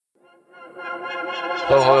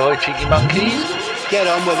Ahoy, cheeky monkeys. Get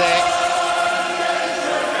on with it.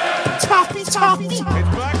 Toppy. It's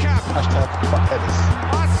Bergkamp. Hashtag fuck Dennis.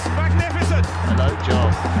 That's magnificent. Hello,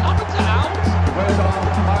 John. Up and down. Well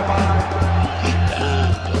done. Bye-bye.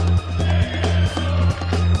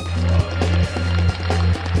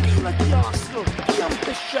 Be like the Arsenal. Be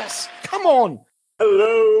ambitious. Come on.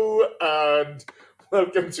 Hello and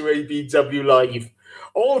welcome to ABW Live.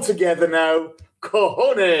 All together now,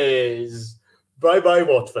 cojones. Bye-bye,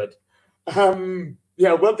 Watford. Welcome to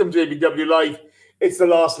ABW Live. It's the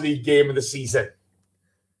last league game of the season.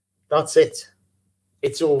 That's it.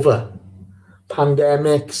 It's over.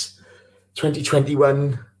 Pandemics,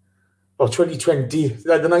 2021, or 2020,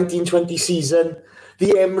 the 1920 season,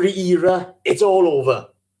 the Emery era, it's all over.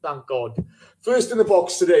 Thank God. First in the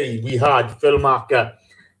box today, we had Phil Marker,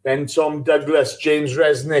 then Tom Douglas, James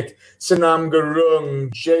Resnick, Sanam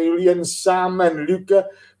Garung, Julian Salmon, Luca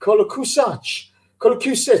Kolokusic,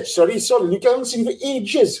 Luca, I haven't seen you for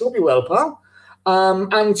ages. Hope you're well, pal.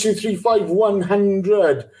 And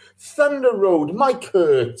 235-100, Thunder Road, Mike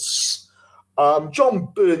Hertz, John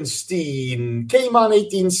Bernstein, K-Man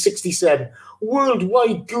 1867,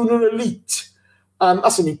 Worldwide Gooner Elite.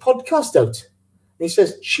 That's a new podcast out. And he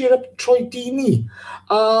says, cheer up, Troy Deeney.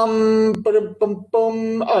 It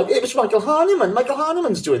was Michael Harniman. Michael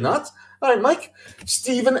Harniman's doing that. All right, Mike.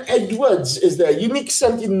 Stephen Edwards is there. Unique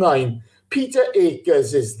 79. Peter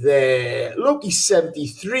Akers is there. Loki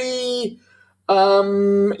 73.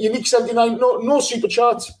 Unique 79. No super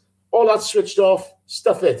chat. All that's switched off.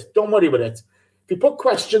 Stuff it. Don't worry about it. If you put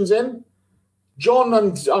questions in, John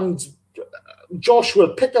and Josh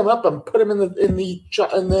will pick them up and put them in the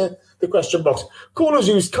chat in the question box. Callers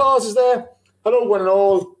Used Cars is there. Hello, one and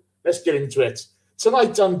all. Let's get into it.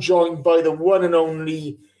 Tonight I'm joined by the one and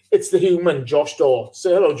only. It's the human, Josh Daw.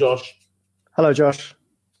 Say hello, Josh. Hello, Josh.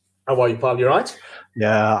 How are you, pal? You all right?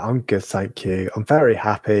 Yeah, I'm good, thank you. I'm very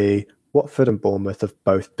happy. Watford and Bournemouth have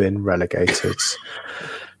both been relegated.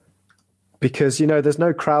 Because, there's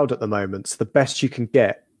no crowd at the moment. So the best you can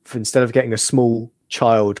get, instead of getting a small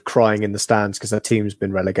child crying in the stands because their team's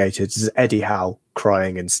been relegated, is Eddie Howe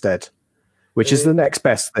crying instead, which is the next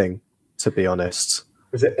best thing, to be honest.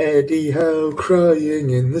 Was it Eddie Howe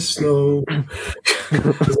crying in the snow?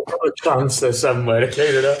 There's a chance there somewhere.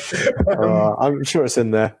 I'm sure it's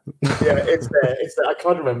in there. Yeah, it's there. I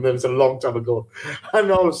can't remember. It was a long time ago.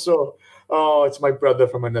 And also, it's my brother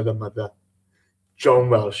from another mother, John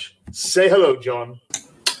Welsh. Say hello, John.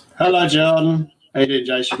 Hello, John. How you doing,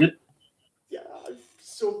 Jason? Good? Yeah, I'm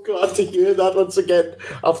so glad to hear that once again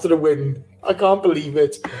after the win. I can't believe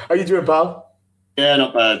it. How you doing, pal? Yeah,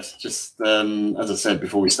 not bad. Just, as I said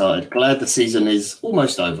before we started, glad the season is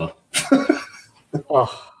almost over. Do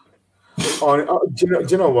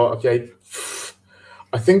you know what? Okay,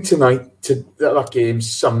 I think tonight that game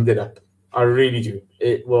summed it up. I really do.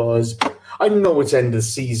 It was. I know it's end of the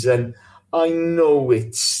season. I know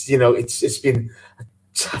it's been a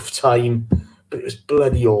tough time, but it was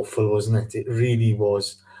bloody awful, wasn't it? It really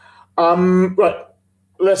was. Right,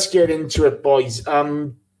 let's get into it, boys.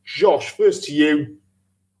 Josh, first to you.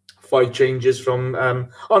 5 changes from.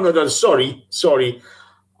 Sorry.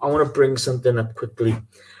 I want to bring something up quickly.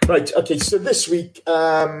 Right, okay, so this week,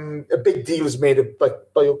 a big deal is made by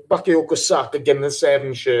Bakayoko Saka getting the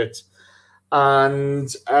 7 shirt.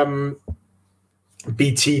 And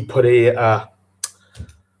BT put a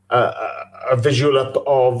visual up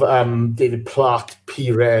of David Platt,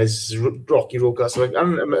 Perez, Rocky Rocas,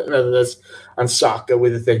 and Saka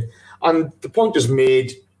with the thing. And the point is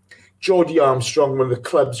made, Geordie Armstrong, one of the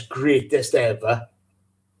club's greatest ever,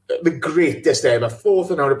 the greatest ever, 4th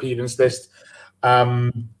in our appearance list.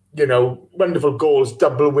 Wonderful goals,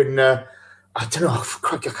 double winner. I don't know,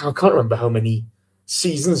 I can't remember how many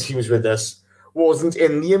seasons he was with us. Wasn't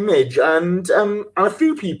in the image, and a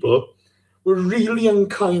few people were really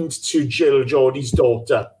unkind to Jill, Geordie's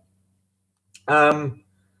daughter.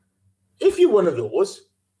 If you're one of those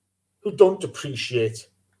who don't appreciate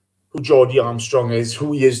who Geordie Armstrong is,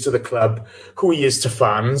 who he is to the club, who he is to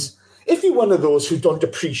fans, if you're one of those who don't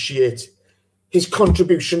appreciate his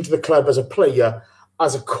contribution to the club as a player,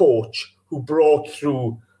 as a coach, who brought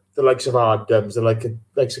through the likes of Adams, the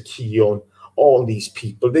likes of Keown, all these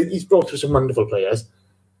people, he's brought through some wonderful players,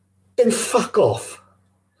 then fuck off.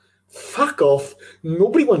 Fuck off.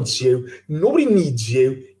 Nobody wants you. Nobody needs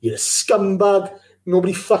you. You're a scumbag.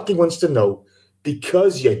 Nobody fucking wants to know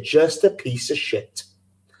because you're just a piece of shit.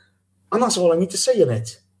 And that's all I need to say in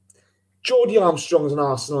it. Geordie Armstrong's an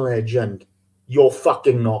Arsenal legend. You're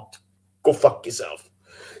fucking not. Go fuck yourself.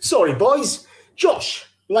 Sorry, boys. Josh,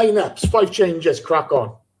 lineups, 5 changes, crack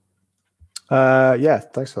on. Yeah,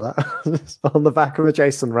 thanks for that. On the back of a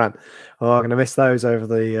Jason rant. Oh, I'm going to miss those over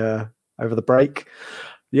the break.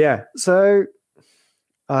 Yeah, so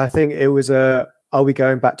I think it was are we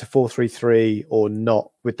going back to 4-3-3 or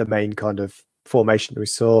not with the main kind of formation we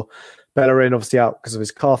saw? Bellerin obviously out because of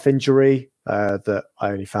his calf injury that I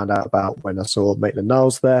only found out about when I saw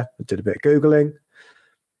Maitland-Niles there. I did a bit of Googling.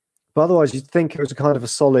 But otherwise, you'd think it was a kind of a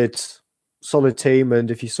solid team.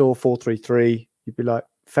 And if you saw 4-3-3, you'd be like,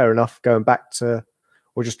 fair enough, going back to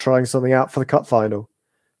or just trying something out for the cup final,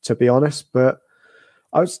 to be honest. But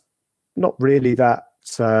I was not really that,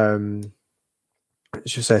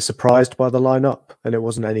 should say, surprised by the lineup. And it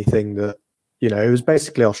wasn't anything that, it was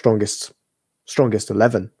basically our strongest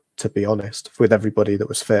 11, to be honest, with everybody that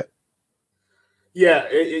was fit. Yeah,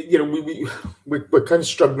 we're kind of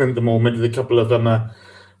struggling at the moment with a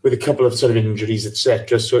couple of sort of injuries,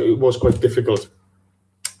 etc. So it was quite difficult.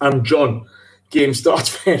 John, game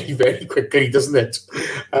starts very, very quickly, doesn't it?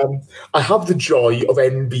 I have the joy of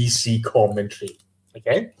NBC commentary,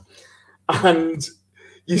 okay? And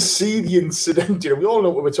you see the incident, we all know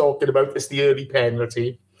what we're talking about. It's the early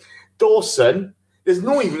penalty. Dawson, there's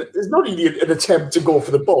not really an attempt to go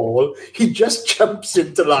for the ball. He just jumps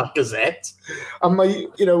into Lacazette. And my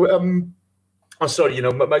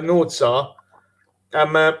notes are,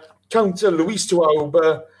 counter Luis to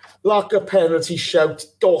Auba, Laka penalty shout,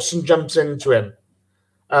 Dawson jumps into him.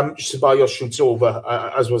 Ceballos shoots over,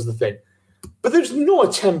 as was the thing. But there's no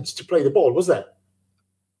attempt to play the ball, was there?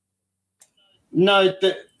 No,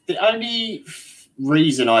 the only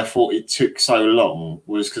reason I thought it took so long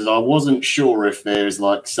was because I wasn't sure if there's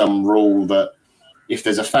like some rule that if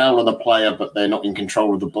there's a foul on the player but they're not in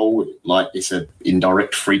control of the ball, like it's an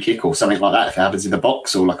indirect free kick or something like that if it happens in the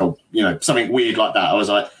box or like something weird like that. I was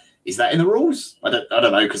like, is that in the rules? I don't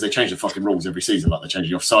know, because they change the fucking rules every season, like they change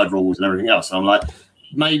the offside rules and everything else. And I'm like,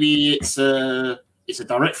 maybe it's a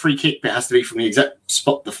direct free kick, but it has to be from the exact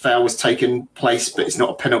spot the foul was taken place, but it's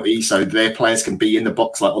not a penalty, so their players can be in the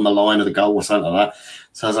box, like on the line of the goal or something like that.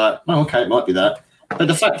 So I was like, oh, okay, it might be that. But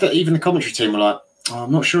the fact that even the commentary team were like, oh,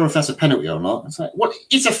 I'm not sure if that's a penalty or not. It's like, what?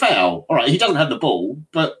 It's a foul. All right, he doesn't have the ball,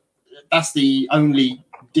 but that's the only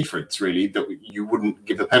difference, really, that you wouldn't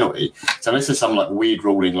give a penalty. So unless there's some like weird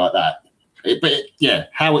ruling like that.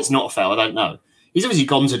 How it's not a foul, I don't know. He's obviously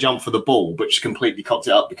gone to jump for the ball, but just completely cocked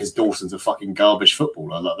it up because Dawson's a fucking garbage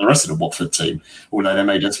footballer, like the rest of the Watford team, although they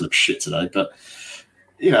made us look shit today. But,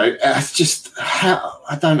 it's just,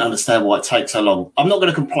 I don't understand why it takes so long. I'm not going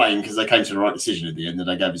to complain because they came to the right decision at the end and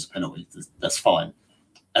they gave us a penalty. That's fine.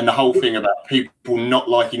 And the whole thing about people not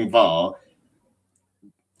liking VAR,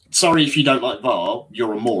 sorry if you don't like VAR,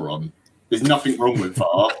 you're a moron. There's nothing wrong with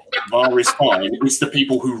VAR. VAR is fine. It's the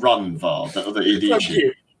people who run VAR that are the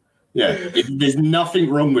issue. Yeah, there's nothing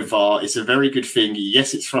wrong with VAR. It's a very good thing.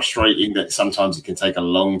 Yes, it's frustrating that sometimes it can take a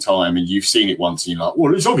long time, and you've seen it once, and you're like,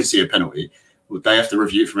 well, it's obviously a penalty. Well, they have to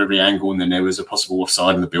review it from every angle, and then there was a possible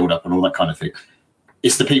offside in the build-up and all that kind of thing.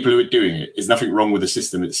 It's the people who are doing it. There's nothing wrong with the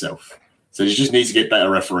system itself. So you just need to get better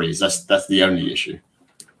referees. That's the only issue.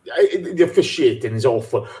 The officiating is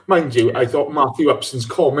awful. Mind you, I thought Matthew Upson's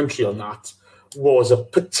commentary on that was a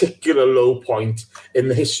particular low point in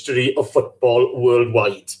the history of football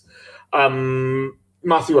worldwide.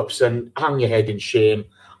 Matthew Upson, hang your head in shame.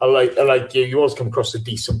 I like you. You always come across a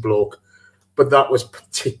decent bloke, but that was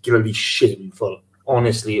particularly shameful.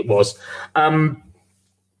 Honestly, it was.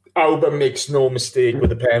 Auba makes no mistake with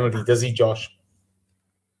the penalty, does he, Josh?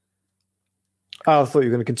 Oh, I thought you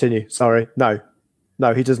were going to continue. Sorry. No,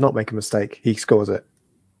 he does not make a mistake. He scores it.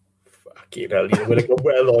 Fucking hell, you're like a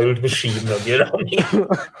well-oiled machine, though, you know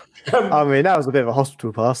what I mean? That was a bit of a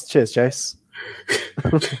hospital pass. Cheers, Chase.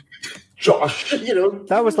 Josh,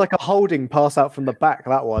 that was like a holding pass out from the back,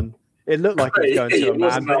 that one. It looked like it was going to a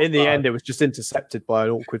man, but in the end, it was just intercepted by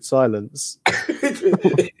an awkward silence.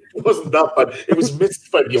 It wasn't that bad. It was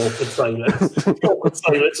missed by the awkward silence. The awkward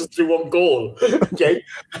silence was through one goal. Okay.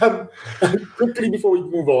 Quickly before we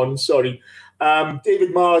move on, sorry.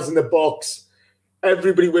 David Marr's in the box.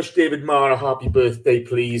 Everybody wish David Marr a happy birthday,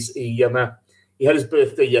 please. He had his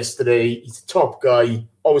birthday yesterday. He's a top guy.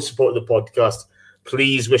 Always supported the podcast.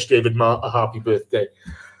 Please wish David Marr a happy birthday.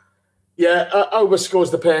 Yeah, Auba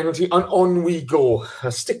scores the penalty, and on we go.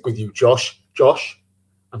 I'll stick with you, Josh. Josh,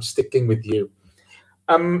 I'm sticking with you.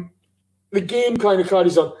 The game kind of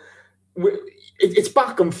carries on. It's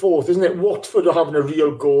back and forth, isn't it? Watford are having a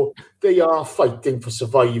real go. They are fighting for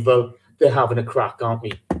survival. They're having a crack, aren't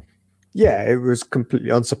we? Yeah, it was completely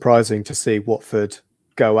unsurprising to see Watford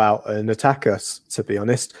go out and attack us, to be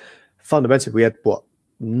honest. Fundamentally, we had,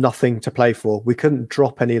 nothing to play for. We couldn't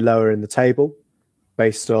drop any lower in the table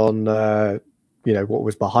based on, what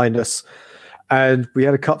was behind us. And we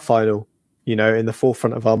had a cup final, in the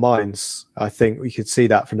forefront of our minds. I think we could see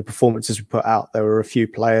that from the performances we put out. There were a few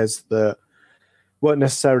players that weren't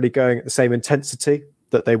necessarily going at the same intensity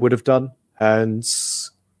that they would have done. And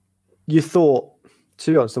you thought,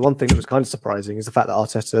 to be honest, the one thing that was kind of surprising is the fact that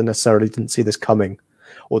Arteta necessarily didn't see this coming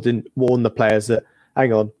or didn't warn the players that,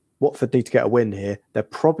 hang on, Watford need to get a win here. They're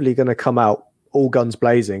probably going to come out all guns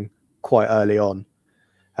blazing quite early on.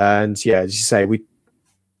 And yeah, as you say,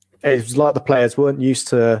 it was like the players weren't used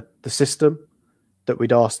to the system that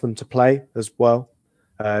we'd asked them to play as well.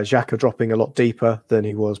 Xhaka dropping a lot deeper than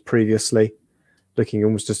he was previously, looking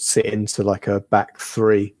almost to sit into like a back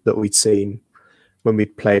three that we'd seen when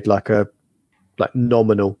we'd played like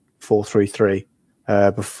nominal 4-3-3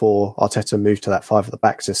 before Arteta moved to that 5 at the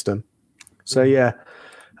back system. So yeah,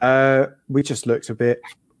 we just looked a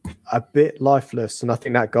bit lifeless, and I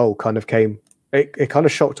think that goal kind of came. It kind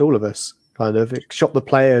of shocked all of us. It shocked the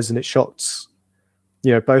players, and it shocked,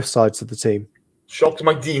 both sides of the team. Shocked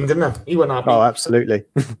Mike Dean, didn't it? He went happy. Oh, absolutely.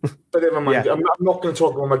 But never mind. Yeah. I'm not going to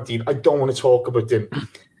talk about Mike Dean. I don't want to talk about him.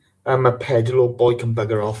 A peddler boy can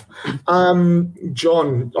bugger off.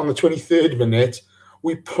 John, on the 23rd minute,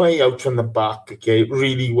 we play out from the back, okay,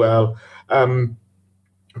 really well.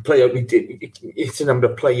 Play out, we did. It's a number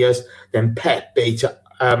of players. Then Pepe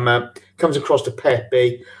comes across to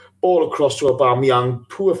Pepe. Ball across to Aubameyang,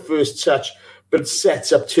 poor first touch, but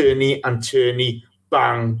sets up Tierney, and Tierney,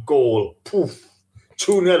 bang, goal. Poof.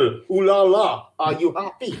 2-0. Ooh la la. Are you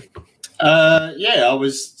happy? Yeah, I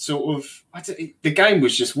was the game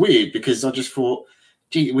was just weird because I just thought,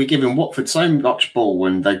 gee, we're giving Watford so much ball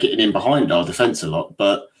and they're getting in behind our defence a lot.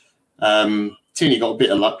 But Tierney got a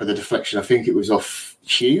bit of luck with the deflection. I think it was off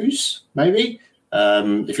Hughes, maybe.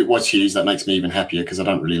 If it was Hughes, that makes me even happier because I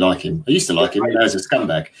don't really like him. I used to like him. Now he's a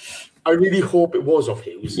scumbag. I really hope it was off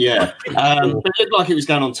Hughes. Yeah. But it looked like it was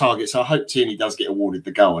going on target, so I hope Tierney does get awarded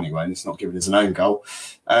the goal anyway, and it's not given as an own goal.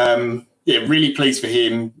 Yeah, really pleased for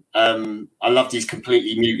him. I loved his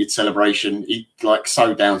completely muted celebration. He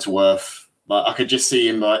so down to earth. I could just see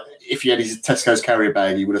him if he had his Tesco's carrier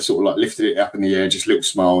bag, he would have sort of lifted it up in the air, just a little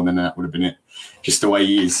smile, and then that would have been it. Just the way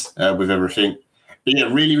he is with everything. But yeah,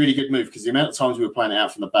 really, really good move because the amount of times we were playing it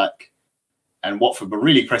out from the back and Watford were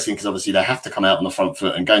really pressing because obviously they have to come out on the front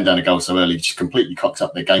foot, and going down a goal so early just completely cocked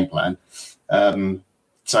up their game plan.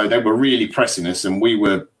 So they were really pressing us, and we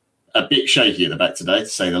were a bit shaky at the back today, to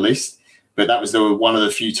say the least. But that was one of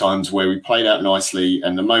the few times where we played out nicely,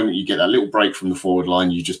 and the moment you get that little break from the forward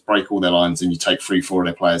line, you just break all their lines and you take 3-4 of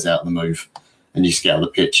their players out on the move and you just get out of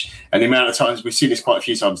the pitch. And the amount of times, we've seen this quite a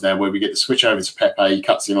few times now, where we get the switch over to Pepe, he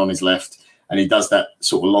cuts in on his left, and he does that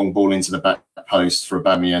sort of long ball into the back post for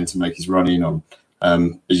Aubameyang to make his run in on.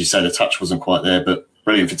 As you say, the touch wasn't quite there, but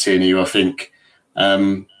brilliant for Tierney, who I think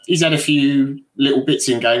he's had a few little bits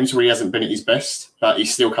in games where he hasn't been at his best, but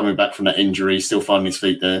he's still coming back from that injury, still finding his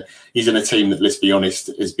feet there. He's in a team that, let's be honest,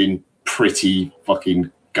 has been pretty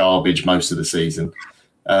fucking garbage most of the season.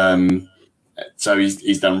 So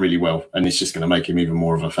he's done really well, and it's just going to make him even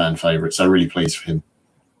more of a fan favourite. So really pleased for him.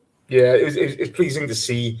 Yeah, it's pleasing to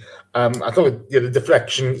see. I thought the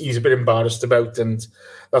deflection he's a bit embarrassed about, and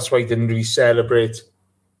that's why he didn't really celebrate.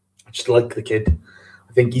 I just like the kid.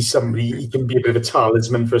 I think he's somebody, he can be a bit of a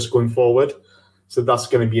talisman for us going forward. So that's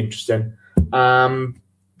going to be interesting. There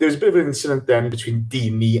was a bit of an incident then between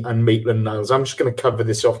Deeney and Maitland-Niles. I'm just going to cover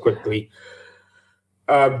this off quickly.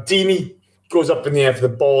 Deeney goes up in the air for the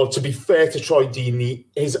ball. To be fair to Troy Deeney,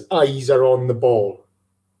 his eyes are on the ball.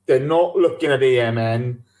 They're not looking at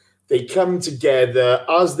AMN. They come together.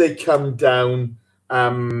 As they come down,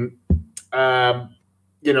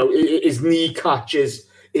 his knee catches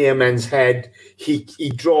AMN's head.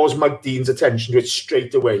 He draws Mike Dean's attention to it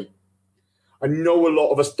straight away. I know a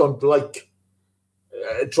lot of us don't like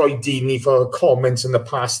Troy Deeney for comments in the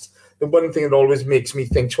past. The one thing that always makes me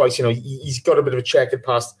think twice, he's got a bit of a checkered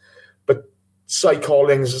past, but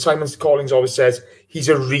Simon Collins always says he's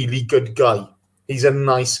a really good guy. He's a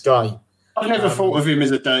nice guy. I've never thought of him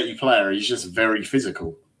as a dirty player. He's just very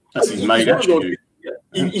physical. That's his main attribute.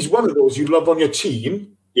 He's one of those you love on your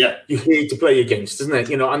team. Yeah, you hate to play against, isn't it?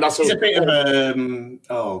 And that's he's a bit of a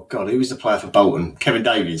who was the player for Bolton? Kevin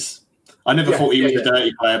Davies. I never thought he was a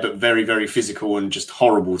dirty player, but very, very physical and just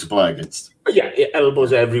horrible to play against. Yeah,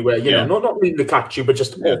 elbows everywhere. Not meaning to catch you, but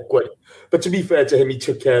just awkward. But to be fair to him, he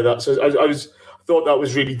took care of that. So I thought that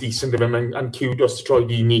was really decent of him, and kudos to Troy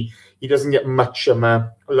Deeney. He doesn't get much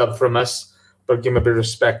love from us, Got to give him a bit of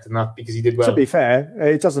respect in that because he did well. To be fair,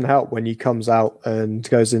 it doesn't help when he comes out and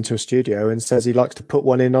goes into a studio and says he likes to put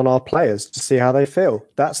one in on our players to see how they feel.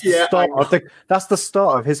 That's the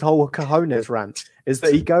start of his whole cojones rant, is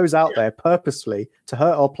that he goes out there purposely to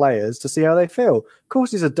hurt our players to see how they feel. Of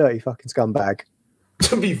course he's a dirty fucking scumbag.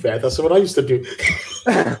 To be fair, that's what I used to do.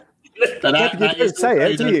 You don't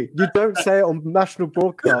say it, do you? You don't say it on national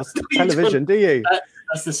broadcast television, do you?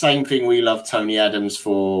 That's the same thing we love Tony Adams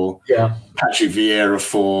for, Patrick Vieira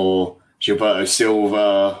for, Gilberto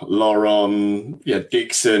Silva, Lauren,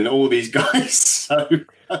 Dixon, all these guys. So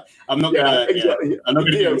I'm not going to give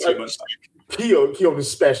too much time. Keown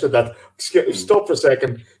is special at that. Stop for a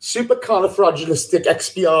second.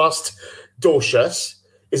 Supercalifragilisticexpialidocious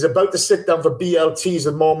is about to sit down for BLTs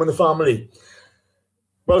with Mom and the family.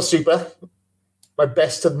 Well, Super, my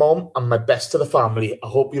best to Mom and my best to the family. I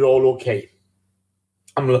hope you're all okay.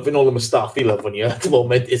 I'm loving all the Mustafi love on you at the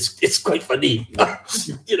moment. It's quite funny.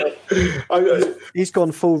 He's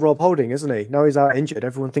gone full Rob Holding, isn't he? Now he's out injured.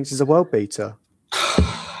 Everyone thinks he's a world beater.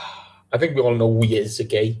 I think we all know who he is,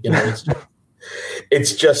 okay?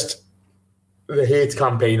 It's just the hate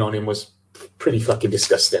campaign on him was pretty fucking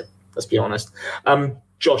disgusting. Let's be honest.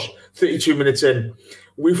 Josh, 32 minutes in.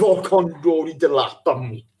 We've all gone Rory de lap, haven't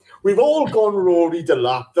we? We've all gone Rory de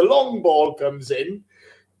lap. The long ball comes in.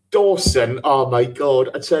 Dawson, oh my God,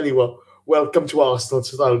 I tell you what, welcome to Arsenal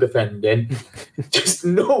style defending. Just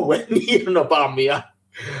nowhere near an Aubameyang.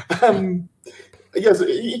 Yes,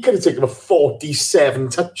 he could have taken 47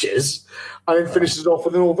 touches and then finishes off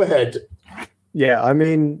with an overhead. Yeah, I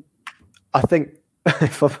mean, I think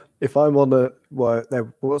if I'm on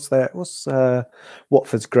what's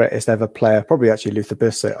Watford's greatest ever player? Probably actually Luther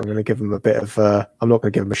Bissett. I'm going to give him a bit of. I'm not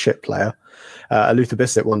going to give him a shit player. Luther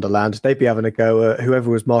Bissett, Wonderland. They'd be having a go at whoever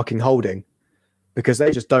was marking Holding, because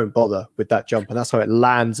they just don't bother with that jump, and that's how it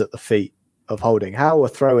lands at the feet of Holding. How a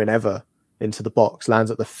throw-in ever into the box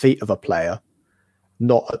lands at the feet of a player,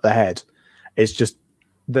 not at the head. It's just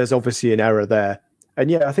there's obviously an error there,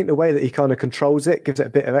 and I think the way that he kind of controls it gives it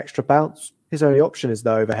a bit of extra bounce. His only option is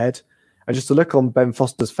the overhead. And just to look on Ben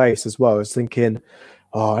Foster's face as well, I was thinking,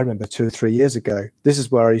 I remember 2 or 3 years ago, this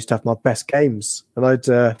is where I used to have my best games. And I'd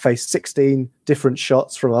face 16 different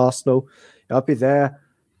shots from Arsenal. I'd be there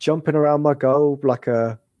jumping around my goal like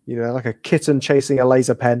a kitten chasing a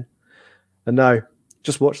laser pen. And no,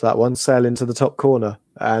 just watch that one sail into the top corner.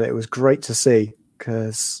 And it was great to see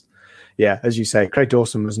because, as you say, Craig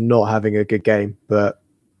Dawson was not having a good game, but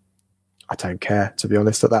I don't care, to be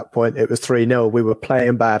honest. At that point, it was 3-0. We were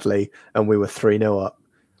playing badly, and we were 3-0 up.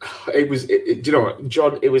 It was,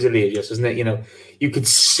 John, it was hilarious, wasn't it? You could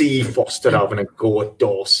see Foster having a go at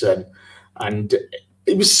Dawson, and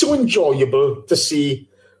it was so enjoyable to see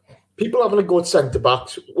people having a go at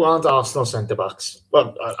centre-backs who aren't Arsenal centre-backs.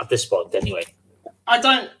 Well, at this point, anyway. I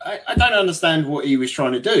don't understand what he was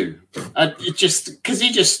trying to do. It just because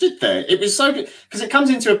he just stood there. It was so good because it comes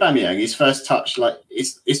into Aubameyang, his first touch,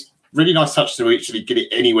 it's really nice touch to actually get it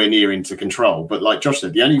anywhere near into control. But like Josh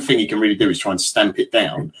said, the only thing he can really do is try and stamp it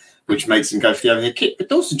down, which makes him go for the overhead kick. But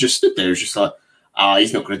Dawson just stood there. He was just like,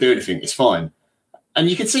 he's not going to do anything. It's fine. And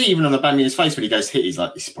you can see even on Aubameyang's face when he goes hit, he's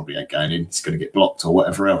like, this probably ain't going in. It's going to get blocked or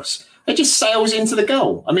whatever else. It just sails into the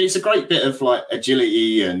goal. I mean, it's a great bit of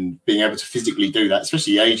agility and being able to physically do that,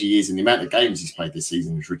 especially the age he is and the amount of games he's played this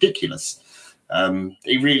season is ridiculous.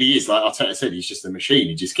 He really is. Like Arteta said, he's just a machine.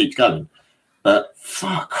 He just keeps going. But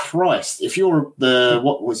fuck Christ, if you're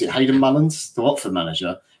Hayden Mullins, the Watford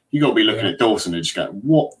manager, you got to be looking at Dawson and just go,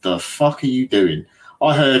 what the fuck are you doing?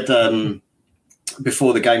 I heard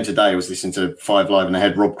before the game today, I was listening to 5 Live and they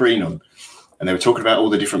had Rob Green on, and they were talking about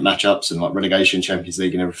all the different matchups and relegation, Champions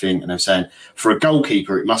League and everything. And they were saying for a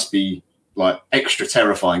goalkeeper, it must be extra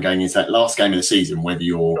terrifying going into that last game of the season, whether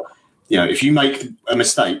you're, if you make a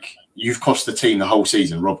mistake, you've cost the team the whole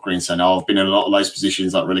season. Rob Green saying, I've been in a lot of those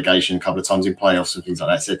positions, like relegation, a couple of times in playoffs and things like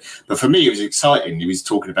that. Said, but for me, it was exciting. He was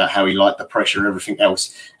talking about how he liked the pressure and everything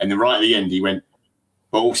else. And then right at the end, he went,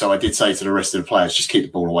 but also I did say to the rest of the players, just keep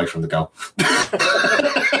the ball away from the goal.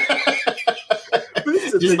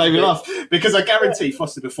 Just made me laugh because I guarantee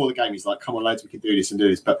Foster before the game, he's like, come on, lads, we can do this and do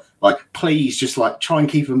this. But please just try and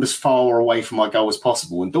keep them as far away from my goal as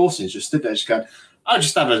possible. And Dawson's just stood there just going, I'll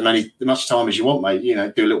just have as much time as you want, mate.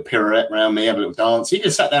 Do a little pirouette around me, have a little dance. He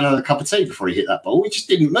just sat down and had a cup of tea before he hit that ball. He just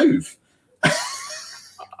didn't move. I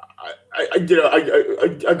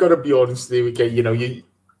got to be honest with you,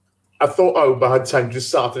 I thought Oba had time to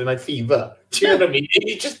Saturday Night Fever. Do you know what I mean?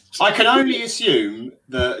 I can only assume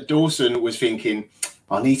that Dawson was thinking,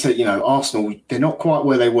 I need to, Arsenal, they're not quite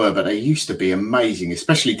where they were, but they used to be amazing,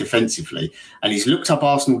 especially defensively. And he's looked up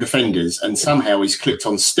Arsenal defenders and somehow he's clicked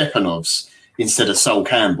on Stepanovs instead of Sol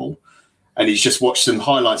Campbell. And he's just watched some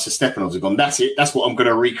highlights of Stepanovs and gone, that's it. That's what I'm going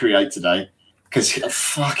to recreate today. Because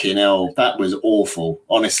fucking hell, that was awful,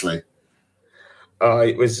 honestly.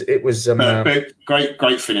 It was. But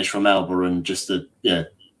great finish from Alba, and just it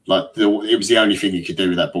was the only thing you could do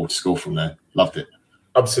with that ball to score from there. Loved it.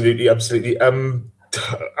 Absolutely. I was going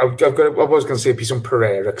to say a piece on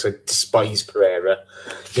Pereira because I despise Pereira.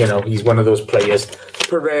 You know, he's one of those players.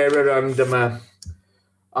 Pereira and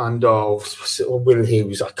Will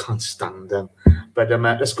Hughes, I can't stand them. But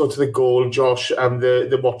let's go to the goal, Josh.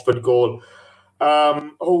 The Watford goal.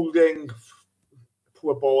 Holding,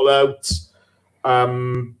 poor ball out.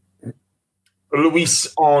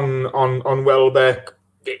 Luis on Welbeck.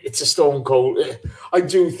 It's a stone cold. I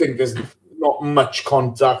do think there's not much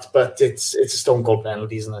contact, but it's a stone cold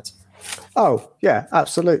penalty, isn't it? Oh yeah,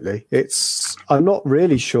 absolutely. I'm not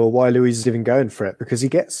really sure why Luis is even going for it because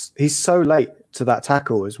he's so late to that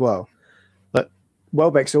tackle as well. But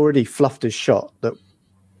Welbeck's already fluffed his shot. That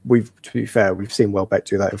to be fair, we've seen Welbeck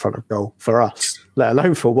do that in front of goal for us, let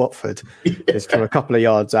alone for Watford. It's from a couple of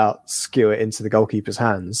yards out, skew it into the goalkeeper's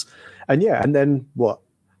hands. And then what?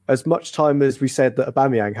 As much time as we said that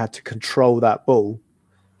Aubameyang had to control that ball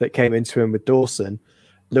that came into him with Dawson,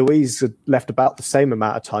 Luis had left about the same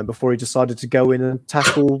amount of time before he decided to go in and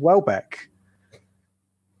tackle Welbeck.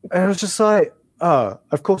 And I was just like, oh,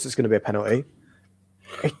 of course it's going to be a penalty.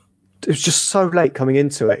 It was just so late coming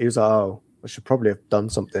into it. He was like, oh, I should probably have done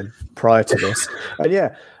something prior to this.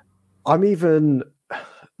 And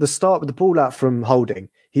the start with the ball out from Holding,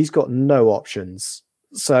 he's got no options.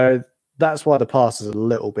 So that's why the pass is a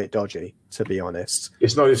little bit dodgy, to be honest.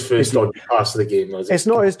 It's not his first dodgy pass of the game, is it? It's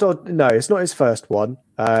not his first one.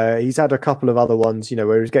 He's had a couple of other ones,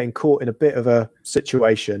 where he was getting caught in a bit of a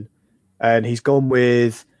situation. And he's gone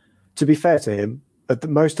with, to be fair to him,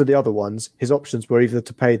 most of the other ones, his options were either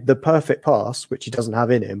to pay the perfect pass, which he doesn't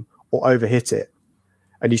have in him, or overhit it.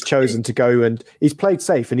 And he's chosen to go and he's played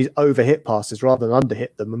safe and he's overhit passes rather than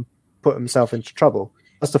underhit them and put himself into trouble.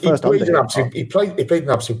 That's the first underhit. He played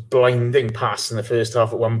an absolute blinding pass in the first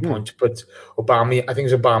half at one point to put Aubameyang, I think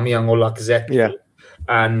it was Aubameyang or Lacazette. Yeah.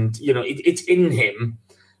 And, it's in him,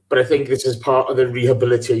 but I think this is part of the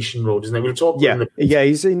rehabilitation road, isn't it? We'll talk about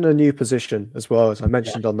he's in a new position as well, as I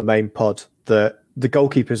mentioned on the main pod, that the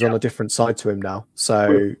goalkeeper's on a different side to him now. So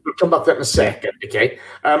we'll come back to that in a second, okay?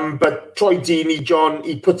 But Troy Deeney, John,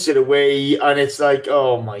 he puts it away, and it's like,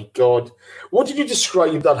 oh my God. What did you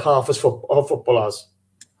describe that half of football as?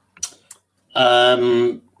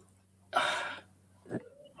 I'm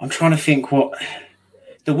trying to think what...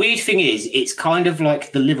 The weird thing is, it's kind of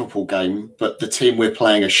like the Liverpool game, but the team we're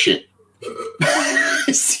playing are shit.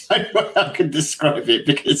 It's the only way I can describe it,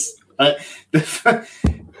 because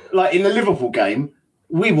like in the Liverpool game,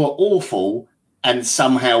 we were awful and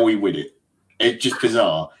somehow we win it. It's just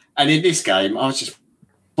bizarre. And in this game, I was just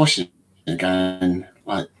watching it going,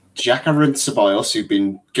 like, Xhaka and Ceballos, who've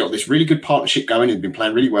got this really good partnership going and been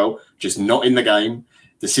playing really well, just not in the game.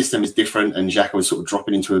 The system is different, and Xhaka was sort of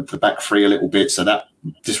dropping into the back three a little bit, so that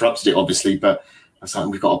disrupted it, obviously. But I was like,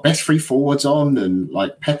 we've got our best three forwards on, and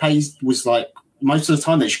like Pepe was like, most of the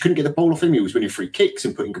time they just couldn't get the ball off him. He was winning free kicks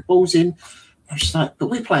and putting good balls in. I was just like,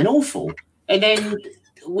 but we're playing awful. And then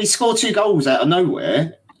we score 2 goals out of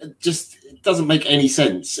nowhere. It just doesn't make any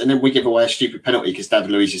sense. And then we give away a stupid penalty because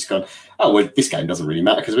David Luiz just gone, oh, well, this game doesn't really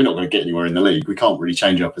matter because we're not going to get anywhere in the league. We can't really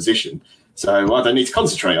change our position. So I don't need to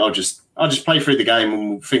concentrate. I'll just play through the game and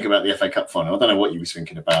we'll think about the FA Cup final. I don't know what he was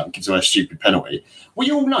thinking about. It gives away a stupid penalty.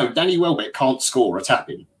 We all know Danny Welbeck can't score a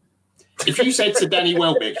tap-in. If you said to Danny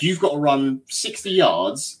Welbeck, you've got to run 60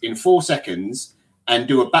 yards in 4 seconds and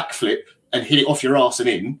do a backflip and hit it off your arse and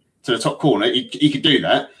in to the top corner, he could do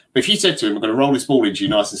that. But if you said to him, I'm going to roll this ball into you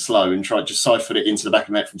nice and slow and try to just siphon it into the back of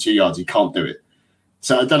the net from 2 yards, he can't do it.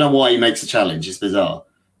 So I don't know why he makes a challenge. It's bizarre.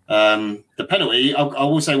 The penalty, I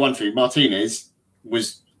will say one thing. Martinez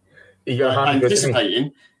was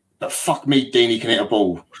anticipating, but fuck me, Deeney can hit a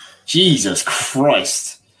ball. Jesus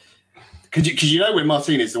Christ. Because you know when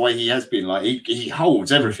Martinez, the way he has been, like he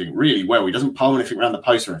holds everything really well. He doesn't palm anything around the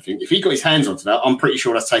post or anything. If he got his hands onto that, I'm pretty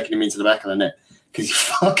sure that's taking him into the back of the net because he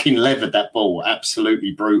fucking levered that ball.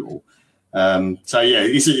 Absolutely brutal. So yeah,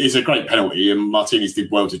 it's a great penalty, and Martinez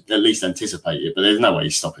did well to at least anticipate it. But there's no way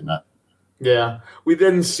he's stopping that. Yeah, we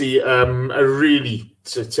then see a really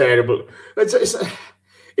terrible.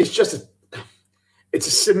 It's just a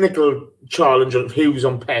cynical challenge of Hughes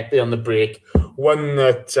on Pepe on the break. One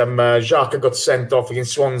that Xhaka got sent off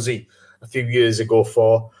against Swansea a few years ago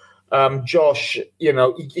for. Josh,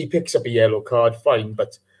 he picks up a yellow card, fine,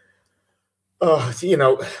 but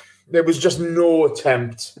there was just no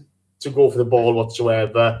attempt to go for the ball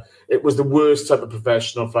whatsoever. it was the worst type of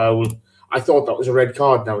professional foul. I thought that was a red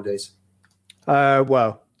card nowadays.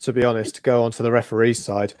 Well, to be honest, to go on to the referee's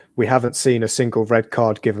side, we haven't seen a single red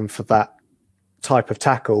card given for that type of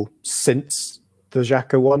tackle since the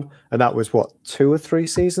Xhaka one. And that was, 2 or 3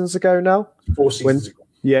 seasons ago now? 4 seasons ago.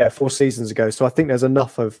 Yeah, 4 seasons ago. So I think there's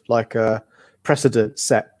enough of like a precedent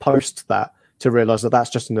set post that to realise that that's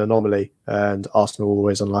just an anomaly and Arsenal were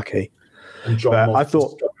always unlucky. And John I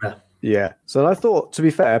thought, yeah. So I thought, to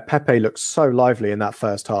be fair, Pepe looked so lively in that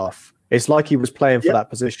first half. It's like he was playing for that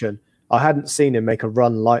position. I hadn't seen him make a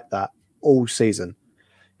run like that all season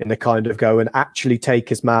in the kind of go and actually take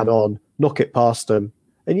his man on, knock it past him.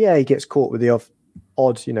 And yeah, he gets caught with the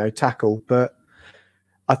odd, tackle. But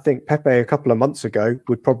I think Pepe a couple of months ago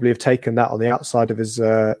would probably have taken that on the outside of his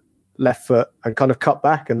left foot and kind of cut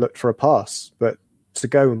back and looked for a pass. But to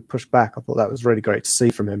go and push back, I thought that was really great to see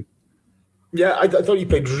from him. Yeah, I thought he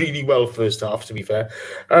played really well first half, to be fair.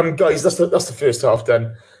 Guys, that's the first half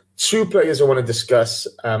done. 2 players I want to discuss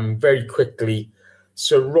very quickly.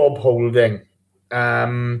 So Rob Holding.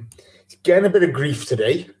 Getting a bit of grief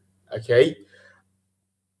today, okay?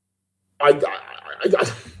 I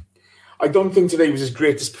don't think today was his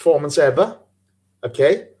greatest performance ever,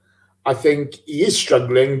 okay? I think he is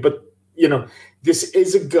struggling, but, this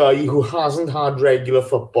is a guy who hasn't had regular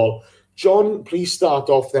football. John, please start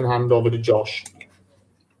off, then hand over to Josh.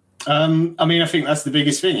 I think that's the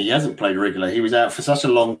biggest thing. He hasn't played regular. He was out for such a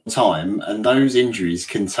long time, and those injuries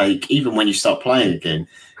can take, even when you start playing again,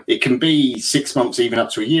 it can be 6 months, even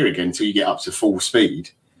up to a year again, until you get up to full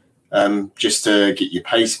speed, just to get your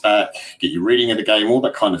pace back, get your reading of the game, all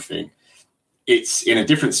that kind of thing. It's in a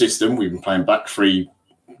different system. We've been playing back three,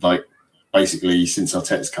 basically since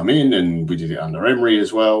Arteta's come in, and we did it under Emery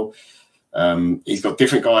as well. He's got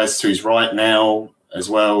different guys to his right now as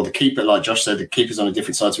well. The keeper, like Josh said, the keeper's on a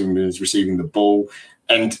different side to him, who's receiving the ball.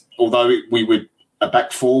 And although we were a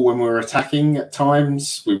back four when we were attacking at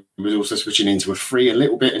times, we was also switching into a 3 a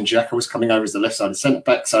little bit, and Xhaka was coming over as the left-sided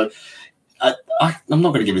centre-back. So I'm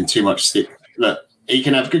not going to give him too much stick. Look, he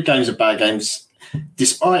can have good games and bad games.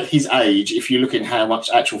 Despite his age, if you look at how much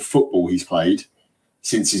actual football he's played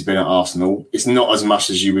since he's been at Arsenal, it's not as much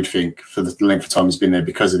as you would think for the length of time he's been there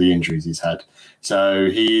because of the injuries he's had. So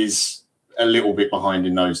he is a little bit behind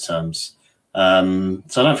in those terms. So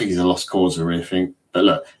I don't think he's a lost cause or anything. But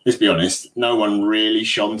look, let's be honest, no one really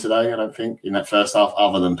shone today, I don't think, in that first half,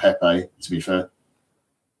 other than Pepe, to be fair.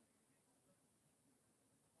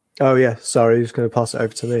 Oh, yeah. Sorry, he was going to pass it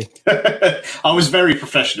over to me. I was very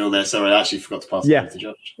professional there. Sorry, I actually forgot to pass it over to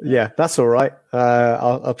Josh. Yeah, that's all right.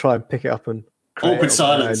 I'll try and pick it up and... Awkward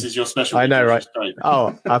silence is your special. I know, right?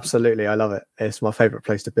 Oh, absolutely. I love it. It's my favourite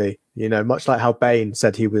place to be. Much like how Bane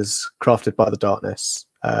said he was crafted by the darkness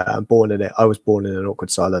and born in it, I was born in an awkward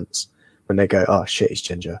silence. When they go, oh, shit, he's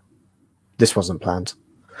ginger. This wasn't planned.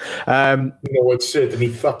 No, it certainly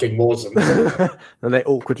fucking wasn't. And they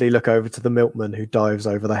awkwardly look over to the milkman who dives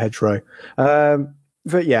over the hedgerow.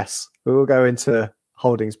 But yes, we will go into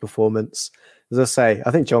Holding's performance. As I say,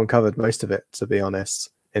 I think John covered most of it, to be honest,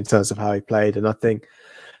 in terms of how he played. And I think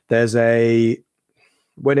there's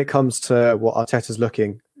when it comes to what Arteta's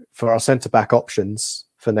looking for our centre-back options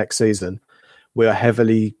for next season, we are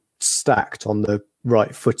heavily stacked on the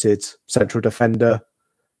right-footed central defender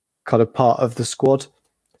kind of part of the squad.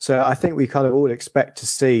 So I think we kind of all expect to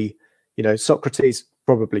see, Socrates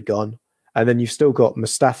probably gone. And then you've still got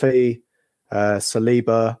Mustafi,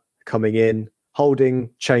 Saliba coming in,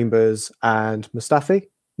 Holding, Chambers and Mustafi.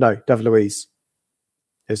 No, David Luiz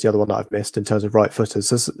is the other one that I've missed in terms of right footers.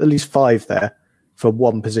 So there's at least 5 there for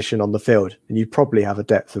one position on the field. And you'd probably have a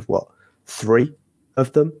depth of 3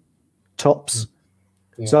 of them tops.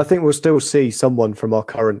 Yeah. So I think we'll still see someone from our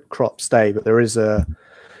current crop stay, but there is a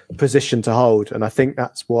position to hold. And I think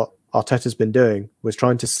that's what Arteta's been doing, was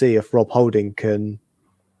trying to see if Rob Holding can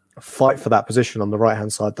fight for that position on the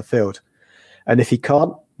right-hand side of the field. And if he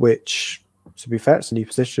can't, which, to be fair, it's a new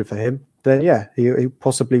position for him, then yeah, he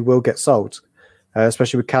possibly will get sold,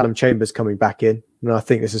 especially with Callum Chambers coming back in. And I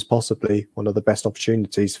think this is possibly one of the best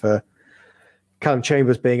opportunities for Callum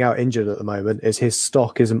Chambers being out injured at the moment, is his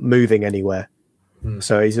stock isn't moving anywhere.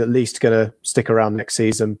 So he's at least going to stick around next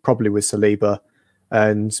season, probably with Saliba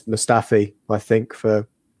and Mustafi, I think, for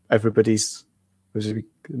everybody's, as we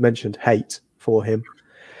mentioned, hate for him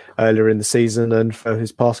earlier in the season and for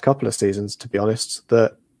his past couple of seasons, to be honest,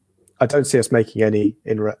 that I don't see us making any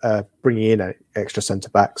bringing in extra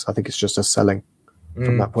centre-backs. I think it's just us selling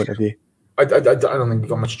from that point of view. I don't think we've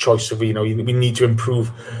got much choice. We need to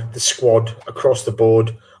improve the squad across the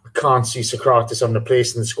board. I can't see Socrates having a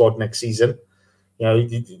place in the squad next season.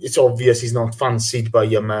 It's obvious he's not fancied by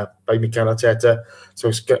Mikel Arteta, so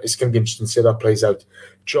it's going to be interesting to see how that plays out.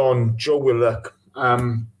 Joe Willock,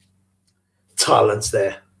 talent's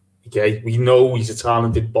there. Okay, we know he's a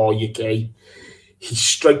talented boy. Okay, he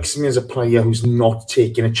strikes me as a player who's not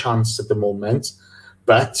taking a chance at the moment,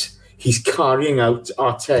 but he's carrying out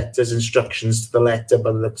Arteta's instructions to the letter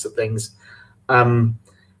by the looks of things.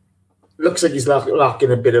 Looks like he's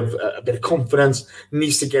lacking a bit of confidence.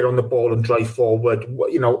 Needs to get on the ball and drive forward.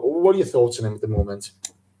 What are your thoughts on him at the moment?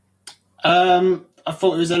 I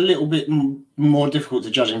thought it was a little bit more difficult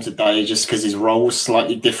to judge him today, just because his role was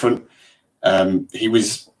slightly different. He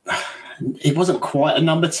wasn't quite a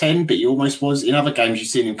number 10, but he almost was. In other games, you've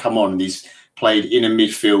seen him come on and he's played in a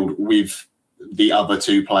midfield with the other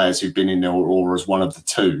two players who've been in there or as one of the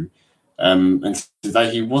two. And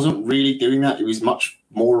today he wasn't really doing that. He was much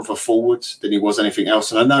more of a forward than he was anything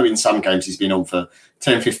else. And I know in some games he's been on for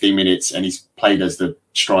 10, 15 minutes and he's played as the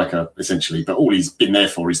striker, essentially. But all he's been there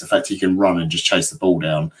for is the fact he can run and just chase the ball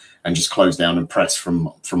down and just close down and press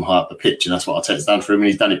from high up the pitch. And that's what Arteta's done for him, and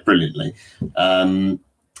he's done it brilliantly.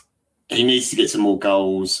 He needs to get some more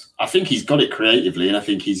goals. I think he's got it creatively, and I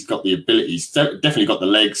think he's got the ability. He's definitely got the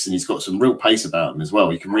legs, and he's got some real pace about him as well.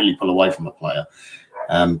 He can really pull away from a player.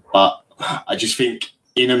 But I just think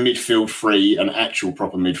in a midfield three, an actual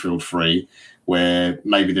proper midfield three, where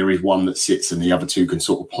maybe there is one that sits and the other two can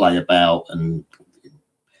sort of play about and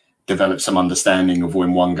develop some understanding of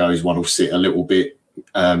when one goes, one will sit a little bit,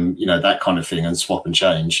 that kind of thing, and swap and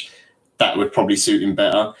change. That would probably suit him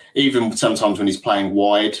better. Even sometimes when he's playing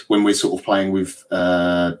wide, when we're sort of playing with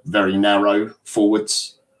very narrow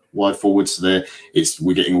forwards, wide forwards,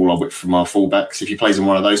 we're getting all of it from our fullbacks. If he plays in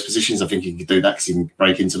one of those positions, I think he could do that because he can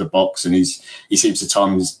break into the box, and he seems to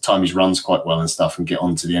time his runs quite well and stuff, and get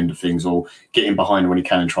on to the end of things, or get in behind when he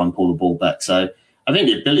can and try and pull the ball back. So I think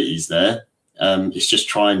the ability is there. It's just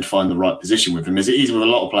trying to find the right position with him. As it is with a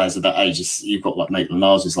lot of players of that age, you've got like Maitland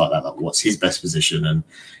Niles who's like that. Like, what's his best position? And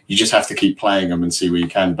you just have to keep playing him and see where you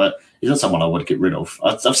can. But he's not someone I would get rid of.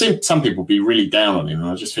 I've seen some people be really down on him, and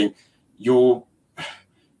I just think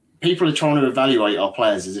people are trying to evaluate our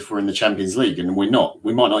players as if we're in the Champions League, and we're not.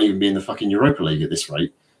 We might not even be in the fucking Europa League at this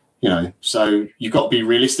rate. So you've got to be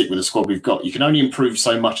realistic with the squad we've got. You can only improve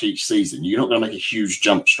so much each season. You're not going to make a huge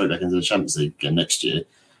jump straight back into the Champions League again next year.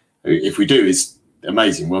 If we do, it's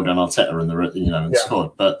amazing. Well done, Arteta and the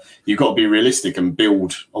squad. But you've got to be realistic and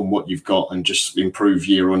build on what you've got and just improve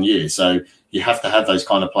year on year. So you have to have those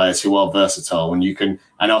kind of players who are versatile, and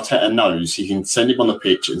Arteta knows he can send him on the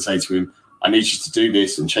pitch and say to him, I need you to do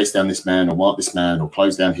this and chase down this man or mark this man or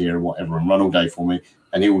close down here or whatever and run all day for me,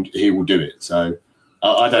 and he will do it. So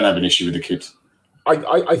I don't have an issue with the kid.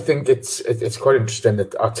 I think it's quite interesting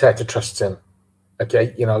that Arteta trusts him.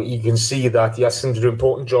 Okay, you can see that he asks him to do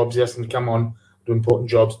important jobs. He asks him to come on, do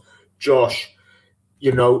important jobs. Josh,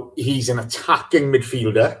 he's an attacking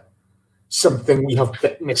midfielder, something we have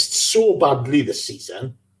missed so badly this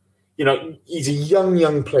season. He's a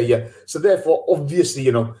young player. So therefore,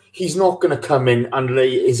 obviously, he's not going to come in and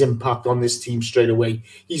lay his impact on this team straight away.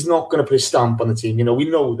 He's not going to put a stamp on the team. We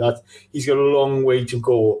know that. He's got a long way to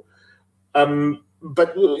go.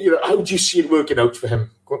 But, how do you see it working out for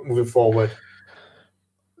him moving forward?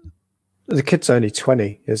 The kid's only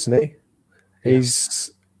 20, isn't he? Yeah.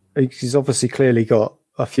 He's obviously clearly got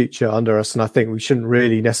a future under us, and I think we shouldn't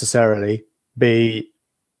really necessarily be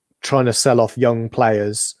trying to sell off young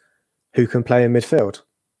players who can play in midfield,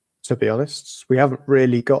 to be honest. We haven't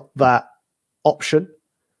really got that option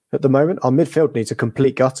at the moment. Our midfield needs a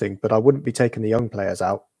complete gutting, but I wouldn't be taking the young players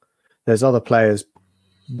out. There's other players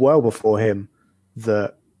well before him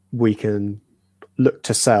that we can look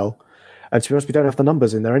to sell. And to be honest, we don't have the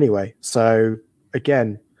numbers in there anyway. So,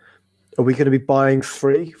 again, are we going to be buying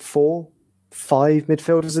 3, 4, 5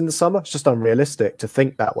 midfielders in the summer? It's just unrealistic to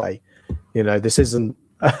think that way. This isn't,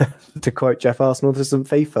 to quote Jeff Arsenal, this isn't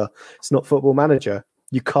FIFA. It's not Football Manager.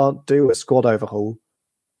 You can't do a squad overhaul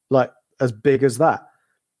like as big as that.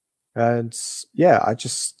 And yeah,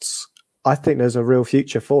 I think there's a real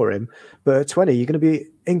future for him. But at 20, you're going to be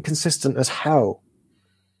inconsistent as hell.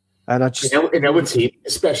 And in our team,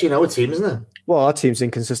 especially in our team, isn't it? Well, our team's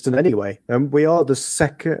inconsistent anyway. And we are are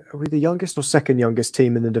we the youngest or second youngest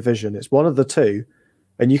team in the division? It's one of the two.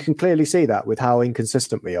 And you can clearly see that with how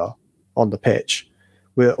inconsistent we are on the pitch.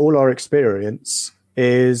 Where all our experience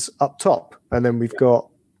is up top. And then we've got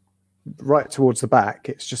right towards the back.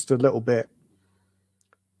 It's just a little bit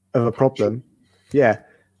of a problem. Yeah,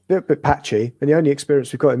 a bit patchy. And the only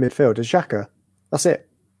experience we've got in midfield is Xhaka. That's it.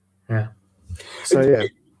 Yeah. So, yeah.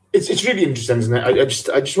 It's really interesting, isn't it?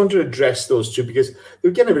 I just want to address those two because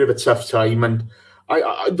they're getting a bit of a tough time, and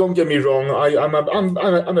I don't get me wrong.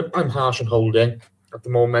 I'm harsh on Holding at the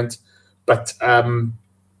moment, but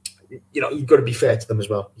you've got to be fair to them as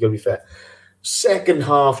well. You've got to be fair. Second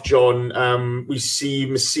half, John, we see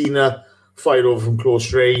Messina fire over from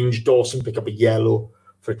close range. Dawson pick up a yellow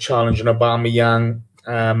for a challenge on Aubameyang.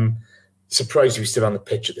 Surprised he was still on the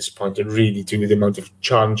pitch at this point. I really do, the amount of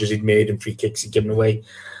challenges he'd made and free kicks he'd given away.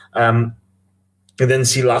 And then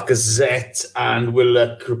see Lacazette and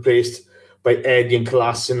Willock replaced by Eddie and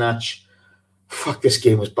Kolasinac. Fuck, this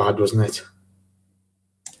game was bad, wasn't it?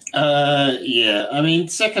 Yeah. I mean,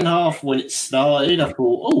 second half when it started, I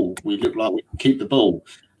thought, we look like we can keep the ball.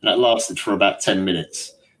 And that lasted for about 10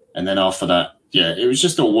 minutes. And then after that, yeah, it was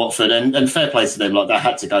just all Watford. And fair play to them. Like, they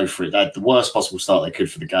had to go for it. They had the worst possible start they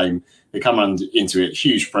could for the game. They come into it,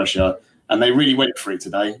 huge pressure. And they really went for it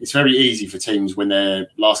today. It's very easy for teams when they're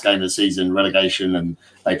last game of the season, relegation, and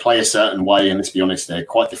they play a certain way. And let's be honest, they're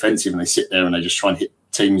quite defensive and they sit there and they just try and hit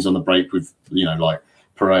teams on the break with, like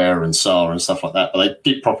Pereira and Sarr and stuff like that. But they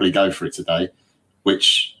did properly go for it today,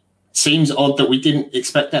 which seems odd that we didn't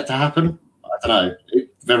expect that to happen. I don't know.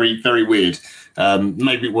 Very, very weird.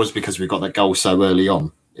 Maybe it was because we got that goal so early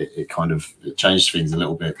on. It kind of changed things a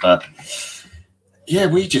little bit. But yeah,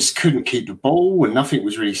 we just couldn't keep the ball and nothing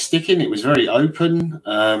was really sticking. It was very open.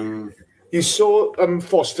 You saw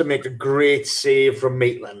Foster make a great save from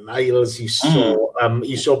Maitland-Niles. You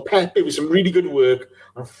saw Pepe with some really good work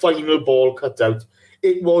and a final ball cut out.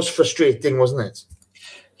 It was frustrating, wasn't it?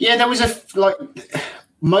 Yeah, there was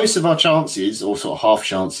most of our chances, or sort of half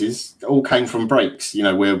chances, all came from breaks,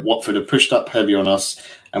 where Watford had pushed up heavy on us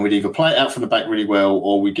and we'd either play it out from the back really well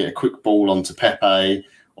or we'd get a quick ball onto Pepe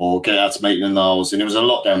or get out to Maitland-Niles. And there was a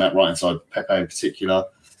lot down that right-hand side, Pepe in particular.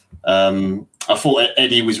 I thought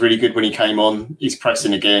Eddie was really good when he came on. He's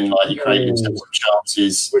pressing again, he created himself some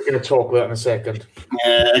chances. We're going to talk about that in a second.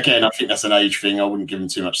 Yeah, again, I think that's an age thing. I wouldn't give him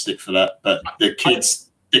too much stick for that. But the kid's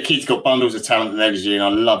got bundles of talent and energy, and I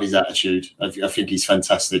love his attitude. I think he's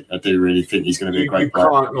fantastic. I do really think he's going to be a great player.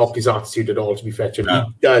 You can't knock his attitude at all, to be fair to him. No.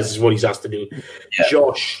 He does what he's asked to do. Yeah.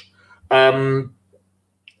 Josh, my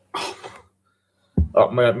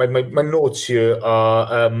notes here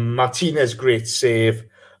are Martinez, great save.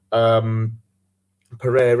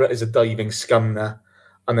 Pereira is a diving scumner.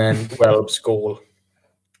 And then Welb's goal.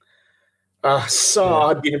 Sarr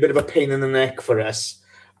had been a bit of a pain in the neck for us.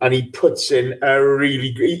 And he puts in a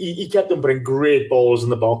really he kept on putting great balls in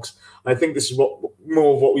the box. And I think this is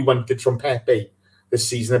more of what we wanted from Pepe this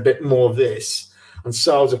season, a bit more of this. And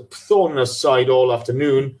Sarr was a thorn in our side all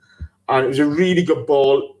afternoon. And it was a really good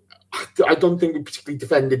ball. I don't think we particularly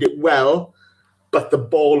defended it well, but the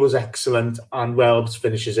ball was excellent and Welbs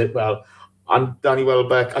finishes it well. And Danny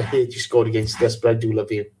Welbeck, I hate you scored against us, but I do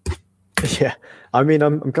love you. Yeah, I mean,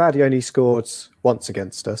 I'm glad he only scored once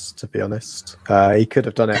against us, to be honest. He could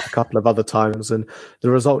have done it a couple of other times and the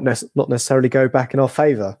result not necessarily go back in our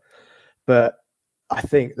favour. But I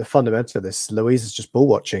think the fundamental of this, Luiz is just ball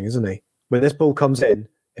watching, isn't he? When this ball comes in,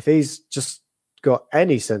 if he's just got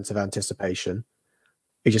any sense of anticipation,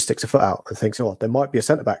 he just sticks a foot out and thinks, there might be a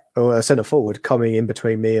centre-back or a centre-forward coming in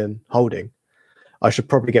between me and Holding. I should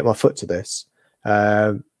probably get my foot to this.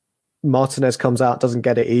 Martinez comes out, doesn't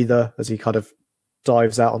get it either, as he kind of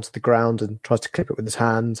dives out onto the ground and tries to clip it with his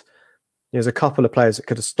hand. There's a couple of players that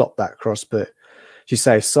could have stopped that cross, but as you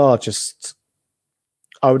say, Sarr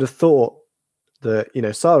I would have thought that,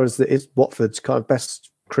 Sarr is Watford's kind of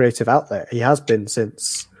best creative outlet. He has been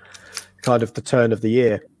since kind of the turn of the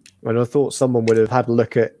year. And I thought someone would have had a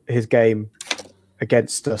look at his game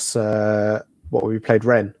against us, we played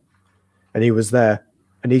Rennes, and he was there.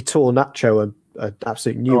 And he tore Nacho an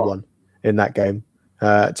absolute new one in that game.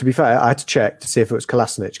 To be fair, I had to check to see if it was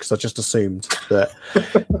Kolasinac because I just assumed that,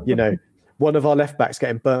 one of our left backs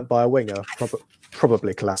getting burnt by a winger,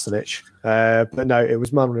 probably Kolasinac. But no, it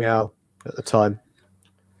was Monreal at the time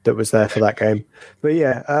that was there for that game. But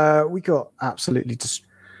yeah, we got absolutely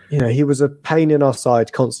he was a pain in our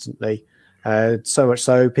side constantly. So much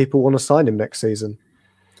so people want to sign him next season,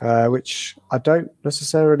 which I don't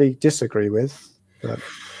necessarily disagree with. But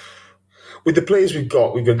with the players we've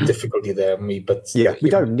got difficulty there, haven't we? But yeah, we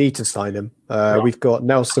don't need to sign him. We've got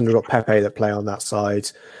Nelson, we've got Pepe that play on that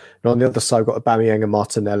side. And on the other side, we've got Aubameyang and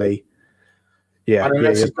Martinelli. Yeah. And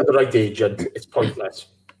unless you've got the right agent, it's pointless.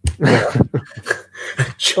 Yeah.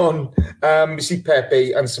 John, we see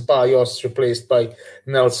Pepe and Ceballos replaced by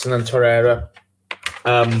Nelson and Torreira.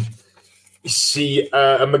 You see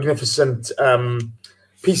a magnificent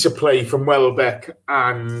piece of play from Welbeck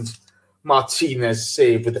and Martinez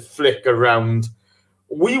saved with a flick around.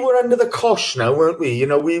 We were under the cosh now, weren't we?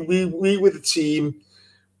 We were the team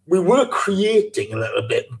we were creating a little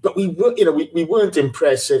bit, but we weren't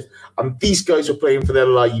impressive. And these guys were playing for their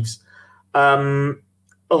lives.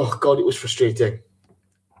 Oh God, it was frustrating.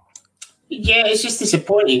 Yeah, it's just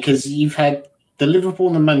disappointing because you've had the Liverpool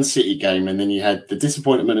and the Man City game, and then you had the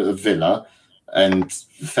disappointment at the Villa. And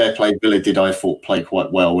fair play, Villa did, I thought, play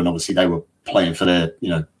quite well, and obviously they were playing for their,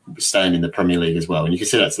 staying in the Premier League as well. And you can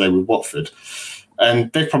see that today with Watford. And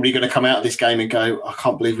they're probably going to come out of this game and go, I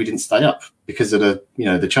can't believe we didn't stay up because of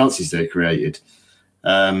the chances they created.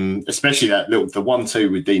 Especially the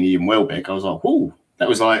 1-2 with Deeney and Welbeck. I was like, whoa, that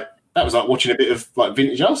was like watching a bit of like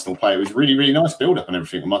vintage Arsenal play. It was really, really nice build up and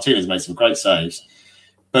everything. And Martinez made some great saves.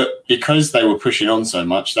 But because they were pushing on so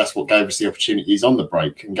much, that's what gave us the opportunities on the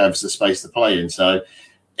break and gave us the space to play in. So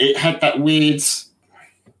it had that weird,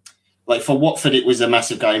 like for Watford, it was a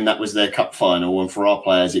massive game. That was their cup final. And for our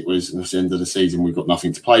players, it was at the end of the season, we've got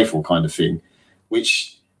nothing to play for kind of thing,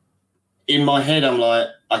 which in my head, I'm like,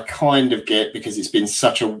 I kind of get because it's been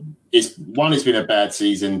it's been a bad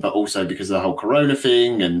season, but also because of the whole Corona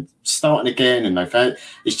thing and starting again. And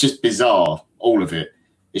it's just bizarre, all of it.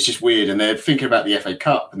 It's just weird. And they're thinking about the FA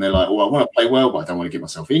Cup and they're like, well, I want to play well, but I don't want to get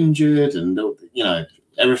myself injured. And,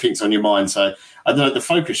 everything's on your mind. So I don't know, the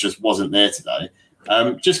focus just wasn't there today.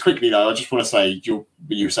 Just quickly, though, I just want to say, you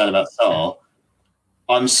were saying about Sarr.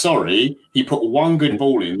 I'm sorry. He put one good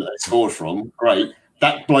ball in that they scored from. Great.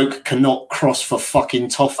 That bloke cannot cross for fucking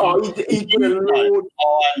toffee. I'm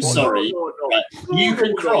sorry. You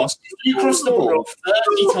can cross. If you cross the ball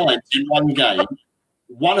 30 times in one game,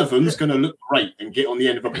 one of them's going to look great and get on the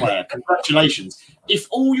end of a player. Congratulations. If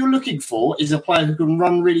all you're looking for is a player who can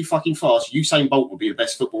run really fucking fast, Usain Bolt will be the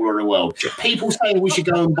best footballer in the world. People saying we should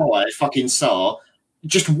go and buy fucking Sarr,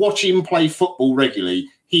 just watch him play football regularly.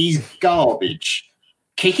 He's garbage.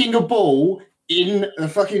 Kicking a ball in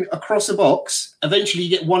across the box, eventually you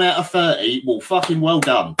get 1 out of 30. Well, fucking well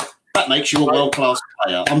done. That makes you a world-class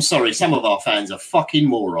player. I'm sorry, some of our fans are fucking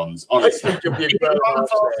morons, honestly.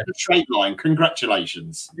 The straight line,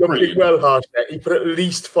 congratulations. You're being well harsh there. He put at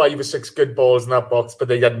least 5 or 6 good balls in that box, but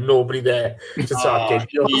they had nobody there to tackle him.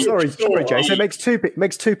 Sorry, Jay. So it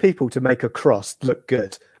makes two people to make a cross look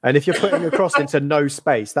good. And if you're putting a cross into no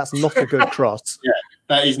space, that's not a good cross. Yeah,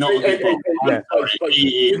 that is not a good cross.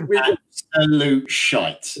 He is absolute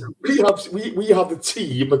shite. We have the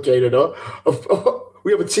team,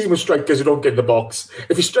 we have a team of strikers who don't get in the box.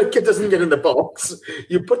 If a striker doesn't get in the box,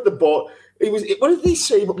 you put the ball. What did they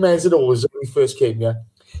say about Mesut was when he first came here?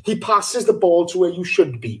 He passes the ball to where you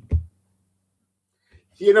should be.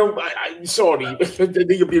 I'm sorry.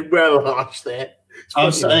 You're being well harsh there.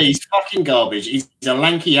 I'm saying he's fucking garbage. He's a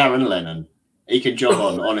lanky Aaron Lennon. He can jog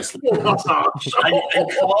on, honestly. I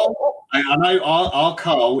know our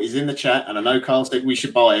Carl is in the chat, and I know Carl said we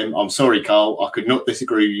should buy him. I'm sorry, Carl. I could not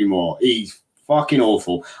disagree with you more. He's fucking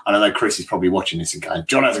awful. And I know Chris is probably watching this and going,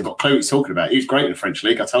 John hasn't got a clue what he's talking about. He was great in the French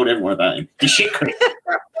league. I told everyone about him. He's shit, Chris.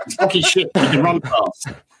 He's fucking shit. He can run fast.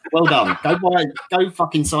 Well done. Go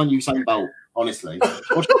fucking sign Usain Bolt. Honestly, I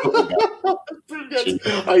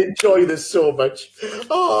enjoy this so much.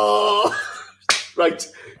 Oh, right.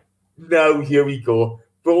 Now, here we go.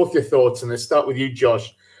 Both your thoughts, and let's start with you,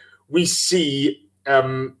 Josh. We see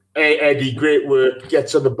Eddie, great work,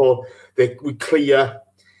 gets on the ball. We clear.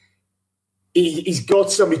 He's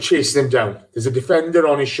got somebody chasing him down. There's a defender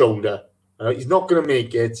on his shoulder. He's not going to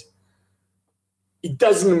make it. He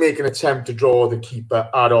doesn't make an attempt to draw the keeper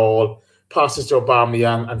at all. Passes to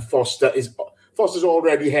Aubameyang, and Foster's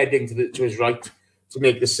already heading to his right to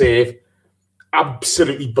make the save.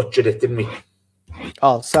 Absolutely butchered it, didn't he?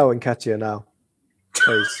 Oh, so Nketiah now.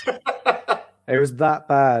 It was that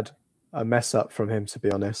bad a mess up from him, to be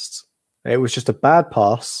honest. It was just a bad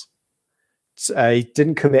pass. He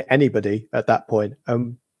didn't commit anybody at that point.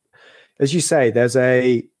 As you say, there's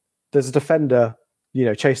a defender,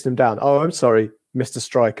 chasing him down. Oh, I'm sorry, Mr.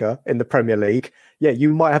 Striker in the Premier League. Yeah,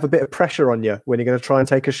 you might have a bit of pressure on you when you're going to try and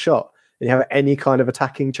take a shot and you have any kind of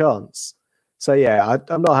attacking chance. So yeah,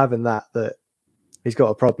 I'm not having that he's got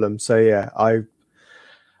a problem. So yeah, I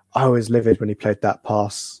was livid when he played that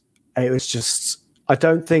pass. It was just, I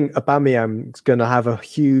don't think Aubameyang's going to have a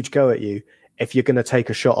huge go at you if you're going to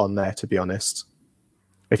take a shot on there, to be honest.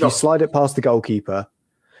 If you slide it past the goalkeeper,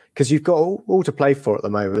 because you've got all to play for at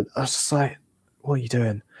the moment. I was just like, what are you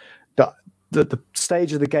doing? The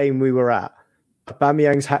stage of the game we were at,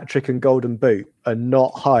 Aubameyang's hat-trick and golden boot are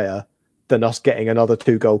not higher than us getting another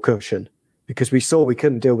 2-goal cushion, because we saw we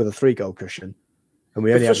couldn't deal with a 3-goal cushion, and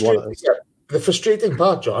we only had one of those. Yeah, the frustrating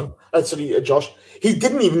part, Josh, he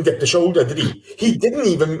didn't even dip the shoulder, did he? He didn't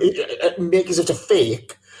even make as if to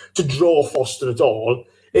fake to draw Foster at all.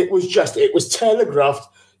 It was telegraphed.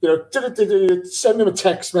 send him a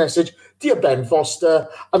text message. Dear Ben Foster,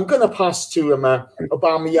 I'm going to pass to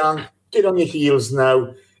Aubameyang. Get on your heels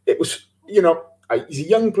now. It was, he's a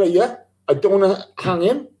young player. I don't want to hang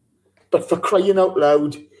him. But for crying out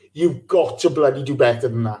loud, you've got to bloody do better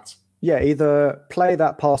than that. Yeah, either play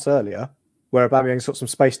that pass earlier, where Aubameyang's got some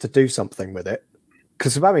space to do something with it,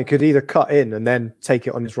 because Aubameyang could either cut in and then take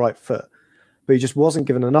it on his right foot, but he just wasn't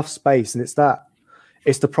given enough space, and it's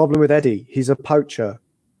the problem with Eddie. He's a poacher.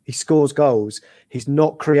 He scores goals. He's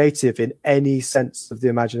not creative in any sense of the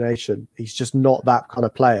imagination. He's just not that kind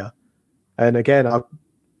of player. And again,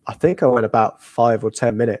 I think I went about 5 or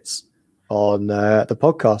 10 minutes on the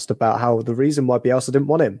podcast about how the reason why Bielsa didn't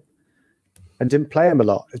want him and didn't play him a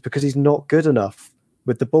lot is because he's not good enough.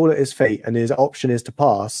 With the ball at his feet and his option is to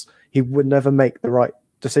pass, he would never make the right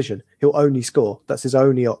decision. He'll only score. That's his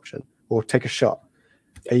only option, or take a shot.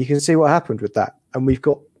 And you can see what happened with that. And we've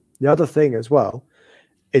got the other thing as well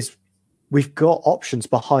is we've got options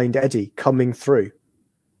behind Eddie coming through.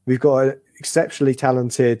 We've got an exceptionally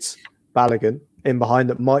talented Balogun in behind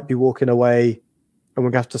that might be walking away and we're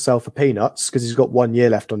going to have to sell for peanuts because he's got 1 year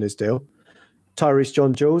left on his deal. Tyrese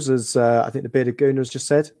John Jules, as I think the Bearded Goon has just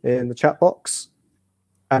said in the chat box.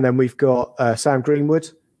 And then we've got Sam Greenwood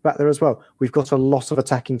back there as well. We've got a lot of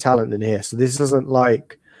attacking talent in here. So this isn't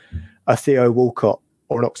like a Theo Walcott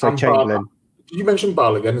or an Oxlade-Chamberlain. Did you mention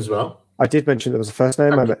Balogun as well? I did mention there was a first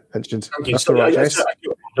name I mentioned. That's all right, Jace.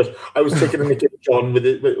 I was taking a nick at John with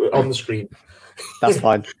it on the screen. That's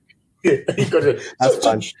fine. You got it. That's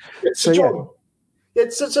fine. So John,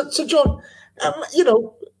 John,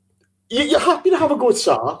 you're happy to have a go at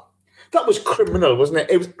Sarr. That was criminal, wasn't it?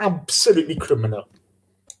 It was absolutely criminal.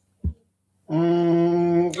 He's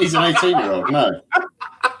an 18-year-old. No.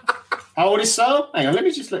 How old is Sarr? Hang on, let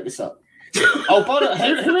me just look this up. Oh, but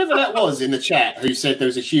whoever that was in the chat who said there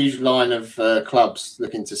was a huge line of clubs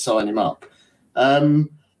looking to sign him up.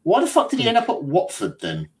 Why the fuck did he end up at Watford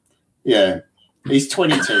then? Yeah, he's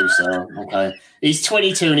 22, so okay. He's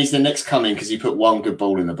 22 and he's the next coming because he put one good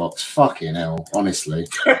ball in the box. Fucking hell, honestly.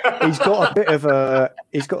 He's got a bit of the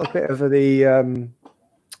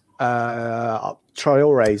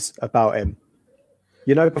Traore's about him.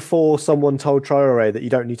 Before someone told Traore that you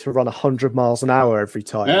don't need to run 100 miles an hour every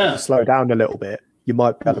time, to slow down a little bit, you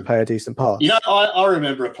might be able to play a decent pass. I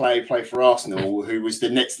remember a player play for Arsenal who was the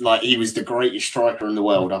next, he was the greatest striker in the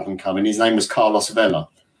world up and coming. His name was Carlos Vela.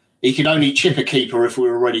 He could only chip a keeper if we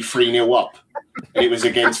were already 3-0 up. And it was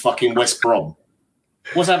against fucking West Brom.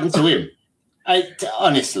 What's happened to him?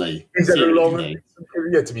 Honestly. He's had a long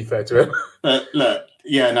career, to be fair to him. But look,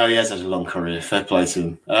 he has had a long career. Fair play to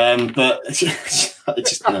him. But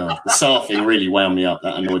the Sarr thing really wound me up.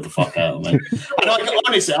 That annoyed the fuck out of me. And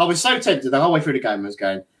honestly, I was so tempted the whole way through the game. I was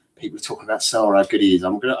going, people are talking about Sarr, how good he is.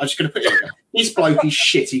 I'm just going to put it in. This bloke is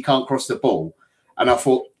shit. He can't cross the ball. And I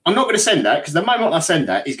thought, I'm not going to send that because the moment I send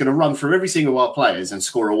that, he's going to run through every single one of our players and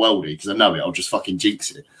score a worldie because I know it. I'll just fucking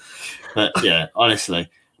jinx it. But yeah, honestly.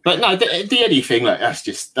 But no, the Eddie thing,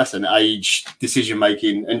 that's an age decision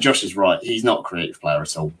making. And Josh is right. He's not a creative player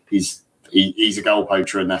at all. He's a goal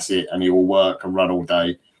poacher and that's it. And he will work and run all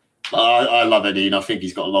day. I love Eddie and I think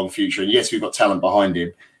he's got a long future. And yes, we've got talent behind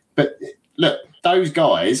him. But look, those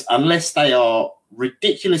guys, unless they are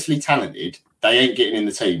ridiculously talented, they ain't getting in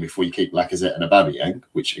the team if we keep Lacazette and Aubameyang,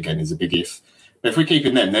 which again is a big if. But if we're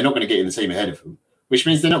keeping them, they're not going to get in the team ahead of them, which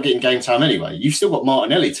means they're not getting game time anyway. You've still got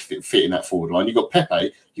Martinelli to fit in that forward line. You've got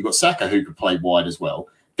Pepe, you've got Saka who could play wide as well.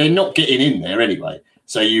 They're not getting in there anyway.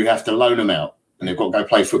 So you have to loan them out and they've got to go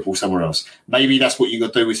play football somewhere else. Maybe that's what you've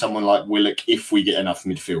got to do with someone like Willock if we get enough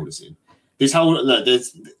midfielders in. This whole,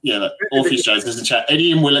 Orpheus Jones doesn't chat.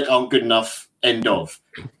 Eddie and Willock aren't good enough, end of.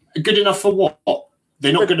 Good enough for what?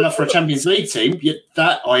 They're not good enough for a Champions League team, yet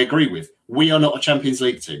that I agree with. We are not a Champions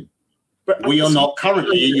League team. But we are not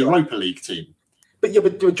currently a Europa League team. But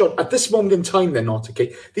John, at this moment in time, they're not,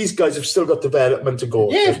 okay? These guys have still got development to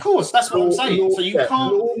go. Yeah, of course. That's what I'm saying. So you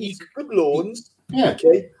can't... Good loans, yeah.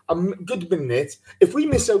 Okay? Good minutes. If we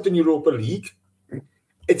miss out in Europa League,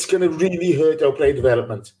 it's going to really hurt our player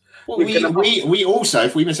development. Well, we also,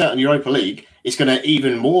 if we miss out on Europa League, it's going to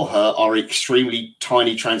even more hurt our extremely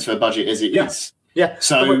tiny transfer budget as it is. Yeah.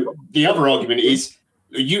 So the other argument is,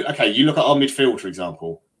 you look at our midfield, for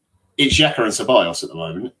example. It's Xhaka and Ceballos at the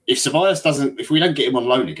moment. If we don't get him on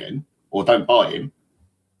loan again or don't buy him,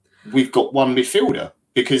 we've got one midfielder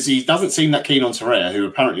because he doesn't seem that keen on Torreira, who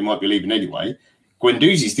apparently might be leaving anyway.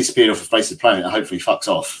 Guendouzi's disappeared off the face of the planet and hopefully fucks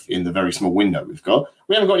off in the very small window we've got.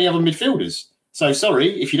 We haven't got any other midfielders. So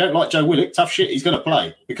sorry, if you don't like Joe Willock, tough shit, he's going to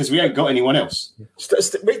play because we ain't got anyone else.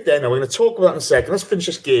 Right there now, we're going to talk about that in a second. Let's finish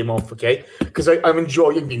this game off, okay? Because I'm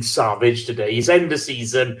enjoying being savage today. It's end of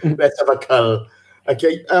season. Let's have a cull.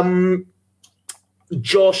 Okay,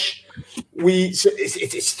 Josh, it's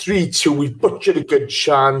 3-2. We've butchered a good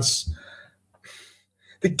chance.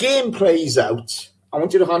 The game plays out. I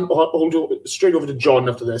want you to hold straight over to John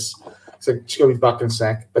after this. So she's going to be back in a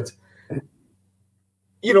sec. But,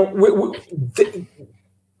 you know,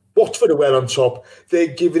 Watford are well on top. They're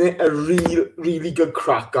giving it a really good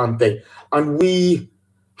crack, aren't they? And we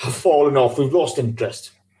have fallen off. We've lost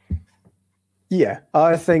interest. Yeah,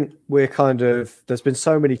 I think there's been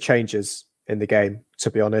so many changes in the game, to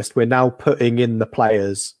be honest. We're now putting in the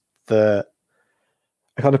players that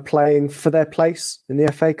are kind of playing for their place in the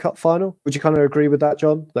FA Cup final. Would you kind of agree with that,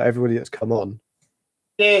 John? That everybody that's come on?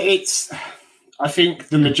 Yeah, I think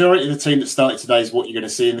the majority of the team that started today is what you're going to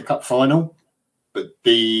see in the cup final. But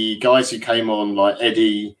the guys who came on, like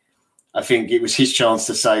Eddie, I think it was his chance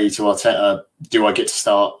to say to Arteta, do I get to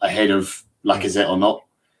start ahead of Lacazette or not?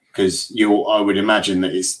 Because I would imagine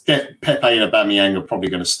that it's Pepe and Aubameyang are probably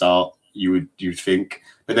going to start, you'd think.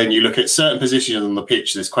 But then you look at certain positions on the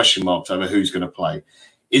pitch, there's question marks over who's going to play.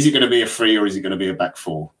 Is it going to be a 3 or is it going to be a back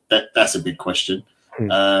 4? That's a big question.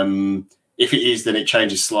 If it is, then it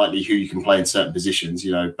changes slightly who you can play in certain positions,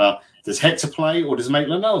 you know. But does Hector play or does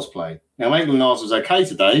Maitland-Niles play? Now, Maitland-Niles was okay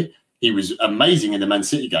today. He was amazing in the Man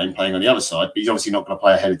City game playing on the other side, but he's obviously not going to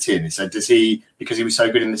play ahead of Tierney. So does he, because he was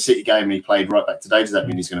so good in the City game and he played right back today, does that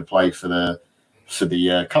mean he's going to play for the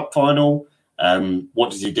cup final? What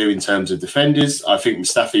does he do in terms of defenders? I think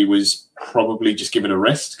Mustafi was probably just given a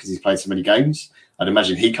rest because he's played so many games. I'd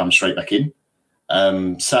imagine he comes straight back in.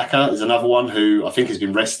 Saka is another one who I think has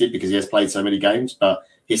been rested because he has played so many games, but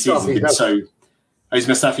his season's been so... Is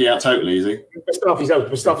Mustafi out totally, is he? Mustafi's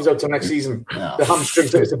out till next season. Oh. The hamstring,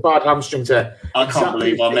 it's a bad hamstring tear. I can't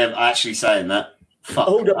believe I'm actually saying that. Fuck.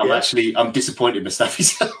 I'm disappointed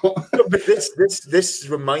Mustafi's out. No, but this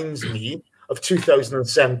reminds me of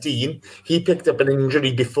 2017. He picked up an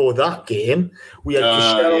injury before that game. We had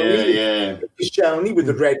Koscielny with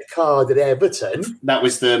the red card at Everton. That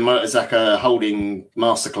was the Mertesacker holding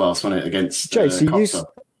masterclass, wasn't it, against Costa?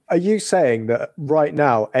 Are you saying that right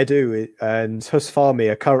now Edu and Hus Fahmy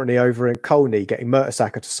are currently over in Colney getting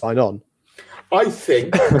Mertesacker to sign on? I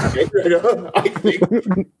think. See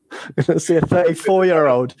a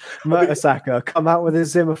 34-year-old Mertesacker come out with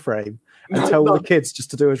his Zimmer frame and tell all the kids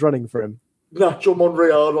just to do his running for him. Nacho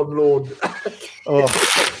Monreal on loan.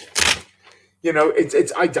 You know,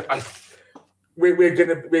 we're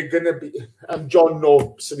gonna be. John,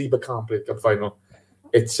 no, Saliba can't play the final.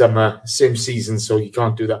 It's same season, so you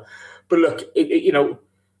can't do that. But look, you know,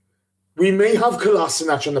 we may have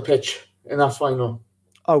Kolasinac on the pitch in that final.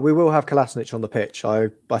 Oh, we will have Kolasinac on the pitch. I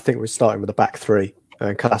think we're starting with a back 3,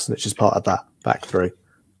 and Kolasinac is part of that back 3.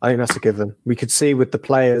 I think that's a given. We could see with the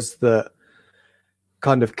players that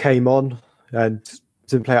kind of came on and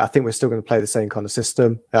didn't play. I think we're still going to play the same kind of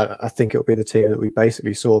system. I think it'll be the team that we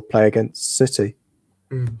basically saw play against City.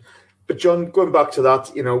 But John, going back to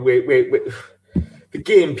that, you know, we the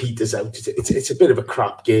game peters out. It's a bit of a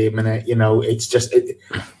crap game, and it, you know, it's just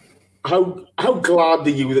how glad are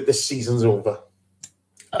you that this season's over?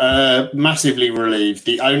 Massively relieved.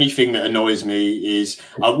 The only thing that annoys me is,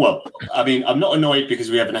 I'm not annoyed because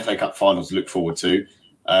we have an FA Cup final to look forward to.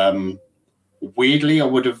 Weirdly, I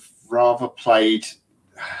would have rather played.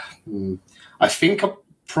 I think I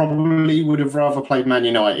probably would have rather played Man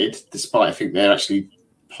United, despite I think they're actually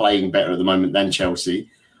playing better at the moment than Chelsea.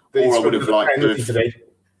 Or I would have liked to have,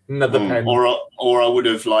 or I would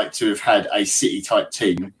have liked to have had a City type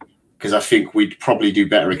team, because I think we'd probably do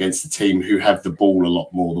better against the team who have the ball a lot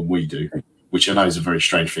more than we do, which I know is a very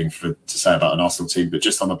strange thing to say about an Arsenal team, but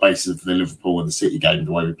just on the basis of the Liverpool and the City game,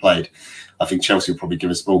 the way we played, I think Chelsea will probably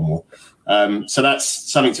give us the ball more. So that's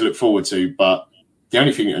something to look forward to. But the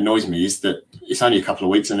only thing that annoys me is that it's only a couple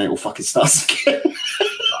of weeks and it all fucking starts again.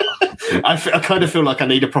 I kind of feel like I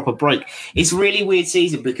need a proper break. It's a really weird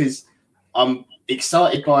season because I'm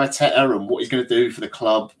excited by Arteta and what he's going to do for the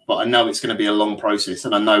club, but I know it's going to be a long process,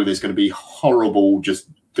 and I know there's going to be horrible, just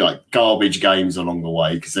like garbage games along the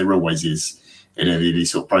way, because there always is in any of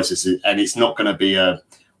these sort of processes, and it's not going to be a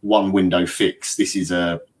one window fix. This is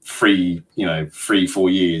a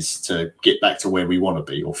 3-4 years to get back to where we want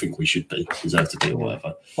to be or think we should be, deserve to be, or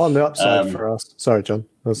whatever. On the upside for us, sorry, John,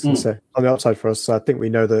 I was going to say, on the upside for us, I think we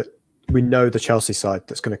know the Chelsea side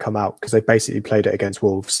that's going to come out because they basically played it against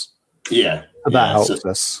Wolves. Yeah. That helps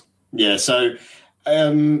us. Yeah, so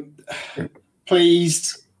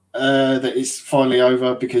pleased that it's finally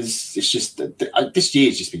over, because it's just this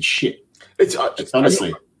year's just been shit. It's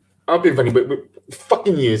honestly. I've been funny, but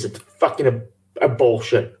fucking years of fucking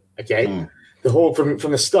abortion. Okay, the whole from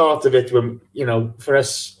the start of it, when for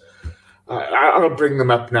us, I'll bring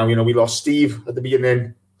them up now. We lost Steve at the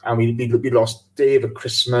beginning, and we lost Dave at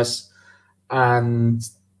Christmas, and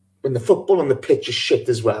when the football on the pitch is shit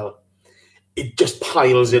as well, it just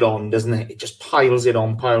piles it on, doesn't it? It just piles it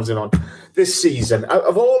on. This season,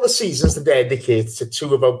 of all the seasons to dedicate to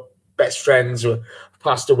two of our best friends who have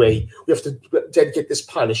passed away, we have to dedicate this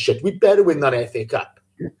pile of shit. We better win that FA Cup.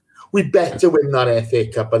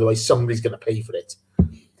 Otherwise somebody's going to pay for it.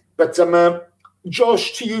 But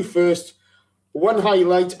Josh, to you first. One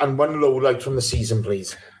highlight and one low light from the season,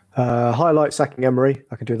 please. Highlight sacking Emery.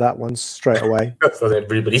 I can do that one straight away. That's not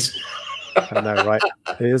everybody's. I know, right?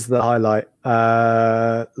 Here's the highlight.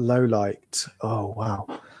 Low light. Oh, wow.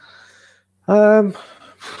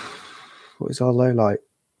 What is our low light?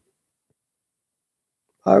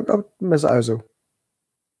 Mesut Ozil.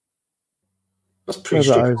 That's pretty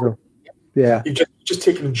straightforward. Yeah. You've just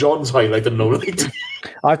taken John's highlight and low light.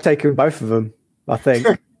 I've taken both of them, I think.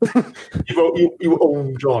 You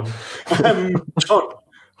own John. John,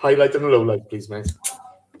 highlight and low light, please, mate.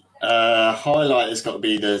 Highlight has got to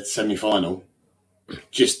be the semi-final.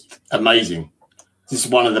 Just amazing. This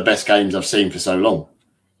is one of the best games I've seen for so long.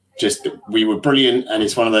 Just, we were brilliant, and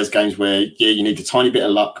it's one of those games where, you need a tiny bit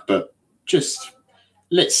of luck, but just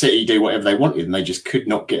let City do whatever they wanted, and they just could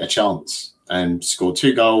not get a chance and scored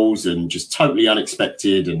 2 goals and just totally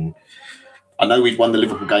unexpected. And I know we've won the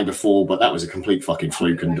Liverpool game before, but that was a complete fucking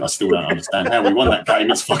fluke, and I still don't understand how we won that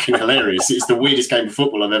game. It's fucking hilarious. It's the weirdest game of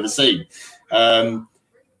football I've ever seen.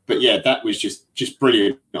 But yeah, that was just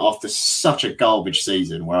brilliant after such a garbage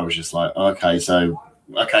season where I was just like, okay,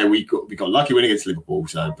 we got lucky win against Liverpool,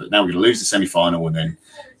 but now we're going to lose the semi-final, and then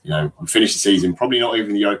we finish the season, probably not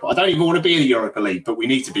even the Europa. I don't even want to be in the Europa League, but we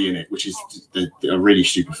need to be in it, which is a really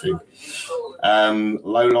stupid thing.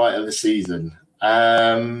 Low light of the season.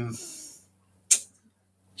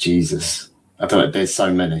 Jesus, I don't know. There's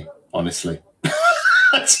so many, honestly.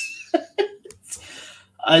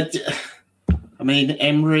 I mean,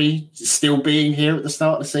 Emery still being here at the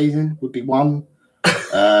start of the season would be one.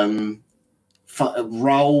 Raul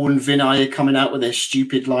and Vinay coming out with their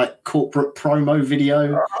stupid corporate promo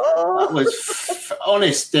video. That was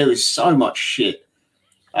honest. There was so much shit.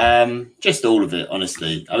 Just all of it,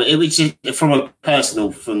 honestly. I mean, it was just from a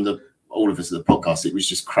personal, all of us at the podcast. It was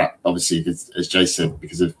just crap. Obviously, as Jay said,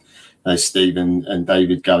 because of Steve and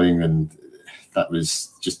David going, and that was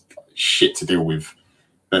just shit to deal with.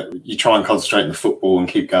 But you try and concentrate on the football and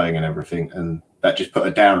keep going and everything, and that just put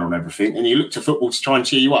a down on everything. And you look to football to try and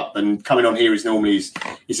cheer you up. And coming on here is normally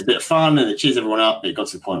it's a bit of fun and it cheers everyone up. But it got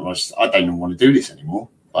to the point where I don't even want to do this anymore.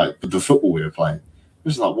 With the football we were playing, it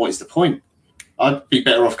was like, what is the point? I'd be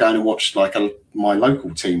better off going and watch my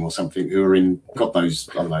local team or something who are in, God knows,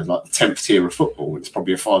 I don't know, the 10th tier of football. It's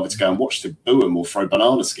probably a fiver to go and watch to boo them or throw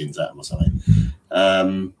banana skins at them or something.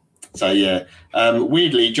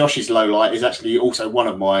 Weirdly, Josh's low light is actually also one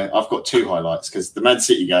of I've got 2 highlights, because the Man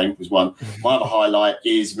City game was one. My other highlight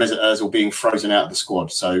is Mesut Ozil being frozen out of the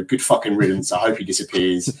squad. So good fucking riddance. I hope he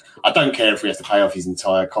disappears. I don't care if we have to pay off his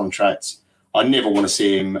entire contract. I never want to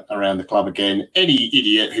see him around the club again. Any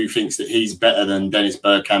idiot who thinks that he's better than Dennis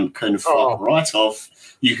Bergkamp can fuck right off.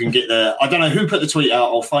 You can get I don't know who put the tweet out.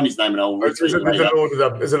 I'll find his name and I'll retweet it later.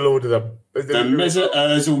 There's a load of them. The Mesut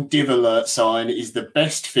Ozil div alert sign is the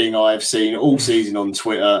best thing I've seen all season on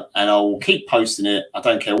Twitter, and I will keep posting it. I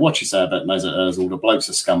don't care what you say about Mesut Ozil. The bloke's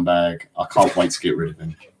a scumbag. I can't wait to get rid of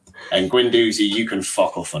him. And Guendouzi, you can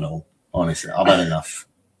fuck off and all. Honestly, I've had enough.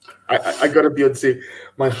 I got to be able to say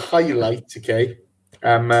my highlight, okay?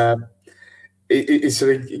 Is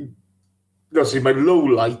my low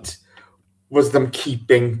light was them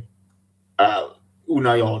keeping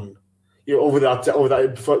Unai on, over that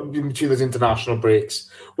between those international breaks,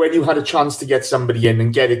 when you had a chance to get somebody in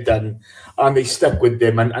and get it done, and they stuck with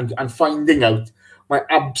them, and finding out my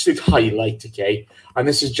absolute highlight, okay? And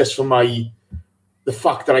this is just for the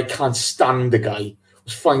fact that I can't stand the guy,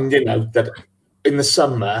 was finding out that in the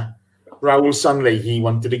summer, Raul Sanllehi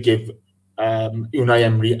wanted to give Unai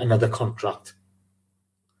Emery another contract.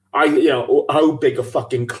 How big a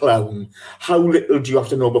fucking clown. How little do you have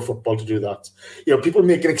to know about football to do that? People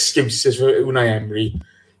making excuses for Unai Emery.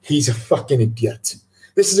 He's a fucking idiot.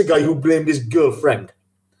 This is a guy who blamed his girlfriend,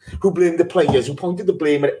 who blamed the players, who pointed the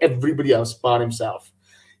blame at everybody else bar himself.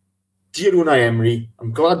 Dear Unai Emery,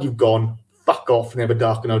 I'm glad you've gone. Fuck off, never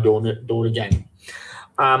darken our door again.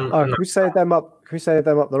 Can we say them up? Can we say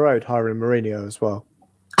them up the road, hiring Mourinho as well?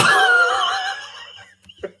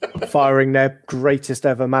 Firing their greatest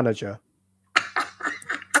ever manager.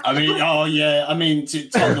 I mean,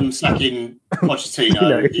 Tottenham sacking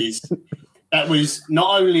Pochettino that was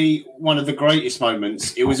not only one of the greatest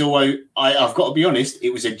moments. It was always, I've got to be honest, it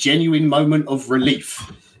was a genuine moment of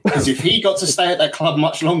relief because if he got to stay at that club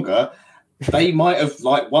much longer, they might have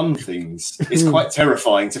won things. It's quite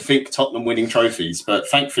terrifying to think Tottenham winning trophies, but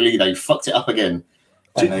thankfully they fucked it up again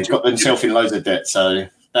and they got themselves in loads of debt. So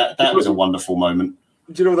that was a wonderful moment.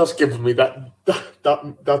 Do you know what that's given me?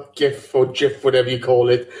 That gif or gif, whatever you call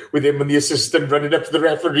it, with him and the assistant running up to the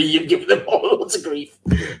referee and giving them all lots of grief.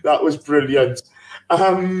 That was brilliant.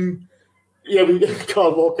 Carl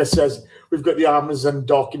Walker says we've got the Amazon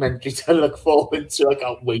documentary to look forward to. I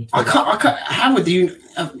can't wait. How would you?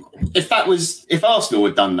 If Arsenal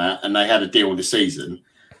had done that and they had a deal this season,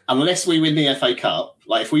 unless we win the FA Cup,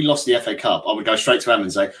 if we lost the FA Cup, I would go straight to Am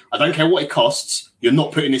and say, I don't care what it costs, you're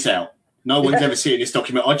not putting this out. No one's ever seen this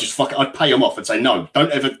document. I'd pay them off and say, no,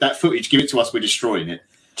 don't ever, that footage, give it to us, we're destroying it.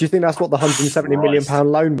 Do you think that's what the £170 million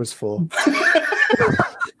loan was for?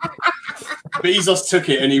 Bezos took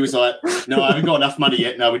it and he was like, no, I haven't got enough money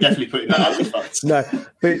yet. No, we're definitely putting that out. No,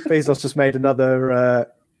 Bezos just made another,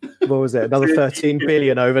 another 13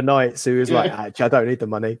 billion overnight. So he was like, actually, I don't need the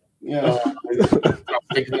money. Yeah.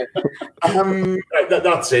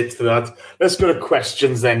 That's it for that. Let's go to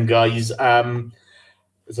questions then, guys.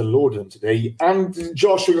 There's a load of them today. And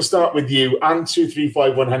Josh, we're going to start with you. And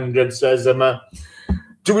 235100 says,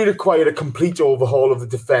 do we require a complete overhaul of the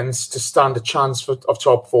defence to stand a chance of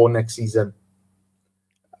top four next season?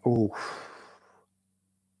 Ooh.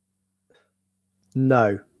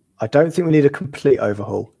 No, I don't think we need a complete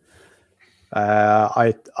overhaul.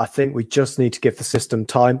 I think we just need to give the system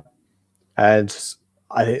time. And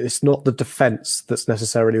it's not the defence that's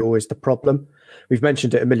necessarily always the problem. We've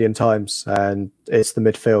mentioned it a million times, and it's the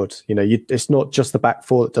midfield. It's not just the back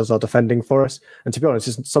four that does our defending for us. And to be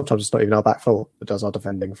honest, sometimes it's not even our back four that does our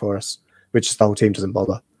defending for us, which the whole team doesn't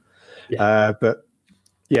bother. Yeah.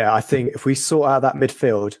 I think if we sort out that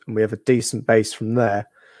midfield and we have a decent base from there,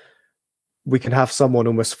 we can have someone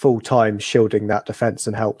almost full-time shielding that defence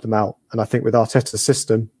and help them out. And I think with Arteta's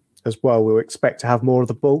system as well, we'll expect to have more of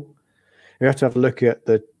the ball. We have to have a look at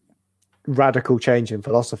the radical change in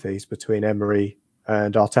philosophies between Emery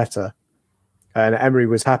and Arteta. And Emery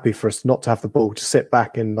was happy for us not to have the ball, to sit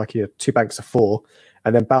back in two banks of four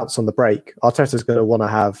and then bounce on the break. Arteta's going to want to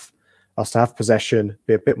have us to have possession,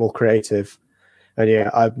 be a bit more creative. And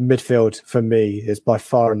midfield for me is by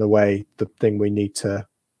far and away the thing we need to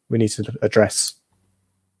address.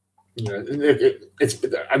 Yeah,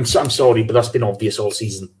 I'm sorry, but that's been obvious all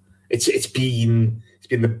season. It's been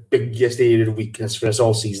the biggest area of weakness for us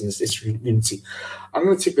all season. It's really. I'm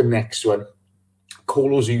going to take the next one.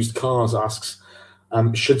 Colo's Used Cars asks,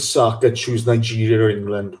 should Saka choose Nigeria or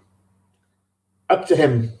England? Up to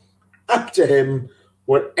him.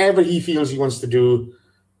 Whatever he feels he wants to do,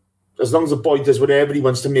 as long as the boy does whatever he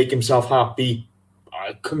wants to make himself happy,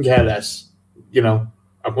 I couldn't care less.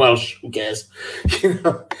 I'm Welsh, who cares?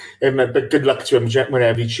 But good luck to him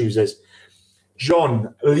whenever he chooses.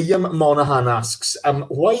 John, Liam Monaghan asks,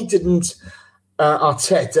 why didn't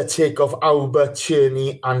Arteta take off Auba,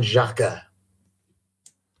 Tierney and Xhaka?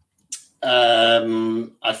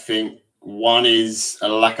 I think one is a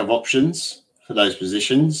lack of options for those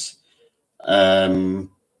positions.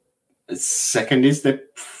 Second is they're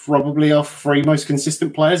probably our three most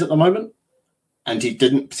consistent players at the moment. And he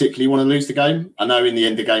didn't particularly want to lose the game. I know in the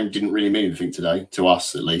end the game didn't really mean anything today, to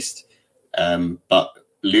us at least. But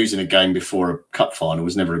losing a game before a cup final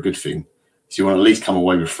was never a good thing. So you want to at least come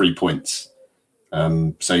away with 3 points.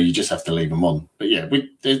 So you just have to leave them on. But yeah,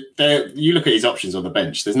 you look at his options on the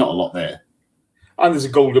bench, there's not a lot there. And there's a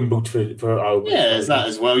golden boot for Albert. Yeah, there's that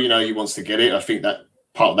as well. He wants to get it. I think that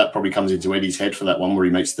part of that probably comes into Eddie's head for that one where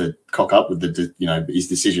he makes the cock up with his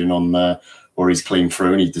decision on or he's clean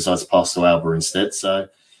through and he decides to pass to Alba instead. So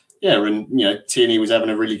yeah, and Tierney was having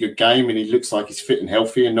a really good game and he looks like he's fit and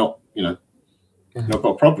healthy and not got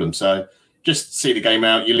a problem. So just see the game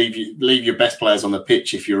out. You leave your best players on the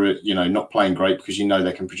pitch if you're not playing great because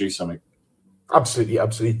they can produce something.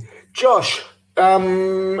 Absolutely. Josh,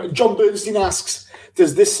 John Bernstein asks,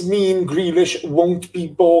 does this mean Grealish won't be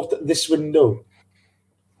bought this window?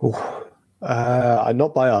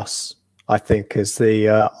 Not by us, I think, is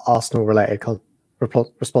the Arsenal-related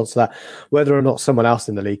response to that. Whether or not someone else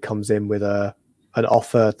in the league comes in with an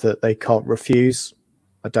offer that they can't refuse,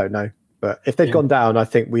 I don't know. But if they'd gone down, I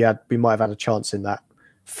think we might have had a chance in that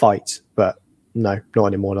fight. But no, not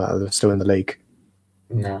anymore. Now they're still in the league.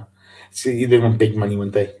 No. See, they want big money,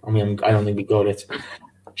 wouldn't they? I mean, I don't think we got it.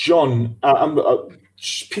 John,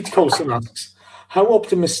 Peter Colson asks, how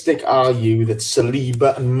optimistic are you that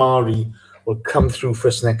Saliba and Mari will come through for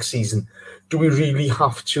us next season. Do we really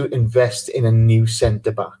have to invest in a new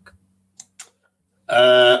centre-back?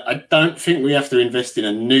 I don't think we have to invest in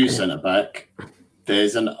a new centre-back.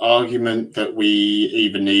 There's an argument that we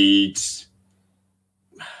either need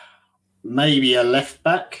maybe a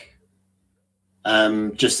left-back,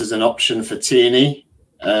 just as an option for Tierney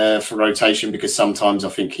for rotation, because sometimes I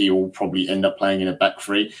think he will probably end up playing in a back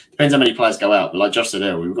three. Depends how many players go out, but like Josh said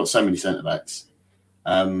earlier, we've got so many centre-backs.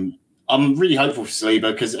 I'm really hopeful for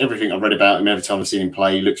Saliba because everything I've read about him, every time I've seen him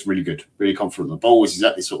play, he looks really good, really confident on the ball. He's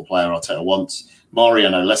exactly the sort of player Arteta wants. Mari I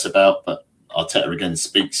know less about, but Arteta again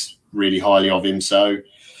speaks really highly of him. So,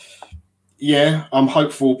 yeah, I'm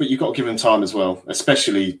hopeful, but you've got to give him time as well,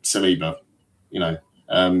 especially Saliba. You know,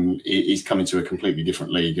 he's coming to a completely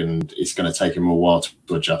different league and it's going to take him a while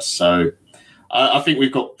to adjust. So I think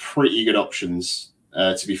we've got pretty good options,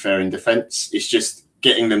 to be fair, in defence. It's just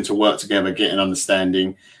getting them to work together, get an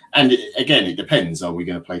understanding. And again, it depends. Are we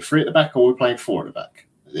going to play 3 at the back or are we playing 4 at the back?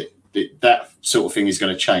 That sort of thing is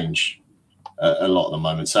going to change a lot at the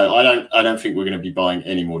moment. So I don't think we're going to be buying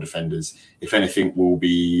any more defenders. If anything, we'll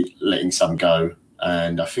be letting some go.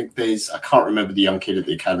 And I think I can't remember the young kid at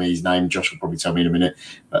the academy's name. Josh will probably tell me in a minute.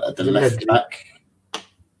 But at the left back.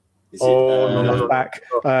 Left back.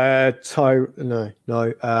 Osi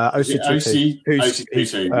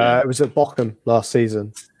Tutu. It was at Bochum last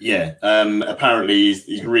season. Yeah. Apparently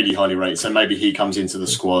he's really highly rated. So maybe he comes into the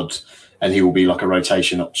squad and he will be like a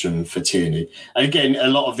rotation option for Tierney. And again, a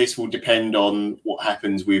lot of this will depend on what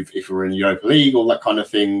happens with if we're in Europa League, all that kind of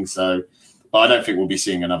thing. So but I don't think we'll be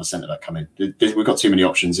seeing another centre-back come in. We've got too many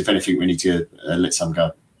options. If anything, we need to let some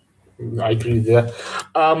go. I agree with that.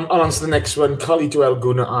 I'll answer the next one. Carly Joel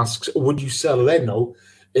Guna asks, would you sell Leno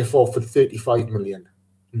if offered 35 million?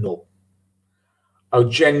 No. I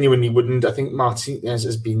genuinely wouldn't. I think Martinez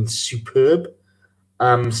has been superb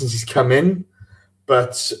since he's come in.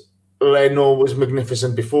 But Leno was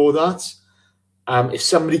magnificent before that. If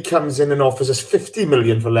somebody comes in and offers us 50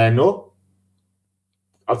 million for Leno,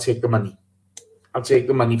 I'll take the money. I'll take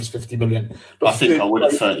the money for 50 million. But I think I would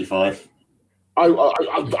at 35. I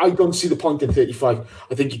don't see the point in 35.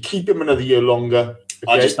 I think you keep him another year longer.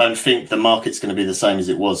 Okay? I just don't think the market's going to be the same as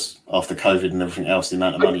it was after COVID and everything else, the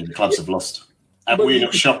amount of money the clubs have lost. And we're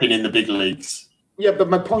not shopping in the big leagues. Yeah, but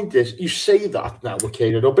my point is, you say that now,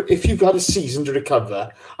 okay, but if you've had a season to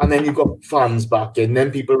recover and then you've got fans back in,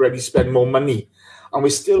 then people already spend more money. And we're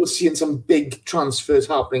still seeing some big transfers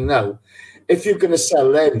happening now. If you're going to sell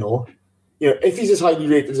Leno, if he's as highly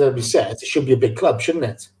rated as everybody said, it should be a big club, shouldn't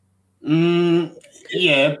it?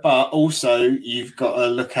 Yeah, but also you've got to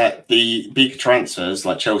look at the big transfers,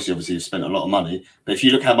 like Chelsea obviously have spent a lot of money, but if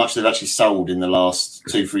you look how much they've actually sold in the last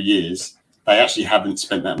 2-3 years, they actually haven't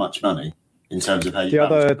spent that much money in terms of how you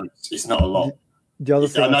it's not a lot. The other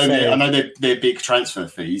thing I know they're big transfer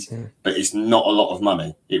fees, but it's not a lot of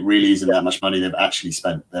money. It really isn't that much money they've actually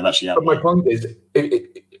spent. They've actually. But my point is,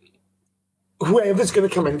 whoever's going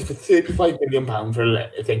to come in for £35 million for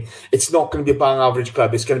a thing, it's not going to be a bang average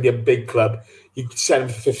club. It's going to be a big club. You could sell them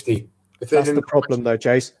for 50. That's the problem, though,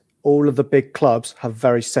 Jace. All of the big clubs have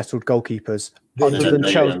very settled goalkeepers. Other than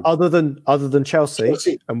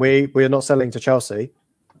Chelsea, and we are not selling to Chelsea.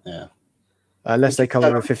 Yeah. Unless they come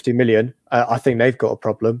in with 50 million, I think they've got a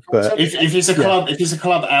problem. But if it's a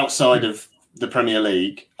club outside of the Premier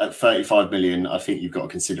League at 35 million, I think you've got to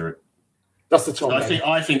consider it. That's the top.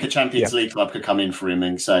 I think a Champions League club could come in for him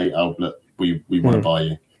and say, "Oh, look, we want to buy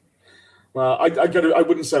you." Well, I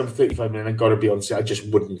wouldn't sell him for 35 million. I got to be honest, I just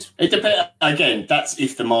wouldn't. It depends. Again, that's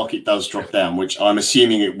if the market does drop down, which I'm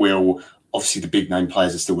assuming it will. Obviously, the big name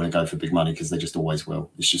players are still going to go for big money because they just always will.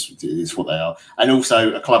 It's what they are. And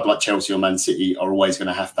also, a club like Chelsea or Man City are always going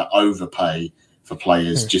to have to overpay for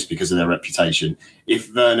players just because of their reputation.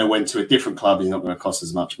 If Werner went to a different club, he's not going to cost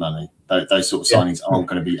as much money. Those sort of signings aren't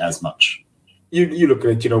going to be as much. You look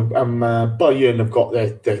at it, Bayern have got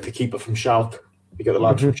the keeper from Schalke. They got the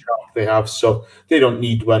lad from Schalke they have, so they don't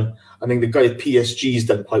need one. I think the guy at PSG's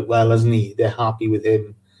done quite well, hasn't he? They're happy with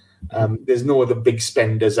him. There's no other big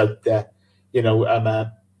spenders out there.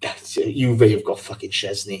 Juve have got fucking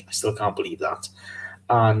Szczesny. I still can't believe that.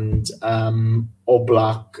 And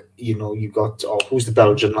Oblak, you've got who's the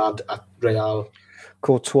Belgian lad at Real?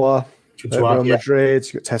 Courtois. Real Madrid,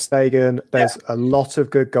 you've got Ter Stegen. There's a lot of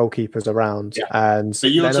good goalkeepers around, but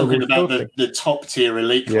you're talking about the top tier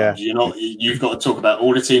elite clubs. You've got to talk about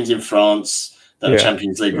all the teams in France that are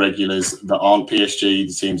Champions League regulars that aren't PSG.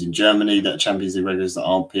 The teams in Germany that are Champions League regulars that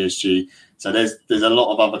aren't PSG. So there's a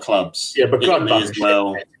lot of other clubs. Yeah, but Italy as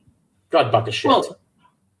well. Gladbach is shit. Well,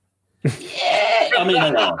 yeah, I mean,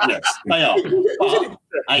 they are. Yes, they are. But,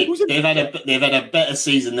 hey, they've had a better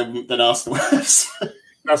season than Arsenal has.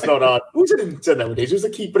 That's not hard. Who's at Inter nowadays? Who's the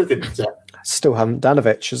keeper at Inter? Still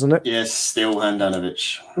Handanovic, isn't it? Yes, still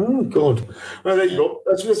Handanovic. Oh, God. Well, there you go.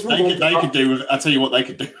 Let's move on. They could do. I'll tell you what they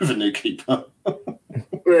could do with a new keeper.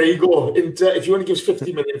 There you go. Inter, if you want to give us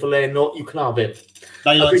 50 million for Leno, you can have it.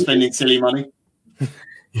 They like spending silly money.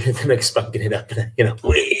 Yeah, they're expanding it up, you know.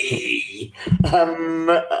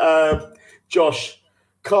 Josh,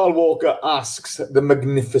 Carl Walker asks, the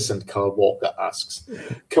magnificent Carl Walker asks,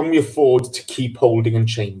 can we afford to keep Holding and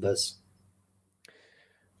Chambers?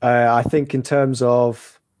 I think in terms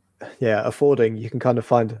of affording, you can kind of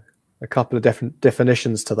find a couple of different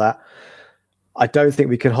definitions to that. I don't think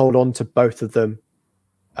we can hold on to both of them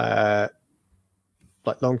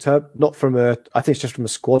like long term. Not from I think it's just from a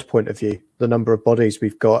squad point of view. The number of bodies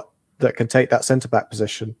we've got that can take that centre back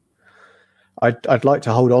position. I'd like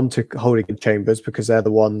to hold on to Holding and Chambers because they're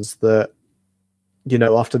the ones that, you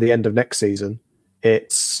know, after the end of next season,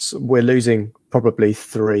 we're losing probably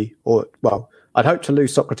three I'd hope to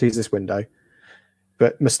lose Socrates this window,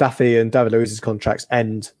 but Mustafi and David Luiz's contracts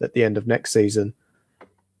end at the end of next season.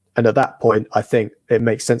 And at that point, I think it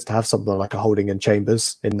makes sense to have someone like a Holding and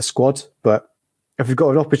Chambers in the squad. But if we've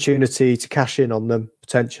got an opportunity to cash in on them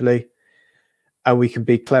potentially, and we can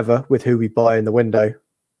be clever with who we buy in the window,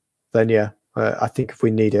 then I think if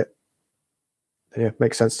we need it, then it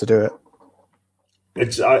makes sense to do it.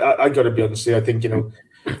 I got to be honest here. I think, you know,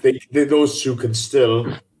 those two can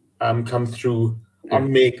still come through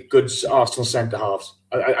and make good Arsenal centre halves.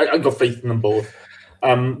 I got faith in them both.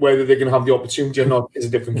 Whether they're going to have the opportunity or not is a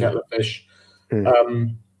different kettle of fish. I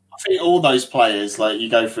think all those players, like you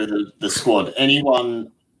go through the squad,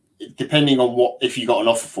 anyone, depending on if you got an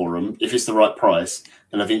offer for them, if it's the right price,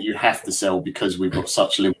 then I think you have to sell because we've got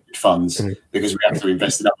such limited funds because we have to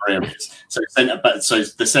invest in other areas. So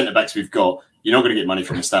the centre backs we've got, you're not going to get money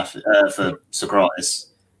from the staff for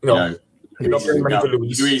Socrates. No.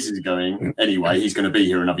 Luis is going anyway. He's going to be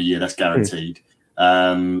here another year. That's guaranteed.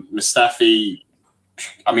 Mustafi,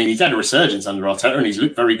 I mean, he's had a resurgence under Arteta and he's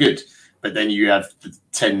looked very good. But then you have the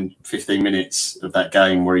 10, 15 minutes of that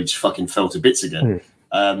game where he just fucking fell to bits again.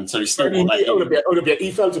 So he's still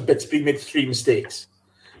he fell to bits, but he made 3 mistakes.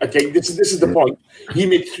 Okay, this is the point. He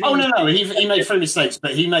made 3. Oh no, he made 3 mistakes,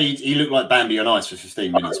 but he looked like Bambi on ice for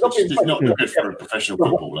 15 minutes, which is not good for a professional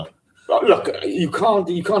footballer. Look, you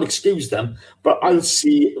can't excuse them, but I'll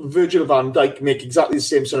see Virgil van Dijk make exactly the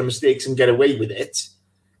same sort of mistakes and get away with it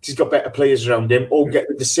because he's got better players around him, or get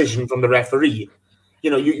the decision from the referee. You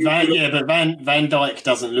know, but Van Dijk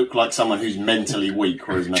doesn't look like someone who's mentally weak,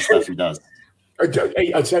 whereas Mustafi does. I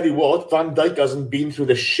tell you what, Van Dijk hasn't been through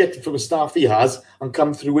the shit that Mustafi has and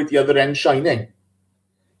come through at the other end shining.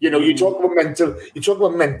 You know, you talk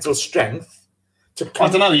about mental strength. I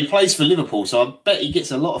don't know. He plays for Liverpool, so I bet he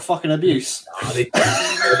gets a lot of fucking abuse. When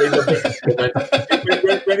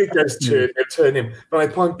it does turn him. But my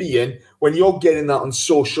point being, when you're getting that on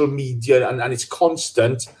social media and it's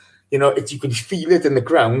constant, you know, you can feel it in the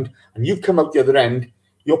ground, and you've come out the other end,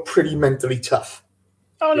 you're pretty mentally tough.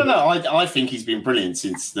 Oh no, I think he's been brilliant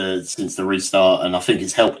since the restart, and I think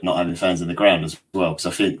it's helped not having fans in the ground as well, because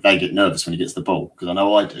I think they get nervous when he gets the ball, because I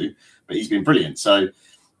know I do. But he's been brilliant. So.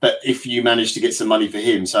 But if you manage to get some money for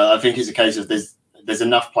him, so I think it's a case of there's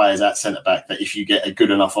enough players at centre back that if you get a good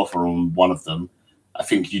enough offer on one of them, I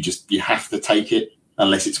think you have to take it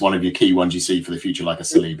unless it's one of your key ones you see for the future, like a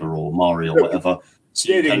Saliba or Mari or whatever.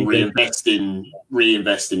 So you can reinvest in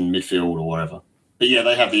midfield or whatever. But yeah,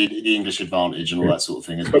 they have the English advantage and all that sort of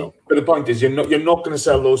thing as well. But the point is, you're not going to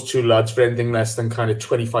sell those two lads for anything less than kind of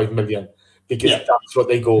 25 million. Because that's what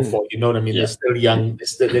they go for, you know what I mean? They're still young,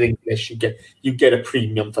 they're English. You get a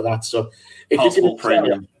premium for that. So if you're going to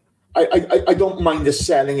premium, I don't mind us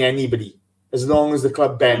selling anybody as long as the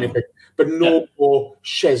club benefit. But no more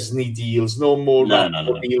Chesney deals, no more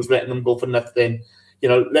deals, letting them go for nothing. You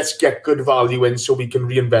know, let's get good value in so we can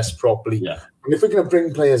reinvest properly. Yeah. And if we're going to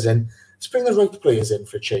bring players in, let's bring the right players in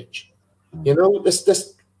for a change. You know,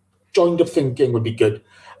 this joined up thinking would be good.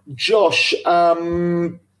 Josh,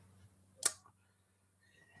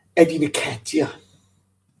 Eddie Nketiah,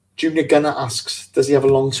 Junior Gunner asks, does he have a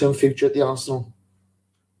long-term future at the Arsenal?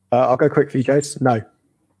 I'll go quick for you, James. No.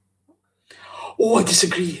 Oh, I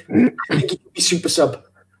disagree. I think he could be super sub.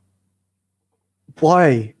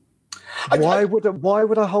 Why? Why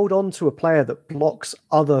would I hold on to a player that blocks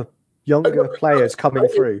other younger players coming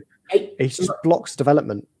through? He just blocks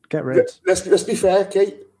development. Get rid. Let's be fair,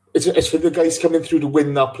 okay? It's for the guys coming through to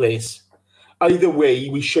win that place. Either way,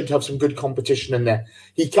 we should have some good competition in there.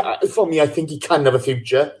 For me, I think he can have a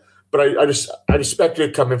future, but I respect where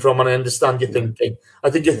you're coming from, and I understand your thinking. I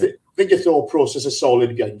think your thought process is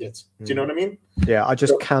solid behind it. Do you know what I mean? Yeah, I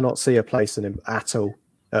just cannot see a place in him at all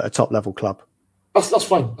at a top level club. That's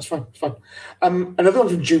fine. That's fine. Another one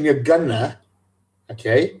from Junior Gunner.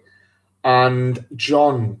 Okay, and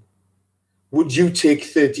John. Would you take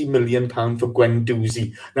 £30 million for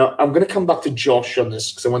Guendouzi? Now, I'm going to come back to Josh on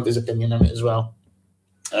this because I want his opinion on it as well.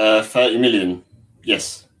 30 million,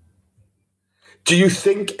 yes. Do you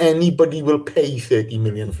think anybody will pay 30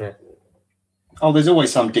 million for it? Oh, there's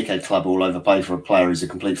always some dickhead club all overpay for a player who's a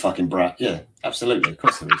complete fucking brat. Yeah, absolutely. Of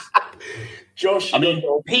course there is. Josh, I mean,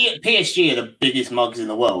 PSG are the biggest mugs in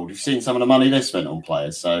the world. You've seen some of the money they've spent on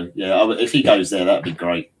players. So, yeah, if he goes there, that'd be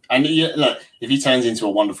great. And look, if he turns into a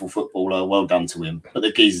wonderful footballer, well done to him. But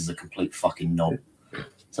the geezer's a complete fucking knob.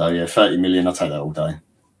 So, yeah, 30 million, I'll take that all day.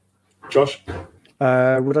 Josh?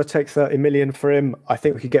 Would I take 30 million for him? I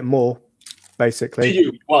think we could get more, basically. Do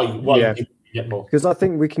you? Why do you get more? Because I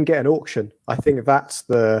think we can get an auction. I think that's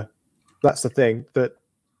the thing. That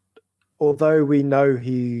although we know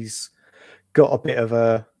he's got a bit of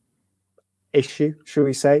a issue, shall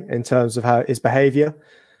we say, in terms of how his behaviour,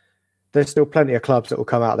 there's still plenty of clubs that will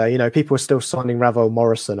come out there. You know, people are still signing Ravel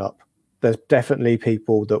Morrison up. There's definitely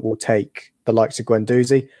people that will take the likes of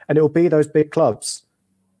Guendouzi, and it will be those big clubs.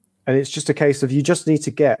 And it's just a case of you just need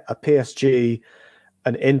to get a PSG,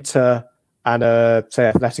 an Inter, and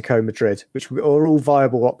say Atletico Madrid, which are all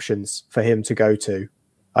viable options for him to go to,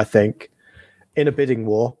 I think, in a bidding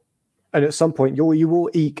war. And at some point, you will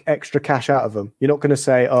eke extra cash out of them. You're not going to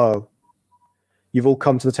say, oh, you've all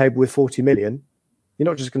come to the table with 40 million. You're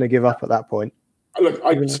not just going to give up at that point. Look,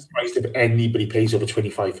 I'd be surprised if anybody pays over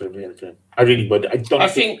 25 for him. I really would. I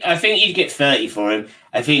think you'd get 30 for him.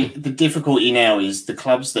 I think the difficulty now is the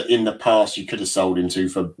clubs that in the past you could have sold him to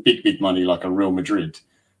for big money, like a Real Madrid,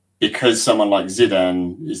 because someone like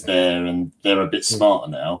Zidane is there and they're a bit smarter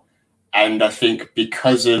now. And I think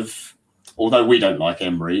because of, although we don't like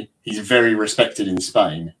Emery, he's very respected in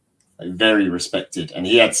Spain, very respected, and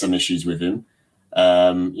he had some issues with him.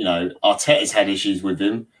 Arteta's had issues with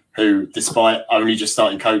him, who, despite only just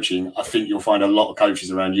starting coaching, I think you'll find a lot of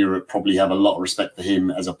coaches around Europe probably have a lot of respect for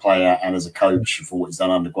him as a player and as a coach for what he's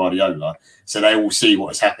done under Guardiola. So they will see what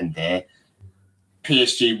has happened there.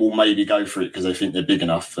 PSG will maybe go for it because they think they're big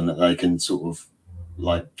enough and that they can sort of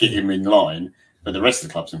like get him in line. But the rest of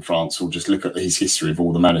the clubs in France will just look at his history of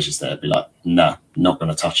all the managers there and be like, nah, not going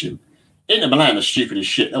to touch him. Inter Milan are stupid as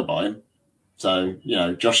shit. They'll buy him. So,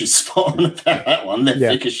 Josh is spot on about that one. They're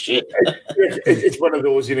thick as shit. It's one of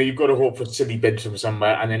those, you've got to hope for silly bids from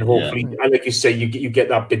somewhere, and then hopefully, and like you say, you get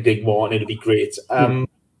that bidding war, and it'll be great.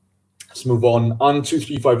 Let's move on.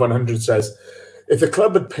 235100 says, if the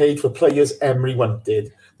club had paid for players Emery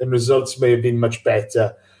wanted, then results may have been much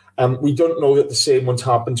better. We don't know that the same won't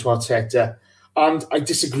happen to Arteta. And I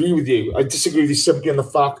disagree with you. I disagree with you simply on the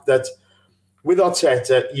fact that with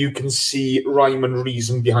Arteta, you can see rhyme and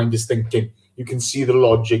reason behind his thinking. You can see the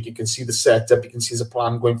logic, you can see the setup, you can see the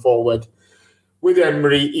plan going forward. With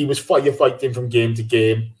Emery, he was firefighting from game to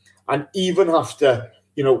game. And even after,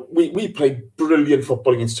 we played brilliant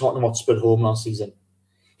football against Tottenham Hotspur at home last season.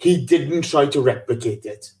 He didn't try to replicate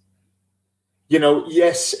it.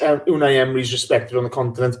 Yes, Unai Emery's respected on the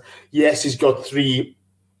continent. Yes, he's got 3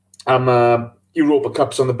 Europa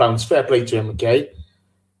Cups on the bounce. Fair play to him, okay?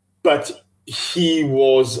 But he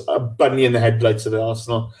was a bunny in the headlights of the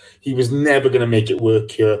Arsenal. He was never going to make it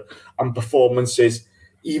work here. And performances,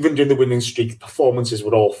 even during the winning streak, performances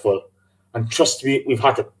were awful. And trust me, we've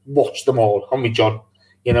had to watch them all, haven't we, John?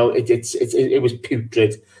 It was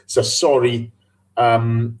putrid. So sorry.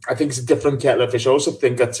 I think it's a different kettle of fish. I also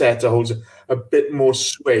think Arteta holds a bit more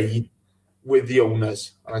sway with the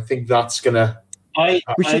owners. And I think that's going to... I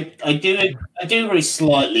do agree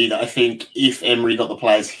slightly that I think if Emery got the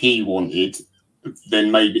players he wanted,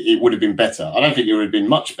 then maybe it would have been better. I don't think it would have been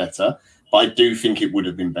much better, but I do think it would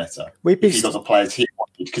have been better if he got the players he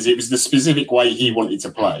wanted, because it was the specific way he wanted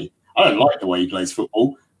to play. I don't like the way he plays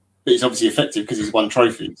football, but it's obviously effective because he's won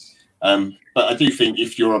trophies. But I do think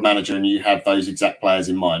if you're a manager and you have those exact players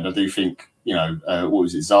in mind, I do think, what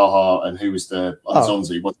was it, Zaha, and who was the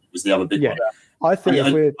Zonzi? What was the other big one? I think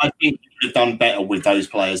he would have done better with those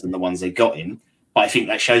players than the ones they got him. But I think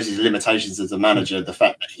that shows his limitations as a manager, the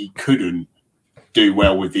fact that he couldn't do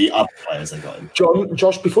well with the other players they got him.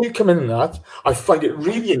 Josh, before you come in on that, I find it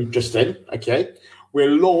really interesting, okay? We're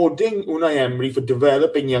lauding Unai Emery for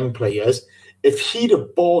developing young players. If he'd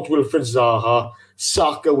have bought Wilfred Zaha,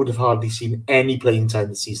 Saka would have hardly seen any playing time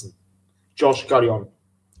this season. Josh, carry on.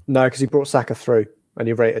 No, because he brought Saka through. And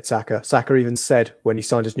he rated Saka. Saka even said when he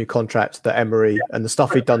signed his new contract that Emery and the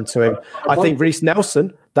stuff he'd done to him. I think Reece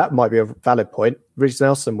Nelson that might be a valid point. Reece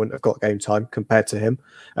Nelson wouldn't have got game time compared to him.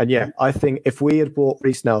 And yeah, I think if we had bought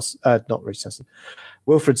Wilfred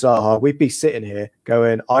Zaha, we'd be sitting here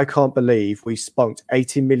going, I can't believe we spunked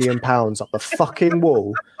 £80 million up the fucking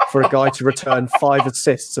wall for a guy to return 5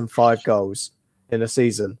 assists and 5 goals in a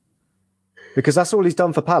season. Because that's all he's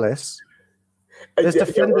done for Palace. There's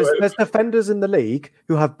defenders in the league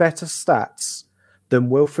who have better stats than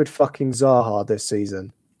Wilfred fucking Zaha this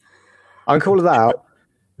season. I can call that out.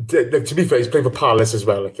 To be fair, he's playing for Palace as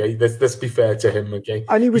well, okay? Let's be fair to him, okay?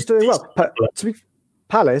 And he was doing well.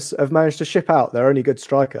 Palace have managed to ship out their only good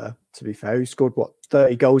striker, to be fair, who scored,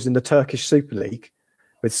 30 goals in the Turkish Super League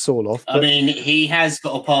with Sorloth. I mean, he has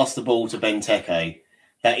got to pass the ball to Benteke.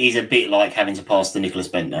 That is a bit like having to pass to Nicholas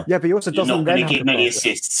Bentner. Yeah, but he also doesn't. You're not going to give many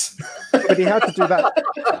assists. But he had to do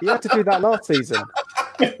that. He had to do that last season.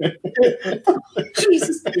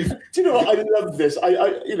 Jesus, do you know what? I love this.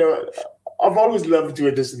 I've always loved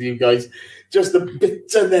doing this with you guys. Just the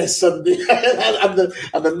bitterness and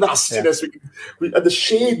the nastiness and the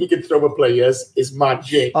shade we can throw at players is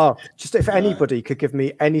magic. Oh, just if anybody could give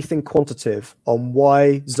me anything quantitative on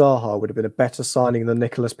why Zaha would have been a better signing than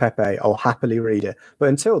Nicolas Pepe, I'll happily read it. But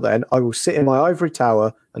until then, I will sit in my ivory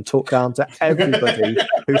tower and talk down to everybody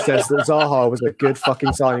who says that Zaha was a good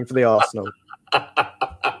fucking signing for the Arsenal.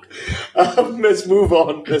 Let's move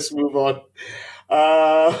on.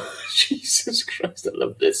 Jesus Christ, I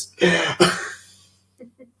love this.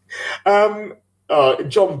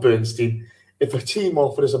 John Bernstein, if a team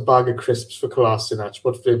offered us a bag of crisps for Kolasinac,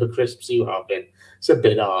 what flavour crisps are you having? It's a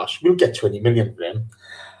bit harsh. We'll get 20 million for him.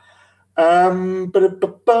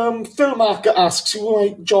 Phil Marker asks,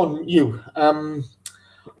 John, you,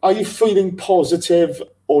 are you feeling positive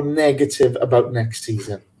or negative about next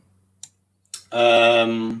season?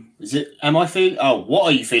 Am I feeling? Oh, what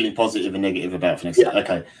are you feeling positive and negative about for next season?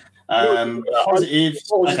 Okay. Positive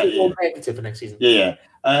or negative for next season? Yeah.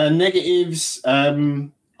 Negatives.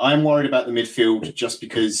 I'm worried about the midfield just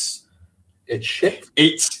because it's shit.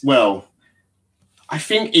 I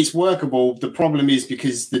think it's workable. The problem is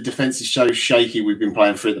because the defence is so shaky. We've been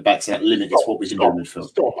playing through at the back, so that limits what we can do in midfield.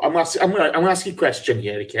 Stop. I'm going to ask you a question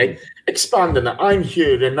here. Okay, expand on that. I'm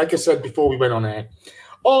hearing, like I said before we went on air.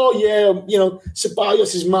 Oh, yeah,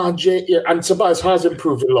 Ceballos is magic, and Ceballos has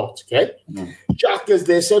improved a lot, okay? Jack is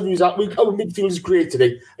this, our midfield is great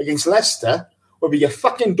today. Against Leicester, where we get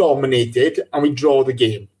fucking dominated and we draw the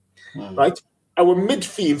game, right? Our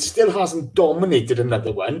midfield still hasn't dominated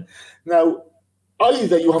another one. Now,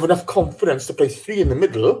 either you have enough confidence to play 3 in the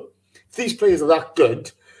middle, if these players are that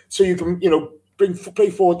good, so you can,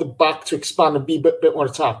 play forward the back to expand and be a bit more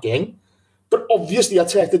attacking, but obviously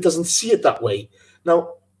Arteta doesn't see it that way.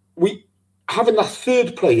 Now, having that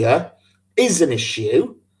third player is an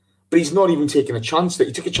issue, but he's not even taking a chance there.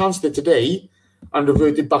 He took a chance there today and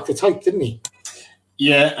reverted back to type, didn't he?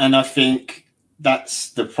 Yeah, and I think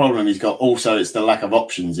that's the problem he's got. Also, it's the lack of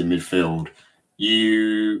options in midfield.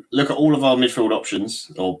 You look at all of our midfield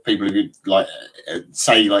options, or people who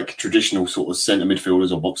say traditional sort of centre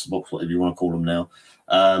midfielders or box-to-box, whatever you want to call them now.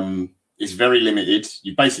 It's very limited.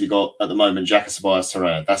 You've basically got, at the moment, Xhaka, Ceballos,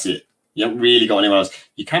 Torreira. That's it. You haven't really got anyone else.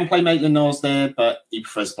 You can play Maitland-Niles there, but he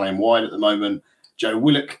prefers playing wide at the moment. Joe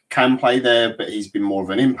Willock can play there, but he's been more of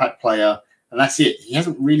an impact player. And that's it. He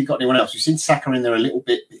hasn't really got anyone else. We've seen Saka in there a little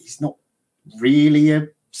bit, but he's not really a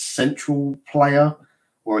central player,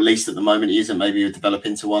 or at least at the moment he isn't. Maybe he'll develop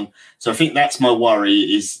into one. So I think that's my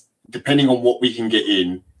worry, is depending on what we can get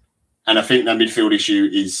in. And I think that midfield issue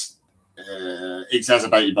is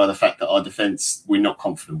exacerbated by the fact that our defence, we're not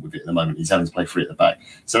confident with it at the moment. He's having to play 3 at the back.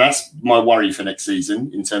 So that's my worry for next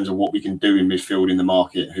season in terms of what we can do in midfield in the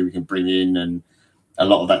market, who we can bring in. And a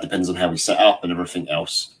lot of that depends on how we set up and everything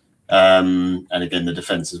else. And again, the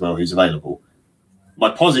defence as well, who's available.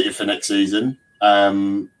 My positive for next season,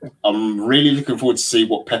 I'm really looking forward to see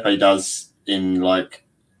what Pepe does in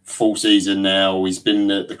full season now. He's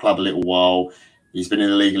been at the club a little while. He's been in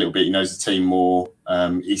the league a little bit. He knows the team more.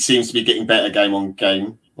 He seems to be getting better game on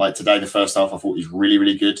game. Like today, the first half, I thought he was really,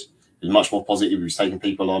 really good. He was much more positive. He was taking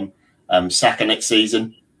people on. Saka next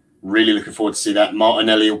season, really looking forward to see that.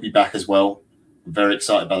 Martinelli will be back as well. I'm very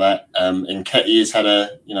excited about that. And Nketiah has had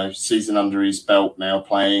a season under his belt now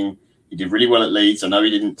playing. He did really well at Leeds. I know he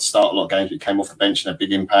didn't start a lot of games, but he came off the bench and had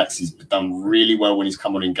big impacts. He's done really well when he's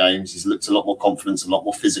come on in games. He's looked a lot more confident, a lot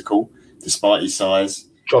more physical, despite his size.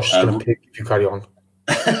 Josh is going to pick if you carry on.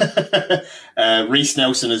 Reece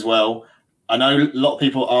Nelson as well. I know a lot of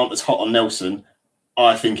people aren't as hot on Nelson.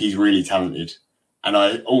 I think he's really talented. And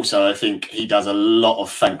I think he does a lot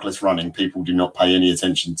of thankless running people do not pay any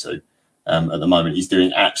attention to at the moment. He's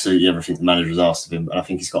doing absolutely everything the manager has asked of him. And I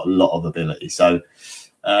think he's got a lot of ability. So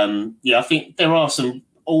I think there are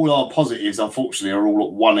all our positives, unfortunately, are all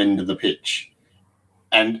at one end of the pitch.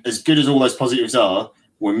 And as good as all those positives are,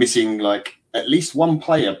 we're missing like at least one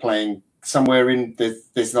player playing somewhere in there's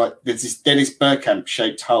this Dennis Bergkamp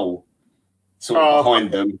shaped hole sort of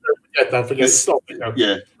behind them. Don't forget. Stop it now.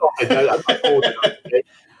 Yeah. Stop it. I'm bored of that.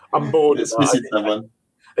 I'm bored of It's missing someone.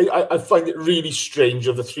 I find it really strange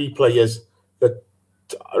of the three players that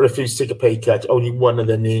refuse to take a pay cut, only one of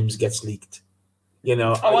their names gets leaked. You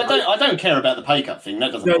know. I don't care about the pay cut thing.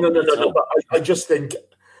 That doesn't. No. But I just think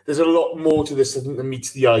there's a lot more to this than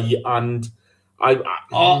meets the eye, and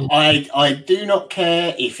I do not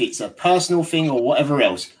care if it's a personal thing or whatever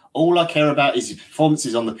else. All I care about is his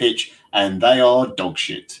performances on the pitch, and they are dog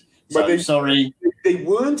shit. So sorry. They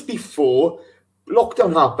weren't before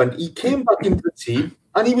lockdown happened. He came back into the team,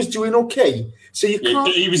 and he was doing okay. So you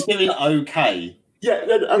can't. He was doing okay. Yeah,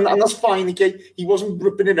 and that's fine. Okay, he wasn't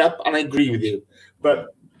ripping it up, and I agree with you.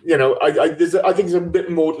 But you know, I think there's a bit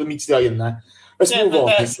more to meets the eye in there. Let's move on.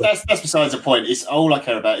 That's besides the point. It's all I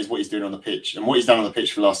care about is what he's doing on the pitch, and what he's done on the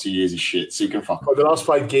pitch for the last 2 years is shit. So you can fuck. Well, the last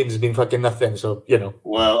 5 games have been fucking nothing. So you know.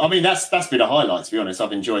 Well, I mean that's been a highlight, to be honest.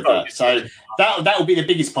 I've enjoyed that. So that will be the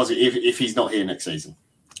biggest positive if he's not here next season.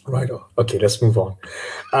 Right. Okay, let's move on.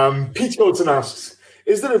 Pete Goldson asks,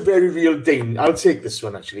 "Is there a very real danger?" I'll take this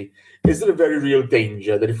one actually. Is there a very real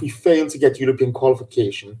danger that if we fail to get European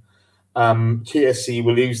qualification, KSC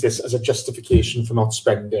will use this as a justification for not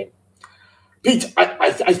spending? Pete,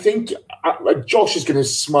 I think Josh is going to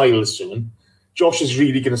smile soon. Josh is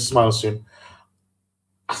really going to smile soon.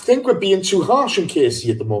 I think we're being too harsh on KSC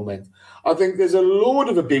at the moment. I think there's a load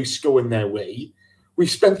of abuse going their way. We've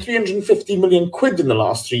spent 350 million quid in the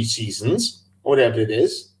last 3 seasons, or whatever it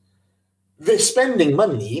is. They're spending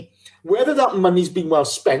money. Whether that money's been well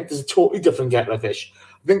spent is a totally different kettle of fish.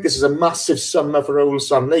 I think this is a massive summer for old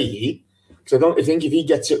Sam Leahy, because I think if he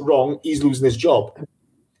gets it wrong, he's losing his job.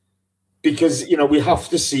 Because, you know, we have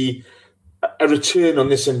to see a return on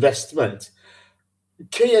this investment.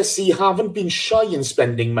 KSC haven't been shy in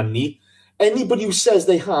spending money. Anybody who says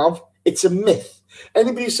they have, it's a myth.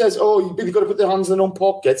 Anybody who says, you've got to put their hands in their own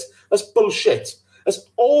pockets, that's bullshit. That's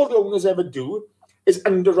all the owners ever do is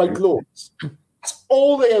underwrite loans. That's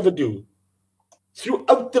all they ever do.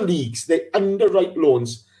 Throughout the leagues, they underwrite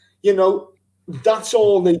loans. You know, that's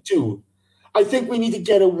all they do. I think we need to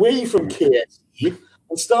get away from KSC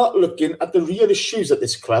and start looking at the real issues at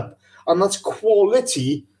this club, and that's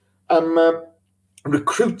quality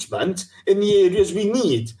recruitment in the areas we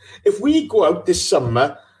need. If we go out this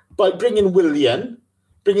summer by bringing Willian,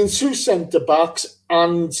 bringing 2 centre-backs,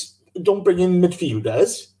 and don't bring in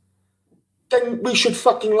midfielders, then we should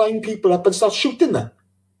fucking line people up and start shooting them.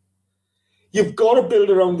 You've got to build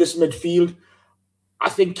around this midfield. I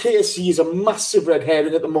think KSC is a massive red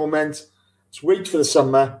herring at the moment. Let's wait for the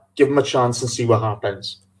summer, give them a chance and see what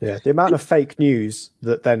happens. Yeah, the amount of fake news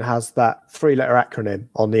that then has that 3-letter acronym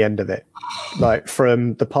on the end of it, like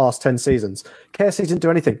from the past 10 seasons. KSC didn't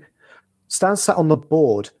do anything. Stan sat on the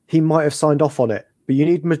board. He might have signed off on it, but you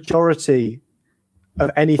need majority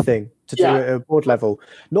of anything to do it at a board level.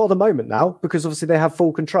 Not at the moment now, because obviously they have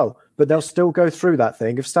full control, but they'll still go through that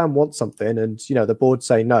thing. If Stan wants something and, you know, the board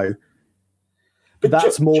say no, but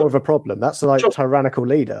that's more of a problem. That's like a tyrannical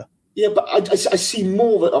leader. Yeah, but I see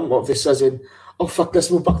more of this as in, let's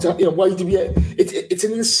move back to, you know, why do we, it's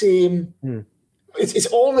in the same, it's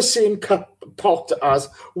all in the same pot as,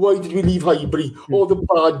 why did we leave Highbury? The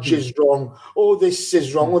badge is wrong. This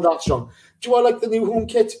is wrong, that's wrong. Do I like the new home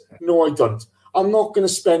kit? No, I don't. I'm not going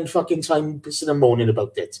to spend fucking time pissing and moaning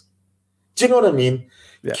about it. Do you know what I mean?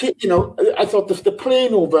 Yeah. You know, I thought the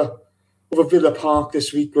playing over Villa Park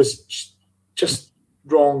this week was just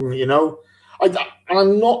wrong, you know?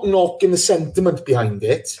 I'm not knocking the sentiment behind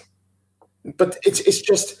it, but it's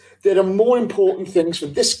just there are more important things for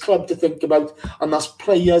this club to think about, and that's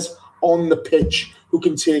players on the pitch who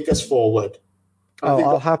can take us forward.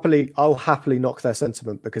 I'll happily knock their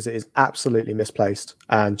sentiment because it is absolutely misplaced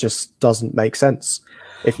and just doesn't make sense.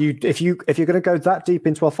 If you're going to go that deep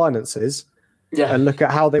into our finances and look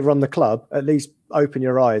at how they run the club, at least open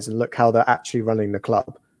your eyes and look how they're actually running the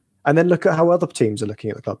club, and then look at how other teams are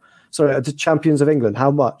looking at the club. So the champions of England,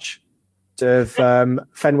 how much have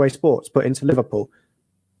Fenway Sports put into Liverpool?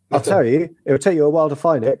 I'll tell you, it'll take you a while to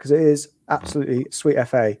find it because it is absolutely sweet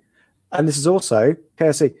FA. And this is also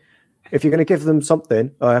KSC. If you're going to give them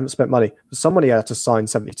something, I haven't spent money. Somebody had to sign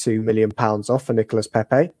 £72 million off for Nicolas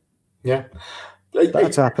Pepe. Yeah.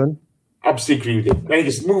 That's happened. Absolutely agree with you.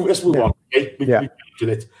 Let's move on. Okay? We did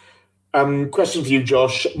it. Question for you,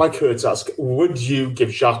 Josh. Mike Hurts asks, would you give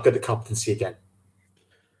Xhaka the captaincy again?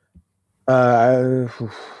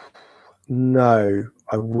 No.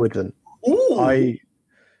 I wouldn't. Ooh.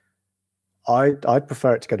 I'd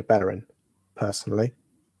prefer it to go to Bellerin, personally.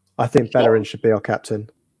 I think Bellerin should be our captain.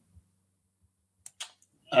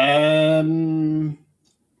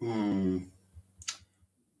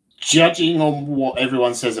 Judging on what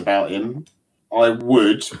everyone says about him, I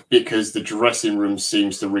would, because the dressing room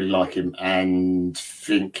seems to really like him and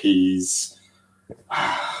think he's...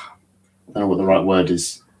 I don't know what the right word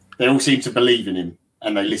is. They all seem to believe in him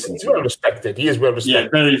and they listen to him. Well respected. He is well respected. Yeah,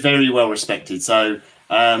 very, very well respected. So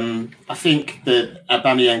I think that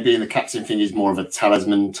Aubameyang being the captain thing is more of a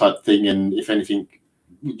talisman type thing. And if anything,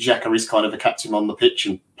 Xhaka is kind of a captain on the pitch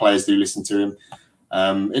and players do listen to him.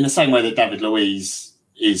 In the same way that David Luiz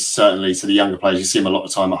is certainly to the younger players. You see him a lot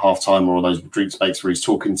of time at half-time or all those drink breaks where he's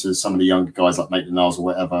talking to some of the younger guys like Maitland-Niles or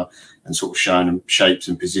whatever and sort of showing them shapes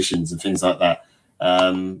and positions and things like that.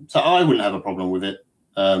 So I wouldn't have a problem with it.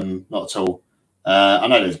 Not at all. I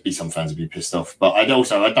know there'd be some fans who'd be pissed off, but I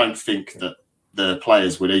don't think that the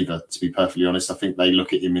players would either, to be perfectly honest. I think they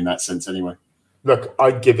look at him in that sense anyway. Look,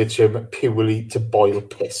 I'd give it to him purely to boil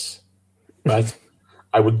piss, right?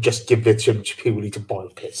 I would just give it to him purely to boil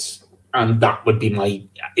piss. And that would be my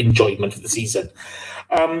enjoyment of the season.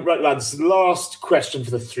 Right, lads, last question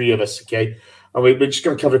for the three of us, okay? And we're just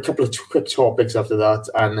going to cover a couple of quick topics after that,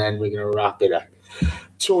 and then we're going to wrap it up.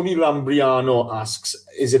 Tony Lambriano asks,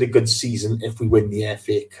 is it a good season if we win the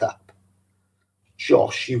FA Cup?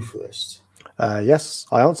 Josh, you first. Yes,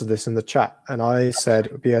 I answered this in the chat, and I said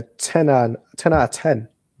it would be a 10 out of 10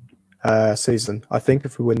 season, I think,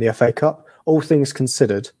 if we win the FA Cup. All things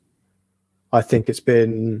considered, I think it's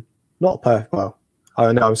been not perfect. Well,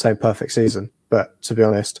 I know I'm saying perfect season, but to be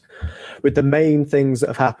honest, with the main things that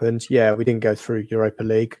have happened, yeah, we didn't go through Europa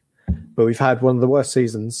League, but we've had one of the worst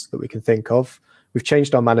seasons that we can think of. We've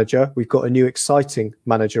changed our manager. We've got a new exciting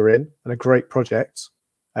manager in and a great project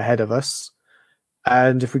ahead of us.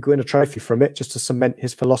 And if we win a trophy from it, just to cement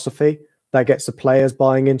his philosophy, that gets the players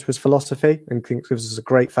buying into his philosophy and gives us a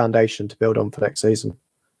great foundation to build on for next season.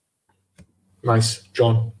 Nice.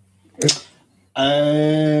 John?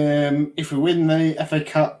 If we win the FA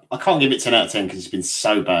Cup, I can't give it 10 out of 10 because it's been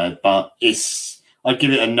so bad, but I'd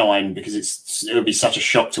give it a 9 because it would be such a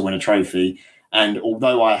shock to win a trophy. And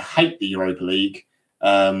although I hate the Europa League,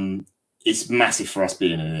 it's massive for us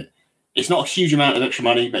being in it. It's not a huge amount of extra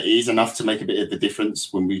money, but it is enough to make a bit of the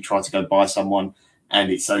difference when we try to go buy someone.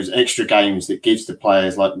 And it's those extra games that gives the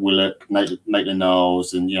players like Willock,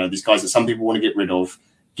 Maitland-Niles, and these guys that some people want to get rid of,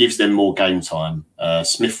 gives them more game time.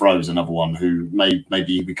 Smith Rowe's another one who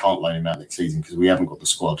maybe we can't loan him out next season because we haven't got the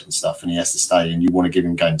squad and stuff, and he has to stay, and you want to give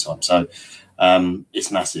him game time. So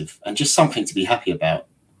it's massive and just something to be happy about.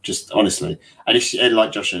 Just honestly, and it's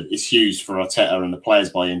like Josh said, it's huge for Arteta and the players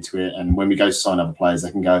buy into it. And when we go to sign other players, they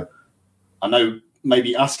can go, I know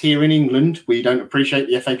maybe us here in England, we don't appreciate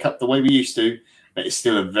the FA Cup the way we used to, but it's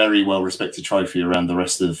still a very well-respected trophy around the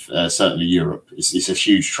rest of certainly Europe. It's a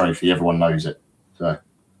huge trophy. Everyone knows it. So,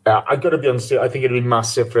 yeah, I've got to be honest, I think it'll be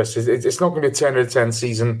massive for us. It's not going to be a 10 out of 10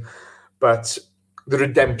 season, but the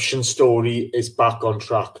redemption story is back on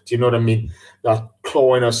track. Do you know what I mean? That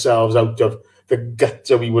clawing ourselves out of the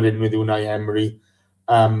gutter we were in with Unai Emery.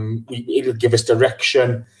 It'll give us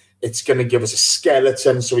direction. It's going to give us a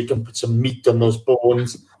skeleton so we can put some meat on those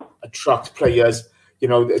bones, attract players. There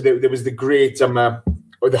was the great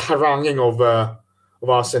or the haranguing of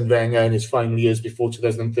Arsene Wenger in his final years before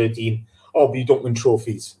 2013. Oh, but you don't win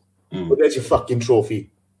trophies. Well, there's your fucking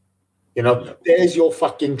trophy. There's your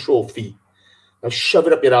fucking trophy. Now shove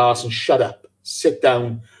it up your arse and shut up. Sit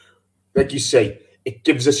down. Like you say, it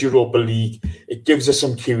gives us Europa League. It gives us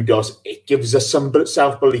some kudos. It gives us some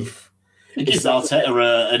self-belief. It gives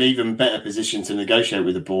Arteta an even better position to negotiate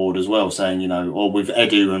with the board as well, saying, or with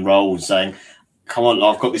Edu and Raul saying, come on,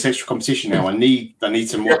 I've got this extra competition now. I need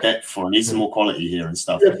some more depth or I need some more quality here and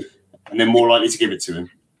stuff. Yeah. And they're more likely to give it to him.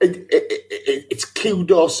 It's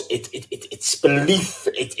kudos, it's belief,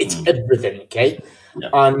 it's everything, okay? Yeah.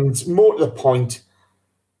 And more to the point,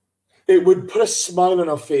 it would put a smile on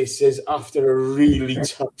our faces after a really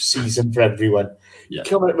tough season for everyone. Yeah.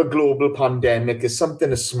 Coming out of a global pandemic is something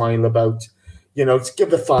to smile about, to give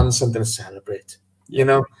the fans something to celebrate.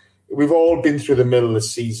 Yeah. We've all been through the middle of the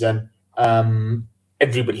season.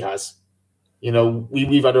 Everybody has.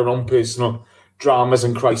 We've had our own personal dramas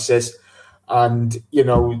and crises. And,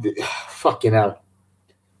 fucking hell.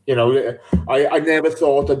 I never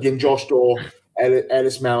thought I'd be in Josh Daw,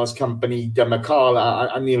 Ellis Mel's company,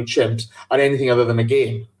 McCall and Neil Chimps at anything other than a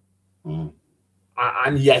game.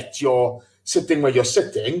 And yet you're sitting where you're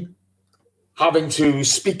sitting, having to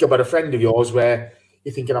speak about a friend of yours where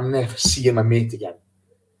you're thinking, I'm never seeing my mate again.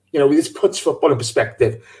 This puts football in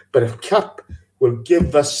perspective. But a cup will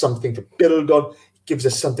give us something to build on, gives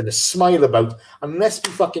us something to smile about, and let's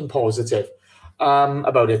be fucking positive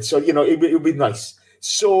about it. So, it'll be nice.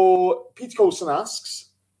 So, Pete Colson asks,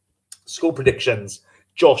 score predictions.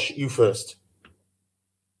 Josh, you first.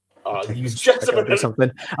 You just about do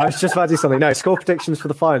something. I was just about to do something. No, score predictions for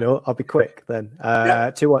the final. I'll be quick then.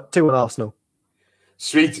 2-1 Arsenal.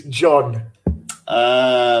 Sweet. John.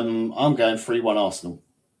 I'm going 3-1 Arsenal.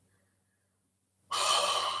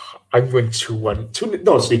 I'm going 2-1.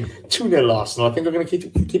 2-0 Arsenal. I think I'm going to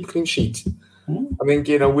keep a clean sheet. I think,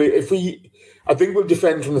 I think we'll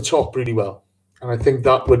defend from the top really well. And I think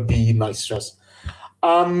that would be nice for us.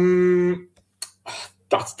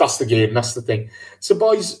 That's the game. That's the thing. So,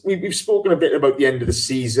 boys, we've spoken a bit about the end of the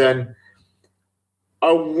season.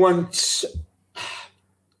 I want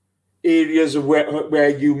areas of where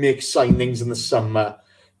you make signings in the summer.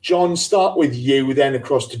 John, start with you, then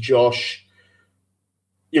across to Josh.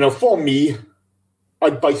 For me,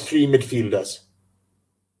 I'd buy 3 midfielders.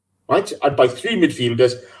 Right? I'd buy 3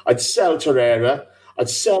 midfielders. I'd sell Torreira. I'd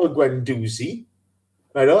sell Guendouzi.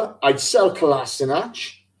 Right? I'd sell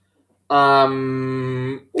Kolasinac.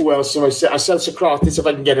 Who else do I sell? I sell Socrates if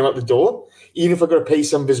I can get him out the door, even if I've got to pay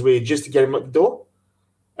some of his wages to get him out the door.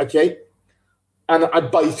 Okay? And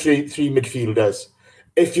I'd buy three midfielders.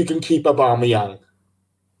 If you can keep Aubameyang,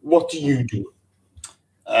 what do you do?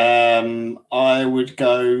 I would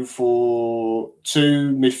go for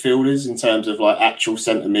 2 midfielders in terms of like actual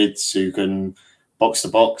centre mids who can box to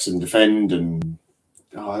box and defend. And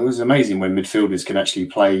it was amazing when midfielders can actually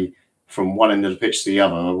play from one end of the pitch to the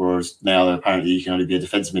other, whereas now apparently you can only be a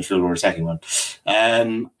defensive midfielder or attacking one.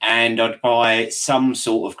 And I'd buy some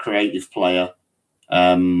sort of creative player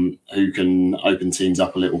who can open teams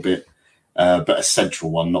up a little bit, but a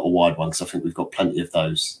central one, not a wide one, because I think we've got plenty of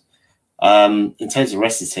those. In terms of the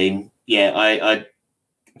rest of the team, I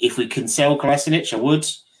if we can sell Kolasinac, I would.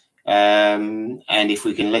 And if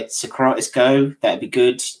we can let Socrates go, that'd be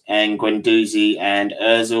good. And Guendouzi and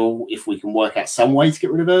Ozil, if we can work out some way to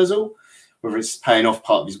get rid of Ozil, whether it's paying off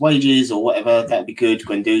part of his wages or whatever, that'd be good.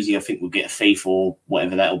 Guendouzi, I think we'll get a fee for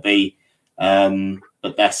whatever that'll be.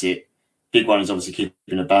 But that's it. Big one is obviously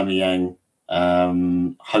keeping Aubameyang.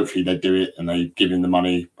 Hopefully they do it and they give him the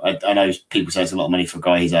money. I know people say it's a lot of money for a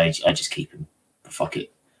guy his age. I just keep him. Fuck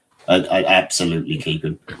it. I'd absolutely keep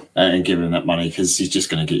him and give him that money because he's just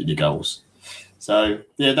going to get you the goals. So,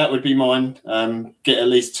 that would be mine. Get at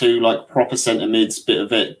least 2 like proper centre mids, bit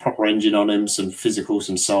of it, proper engine on him, some physical,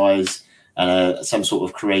 some size, and some sort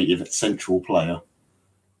of creative central player.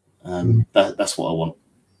 That's what I want.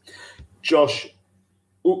 Josh,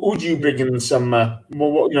 who do you bring in the summer?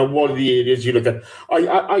 What are the areas you look at?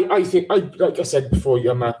 I think, like I said before,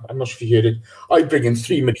 I'm not sure if you heard it, I bring in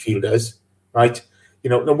 3 midfielders, right?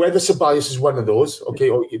 Now whether Ceballos is one of those, okay,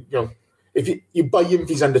 or if you buy him if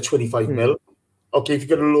he's under 25 mil, okay, if you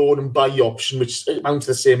get a loan and buy option, which amounts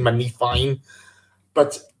to the same money, fine.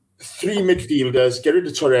 But 3 midfielders, get rid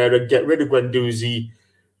of Torreira, get rid of Guendouzi,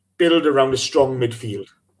 build around a strong midfield,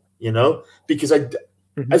 because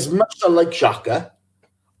as much as I like Xhaka,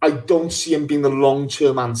 I don't see him being the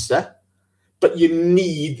long-term answer, but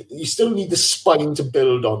you still need the spine to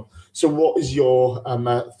build on. So what is your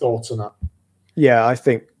thoughts on that? Yeah, I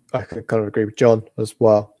think I can kind of agree with John as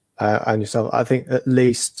well and yourself. I think at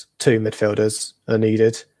least 2 midfielders are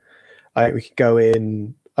needed. I think we could go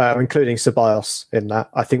in, including Ceballos in that.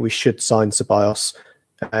 I think we should sign Ceballos.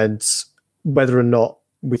 And whether or not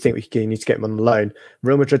we think we need to get him on loan,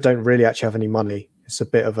 Real Madrid don't really actually have any money. It's a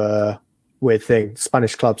bit of a weird thing.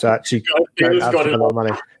 Spanish clubs are actually don't have a lot of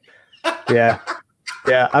money. Yeah,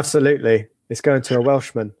 absolutely. It's going to a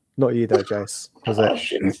Welshman. Not you though, Jace. Was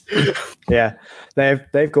it? Yeah,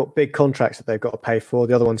 they've got big contracts that they've got to pay for.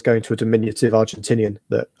 The other one's going to a diminutive Argentinian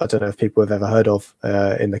that I don't know if people have ever heard of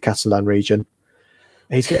in the Catalan region.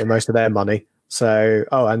 He's getting most of their money. So,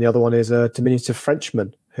 and the other one is a diminutive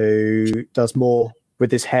Frenchman who does more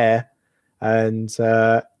with his hair and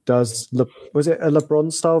was it a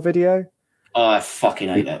LeBron style video? Oh, I fucking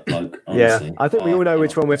hate that bloke. Honestly. Yeah, I think we all know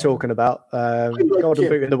which one we're talking about. Golden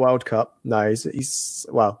Boot in the World Cup. No, he's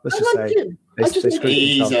well. Let's just say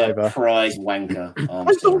he's a prize wanker.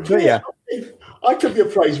 I don't care. I could be a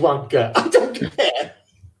prize wanker. I don't care.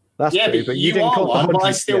 That's true, but you didn't one, but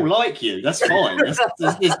I still like you. That's fine. There's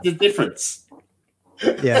the difference.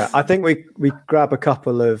 Yeah, I think we grab a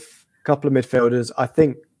couple of midfielders. I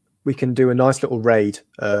think we can do a nice little raid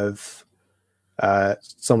of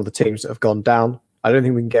some of the teams that have gone down. I don't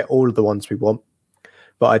think we can get all of the ones we want,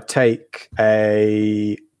 but I'd take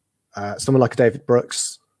someone like a David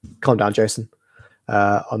Brooks. Calm down, Jason,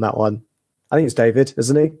 on that one. I think it's David,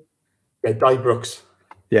 isn't he? Yeah, Dave Brooks.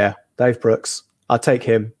 Yeah, Dave Brooks. I'll take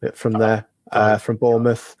him from there, from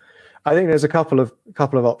Bournemouth. I think there's a couple of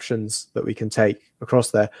options that we can take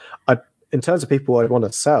across there. In terms of people I'd want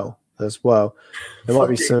to sell as well, there might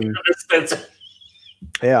be some.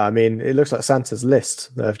 Yeah, I mean, it looks like Santa's list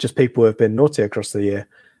of just people who have been naughty across the year.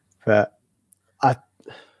 But I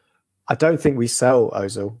don't think we sell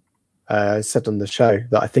Ozil. I said on the show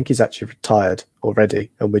that I think he's actually retired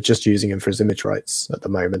already, and we're just using him for his image rights at the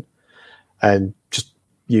moment, and just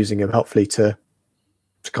using him hopefully to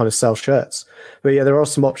kind of sell shirts. But yeah, there are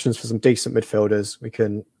some options for some decent midfielders.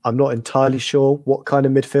 I'm not entirely sure what kind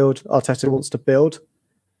of midfield Arteta wants to build,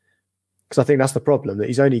 because I think that's the problem, that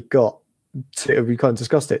he's only got we kind of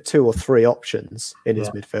discussed it, 2 or 3 options in his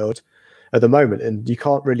midfield at the moment, and you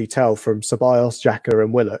can't really tell from Ceballos, Xhaka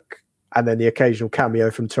and Willock, and then the occasional cameo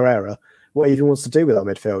from Torreira, what he even wants to do with our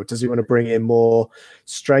midfield. Does he want to bring in more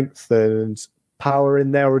strength and power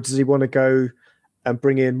in there, or does he want to go and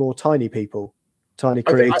bring in more tiny people, tiny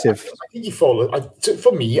creative? I think he follows.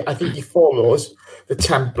 For me, I think he follows the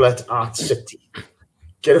template at City.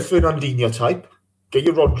 Get a Fernandinho type, get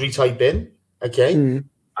your Rodri type in, okay,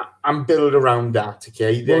 and build around that,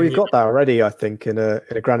 okay. Well, we've got that already, I think, in a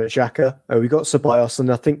Granit Xhaka. We've got Ceballos,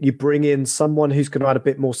 and I think you bring in someone who's going to add a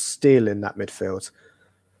bit more steel in that midfield.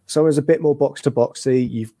 Someone's a bit more box-to-boxy.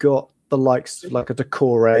 You've got the likes like a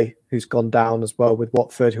Decore, who's gone down as well with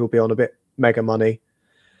Watford, who will be on a bit mega money.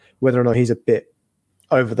 Whether or not he's a bit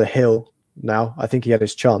over the hill now, I think he had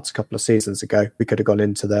his chance a couple of seasons ago. We could have gone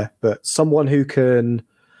into there. But someone who can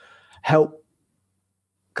help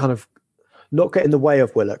kind of not get in the way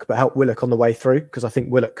of Willock, but help Willock on the way through, because I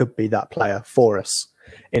think Willock could be that player for us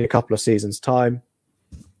in a couple of seasons' time.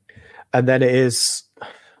 And then it is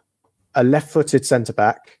a left-footed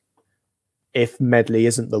centre-back if Medley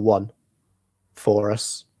isn't the one for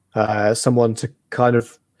us. Someone to kind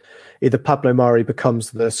of either Pablo Mari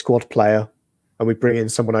becomes the squad player and we bring in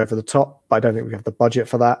someone over the top, but I don't think we have the budget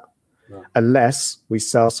for that, unless we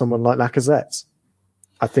sell someone like Lacazette.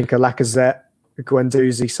 I think a Lacazette,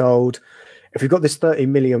 Guendouzi sold. If we've got this £30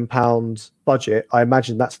 million budget, I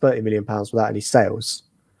imagine that's £30 million without any sales.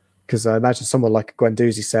 Because I imagine someone like a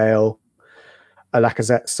Guendouzi sale, a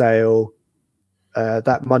Lacazette sale,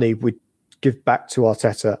 that money we'd give back to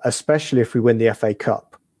Arteta, especially if we win the FA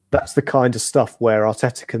Cup. That's the kind of stuff where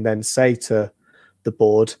Arteta can then say to the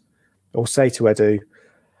board or say to Edu,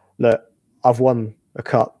 look, I've won a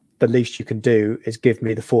cup. The least you can do is give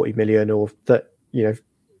me the 40 million or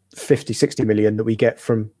 50, 60 million that we get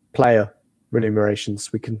from player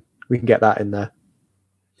remunerations. We can get that in there.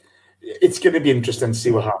 It's going to be interesting to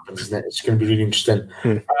see what happens, isn't it? It's going to be really interesting.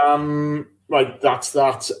 Right, that's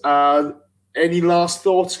that. Any last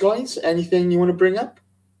thoughts, guys? Anything you want to bring up?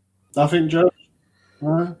 Nothing, Joe.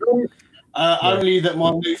 Only that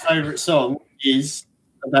my new favourite song is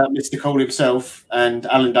about Mr. Cole himself, and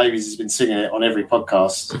Alan Davies has been singing it on every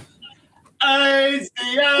podcast.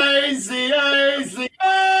 Easy,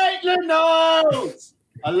 Maitland Niles.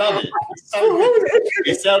 I love it. It's so good.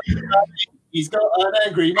 It's so good. He's got an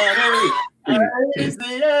angry money.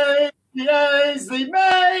 Easy,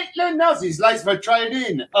 Maitland Niles. He's late for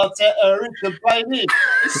training. Arteta is the blaming.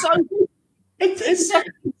 It's so good. It's so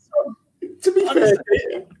good. To be fair,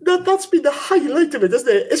 that's been the highlight of it, isn't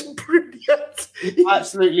it? It's brilliant. I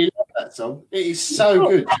absolutely love that song. It is so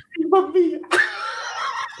good.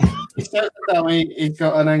 He's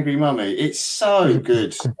got an angry mummy. It's so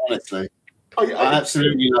good, honestly. I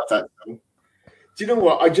absolutely love that song. Do you know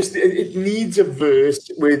what? It needs a verse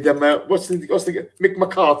with what's the Mick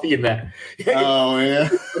McCarthy in there? Oh yeah,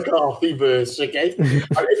 McCarthy verse. Okay,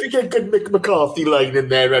 if you get a good Mick McCarthy line in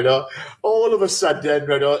there, all of a sudden,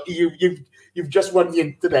 you've just won the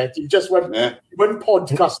internet. You've just won. You won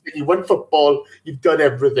podcasting. You won football. You've done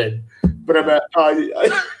everything. But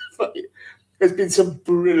there's been some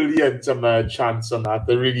brilliant chants on that.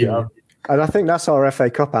 There really are. And I think that's our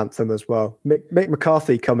FA Cup anthem as well. Mick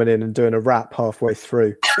McCarthy coming in and doing a rap halfway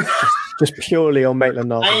through, just purely on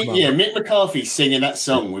Maitland-Niles. Yeah, Mick McCarthy singing that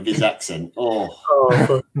song with his accent. Blood,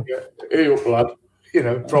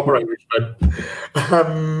 proper Irishman.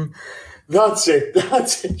 That's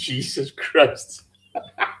it. Jesus Christ.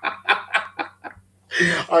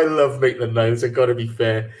 I love Maitland-Niles. I've got to be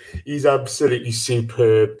fair. He's absolutely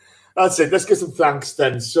superb. That's it. Let's get some thanks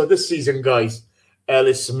then. So this season, guys,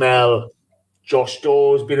 Ellis Mel, Josh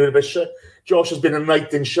Dawes Josh has been a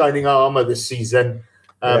knight in shining armour this season.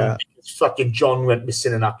 Because fucking John went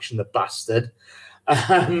missing in action, the bastard.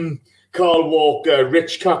 Carl Walker,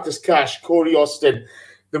 Rich Cactus Cash, Corey Austin,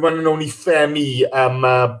 the one and only Femi,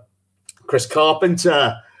 Chris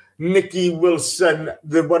Carpenter, Nicky Wilson,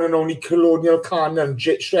 the one and only Colonial Khan and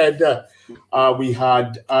Shredder. We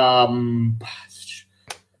had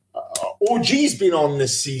OG's been on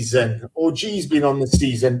this season. Danny's been on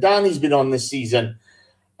this season.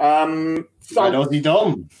 And Aussie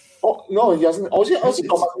Dom. Oh, no, he hasn't. Aussie Dom hasn't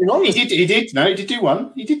been on. He did. No, he did do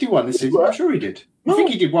one. He did do one this season. I'm sure he did. I think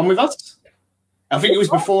he did one with us. I think it was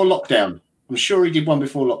before lockdown. I'm sure he did one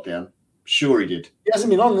before lockdown. Sure he did. He hasn't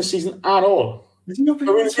been on this season at all. Has he not been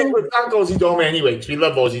on We'll this season? thank Aussie Dom anyway, because we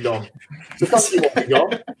love Aussie Dom. So thank you, Aussie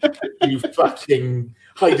Dom. You fucking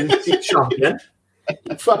hide-and-seek champion.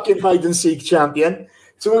 Fucking hide-and-seek champion.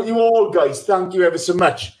 So you all, guys, thank you ever so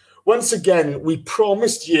much. Once again, we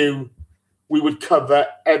promised you we would cover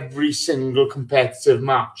every single competitive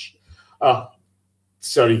match.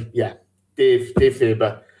 Dave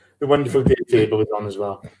Faber. The wonderful Dave Faber was on as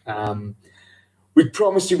well. We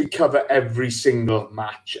promised you we'd cover every single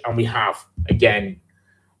match, and we have, again.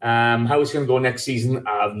 How it's going to go next season,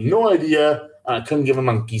 I have no idea. I couldn't give a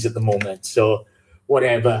monkeys at the moment, so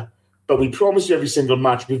whatever. But we promised you every single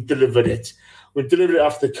match. We've delivered it. We've delivered it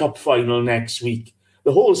after the Cup final next week.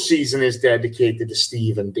 The whole season is dedicated to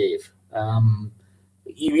Steve and Dave.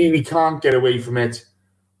 We can't get away from it.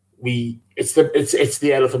 It's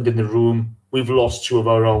the elephant in the room. We've lost two of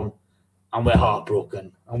our own, and we're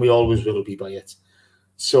heartbroken, and we always will be by it.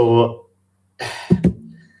 So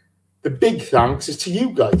the big thanks is to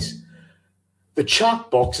you guys. The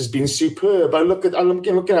chat box has been superb. I'm looking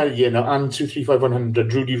at it here now. And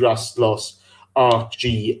 235100, Rudy Rastlos,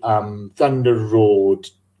 Archie, Thunder Road.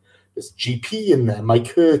 There's GP in there.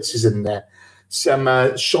 Mike Hertz is in there.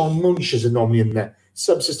 Some Sean Munch is normally in there.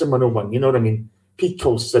 Subsystem 101, you know what I mean? Pete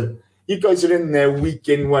Colston. You guys are in there week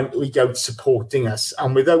in, week out supporting us.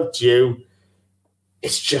 And without you,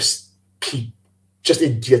 it's just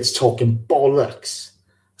idiots talking bollocks.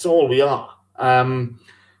 That's all we are.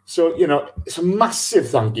 So, it's a massive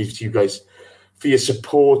thank you to you guys for your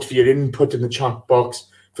support, for your input in the chat box,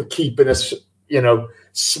 for keeping us,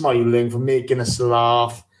 smiling, for making us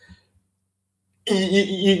laugh.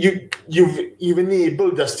 You've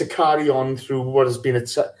enabled us to carry on through what has been a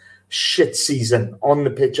shit season on the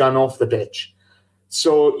pitch and off the pitch.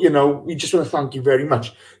 So, we just want to thank you very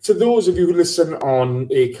much. To those of you who listen on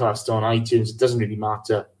Acast, on iTunes, it doesn't really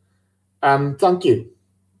matter. Thank you.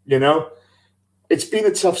 It's been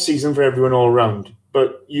a tough season for everyone all around,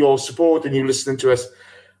 but your support and you listening to us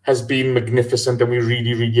has been magnificent, and we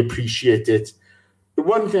really, really appreciate it. The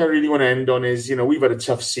one thing I really want to end on is, we've had a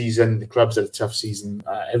tough season. The club's had a tough season.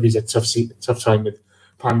 Everybody's had a tough time with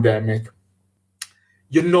pandemic.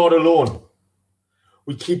 You're not alone.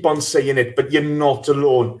 We keep on saying it, but you're not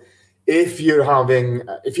alone. If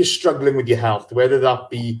you're struggling with your health, whether that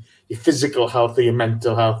be your physical health or your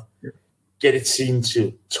mental health, get it seen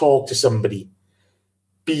to. Talk to somebody.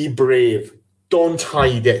 Be brave. Don't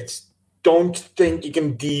hide it. Don't think you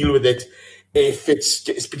can deal with it if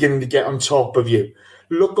it's beginning to get on top of you.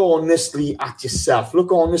 Look honestly at yourself.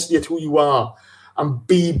 Look honestly at who you are and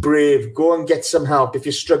be brave. Go and get some help if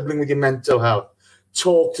you're struggling with your mental health.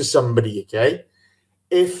 Talk to somebody, okay?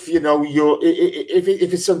 If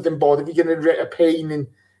if it's something bothering, if you're getting a pain in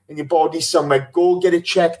your body somewhere, go get it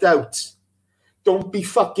checked out. Don't be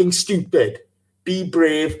fucking stupid. Be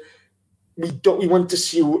brave. We want to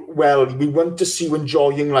see you well. We want to see you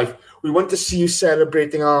enjoying life. We want to see you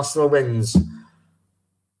celebrating Arsenal wins.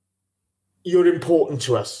 You're important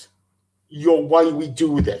to us. You're why we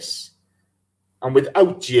do this. And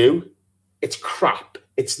without you, it's crap.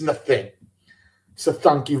 It's nothing. So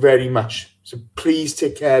thank you very much. So please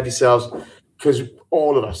take care of yourselves, because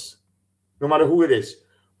all of us, no matter who it is,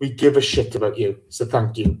 we give a shit about you. So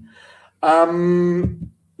thank you.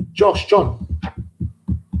 John,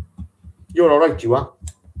 you're all right, you are.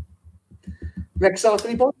 Next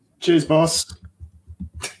Saturday, boy. Cheers, boss.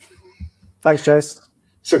 Thanks, Chase.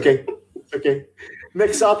 It's okay.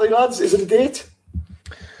 Next Saturday, lads, is it a date?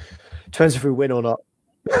 Depends if we win or not.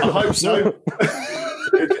 I hope so.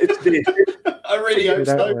 It's a date. I really hope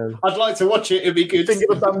so. I'd like to watch it. It'd be good. Finger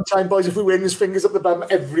up the bum time, boys. If we win, there's fingers up the bum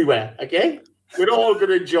everywhere, okay? We're all going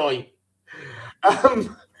to enjoy.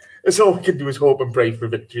 That's all we can do is hope and pray for a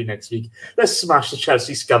victory next week. Let's smash the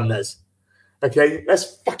Chelsea scumners. Okay?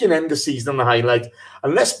 Let's fucking end the season on the highlight.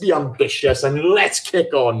 And let's be ambitious and let's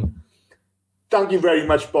kick on. Thank you very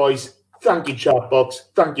much, boys. Thank you, chat box.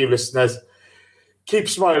 Thank you, listeners. Keep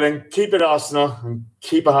smiling, keep it Arsenal, and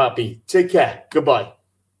keep it happy. Take care. Goodbye.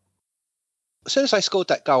 As soon as I scored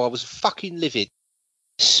that goal, I was fucking livid.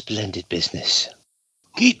 Splendid business.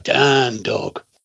 Get down, dog.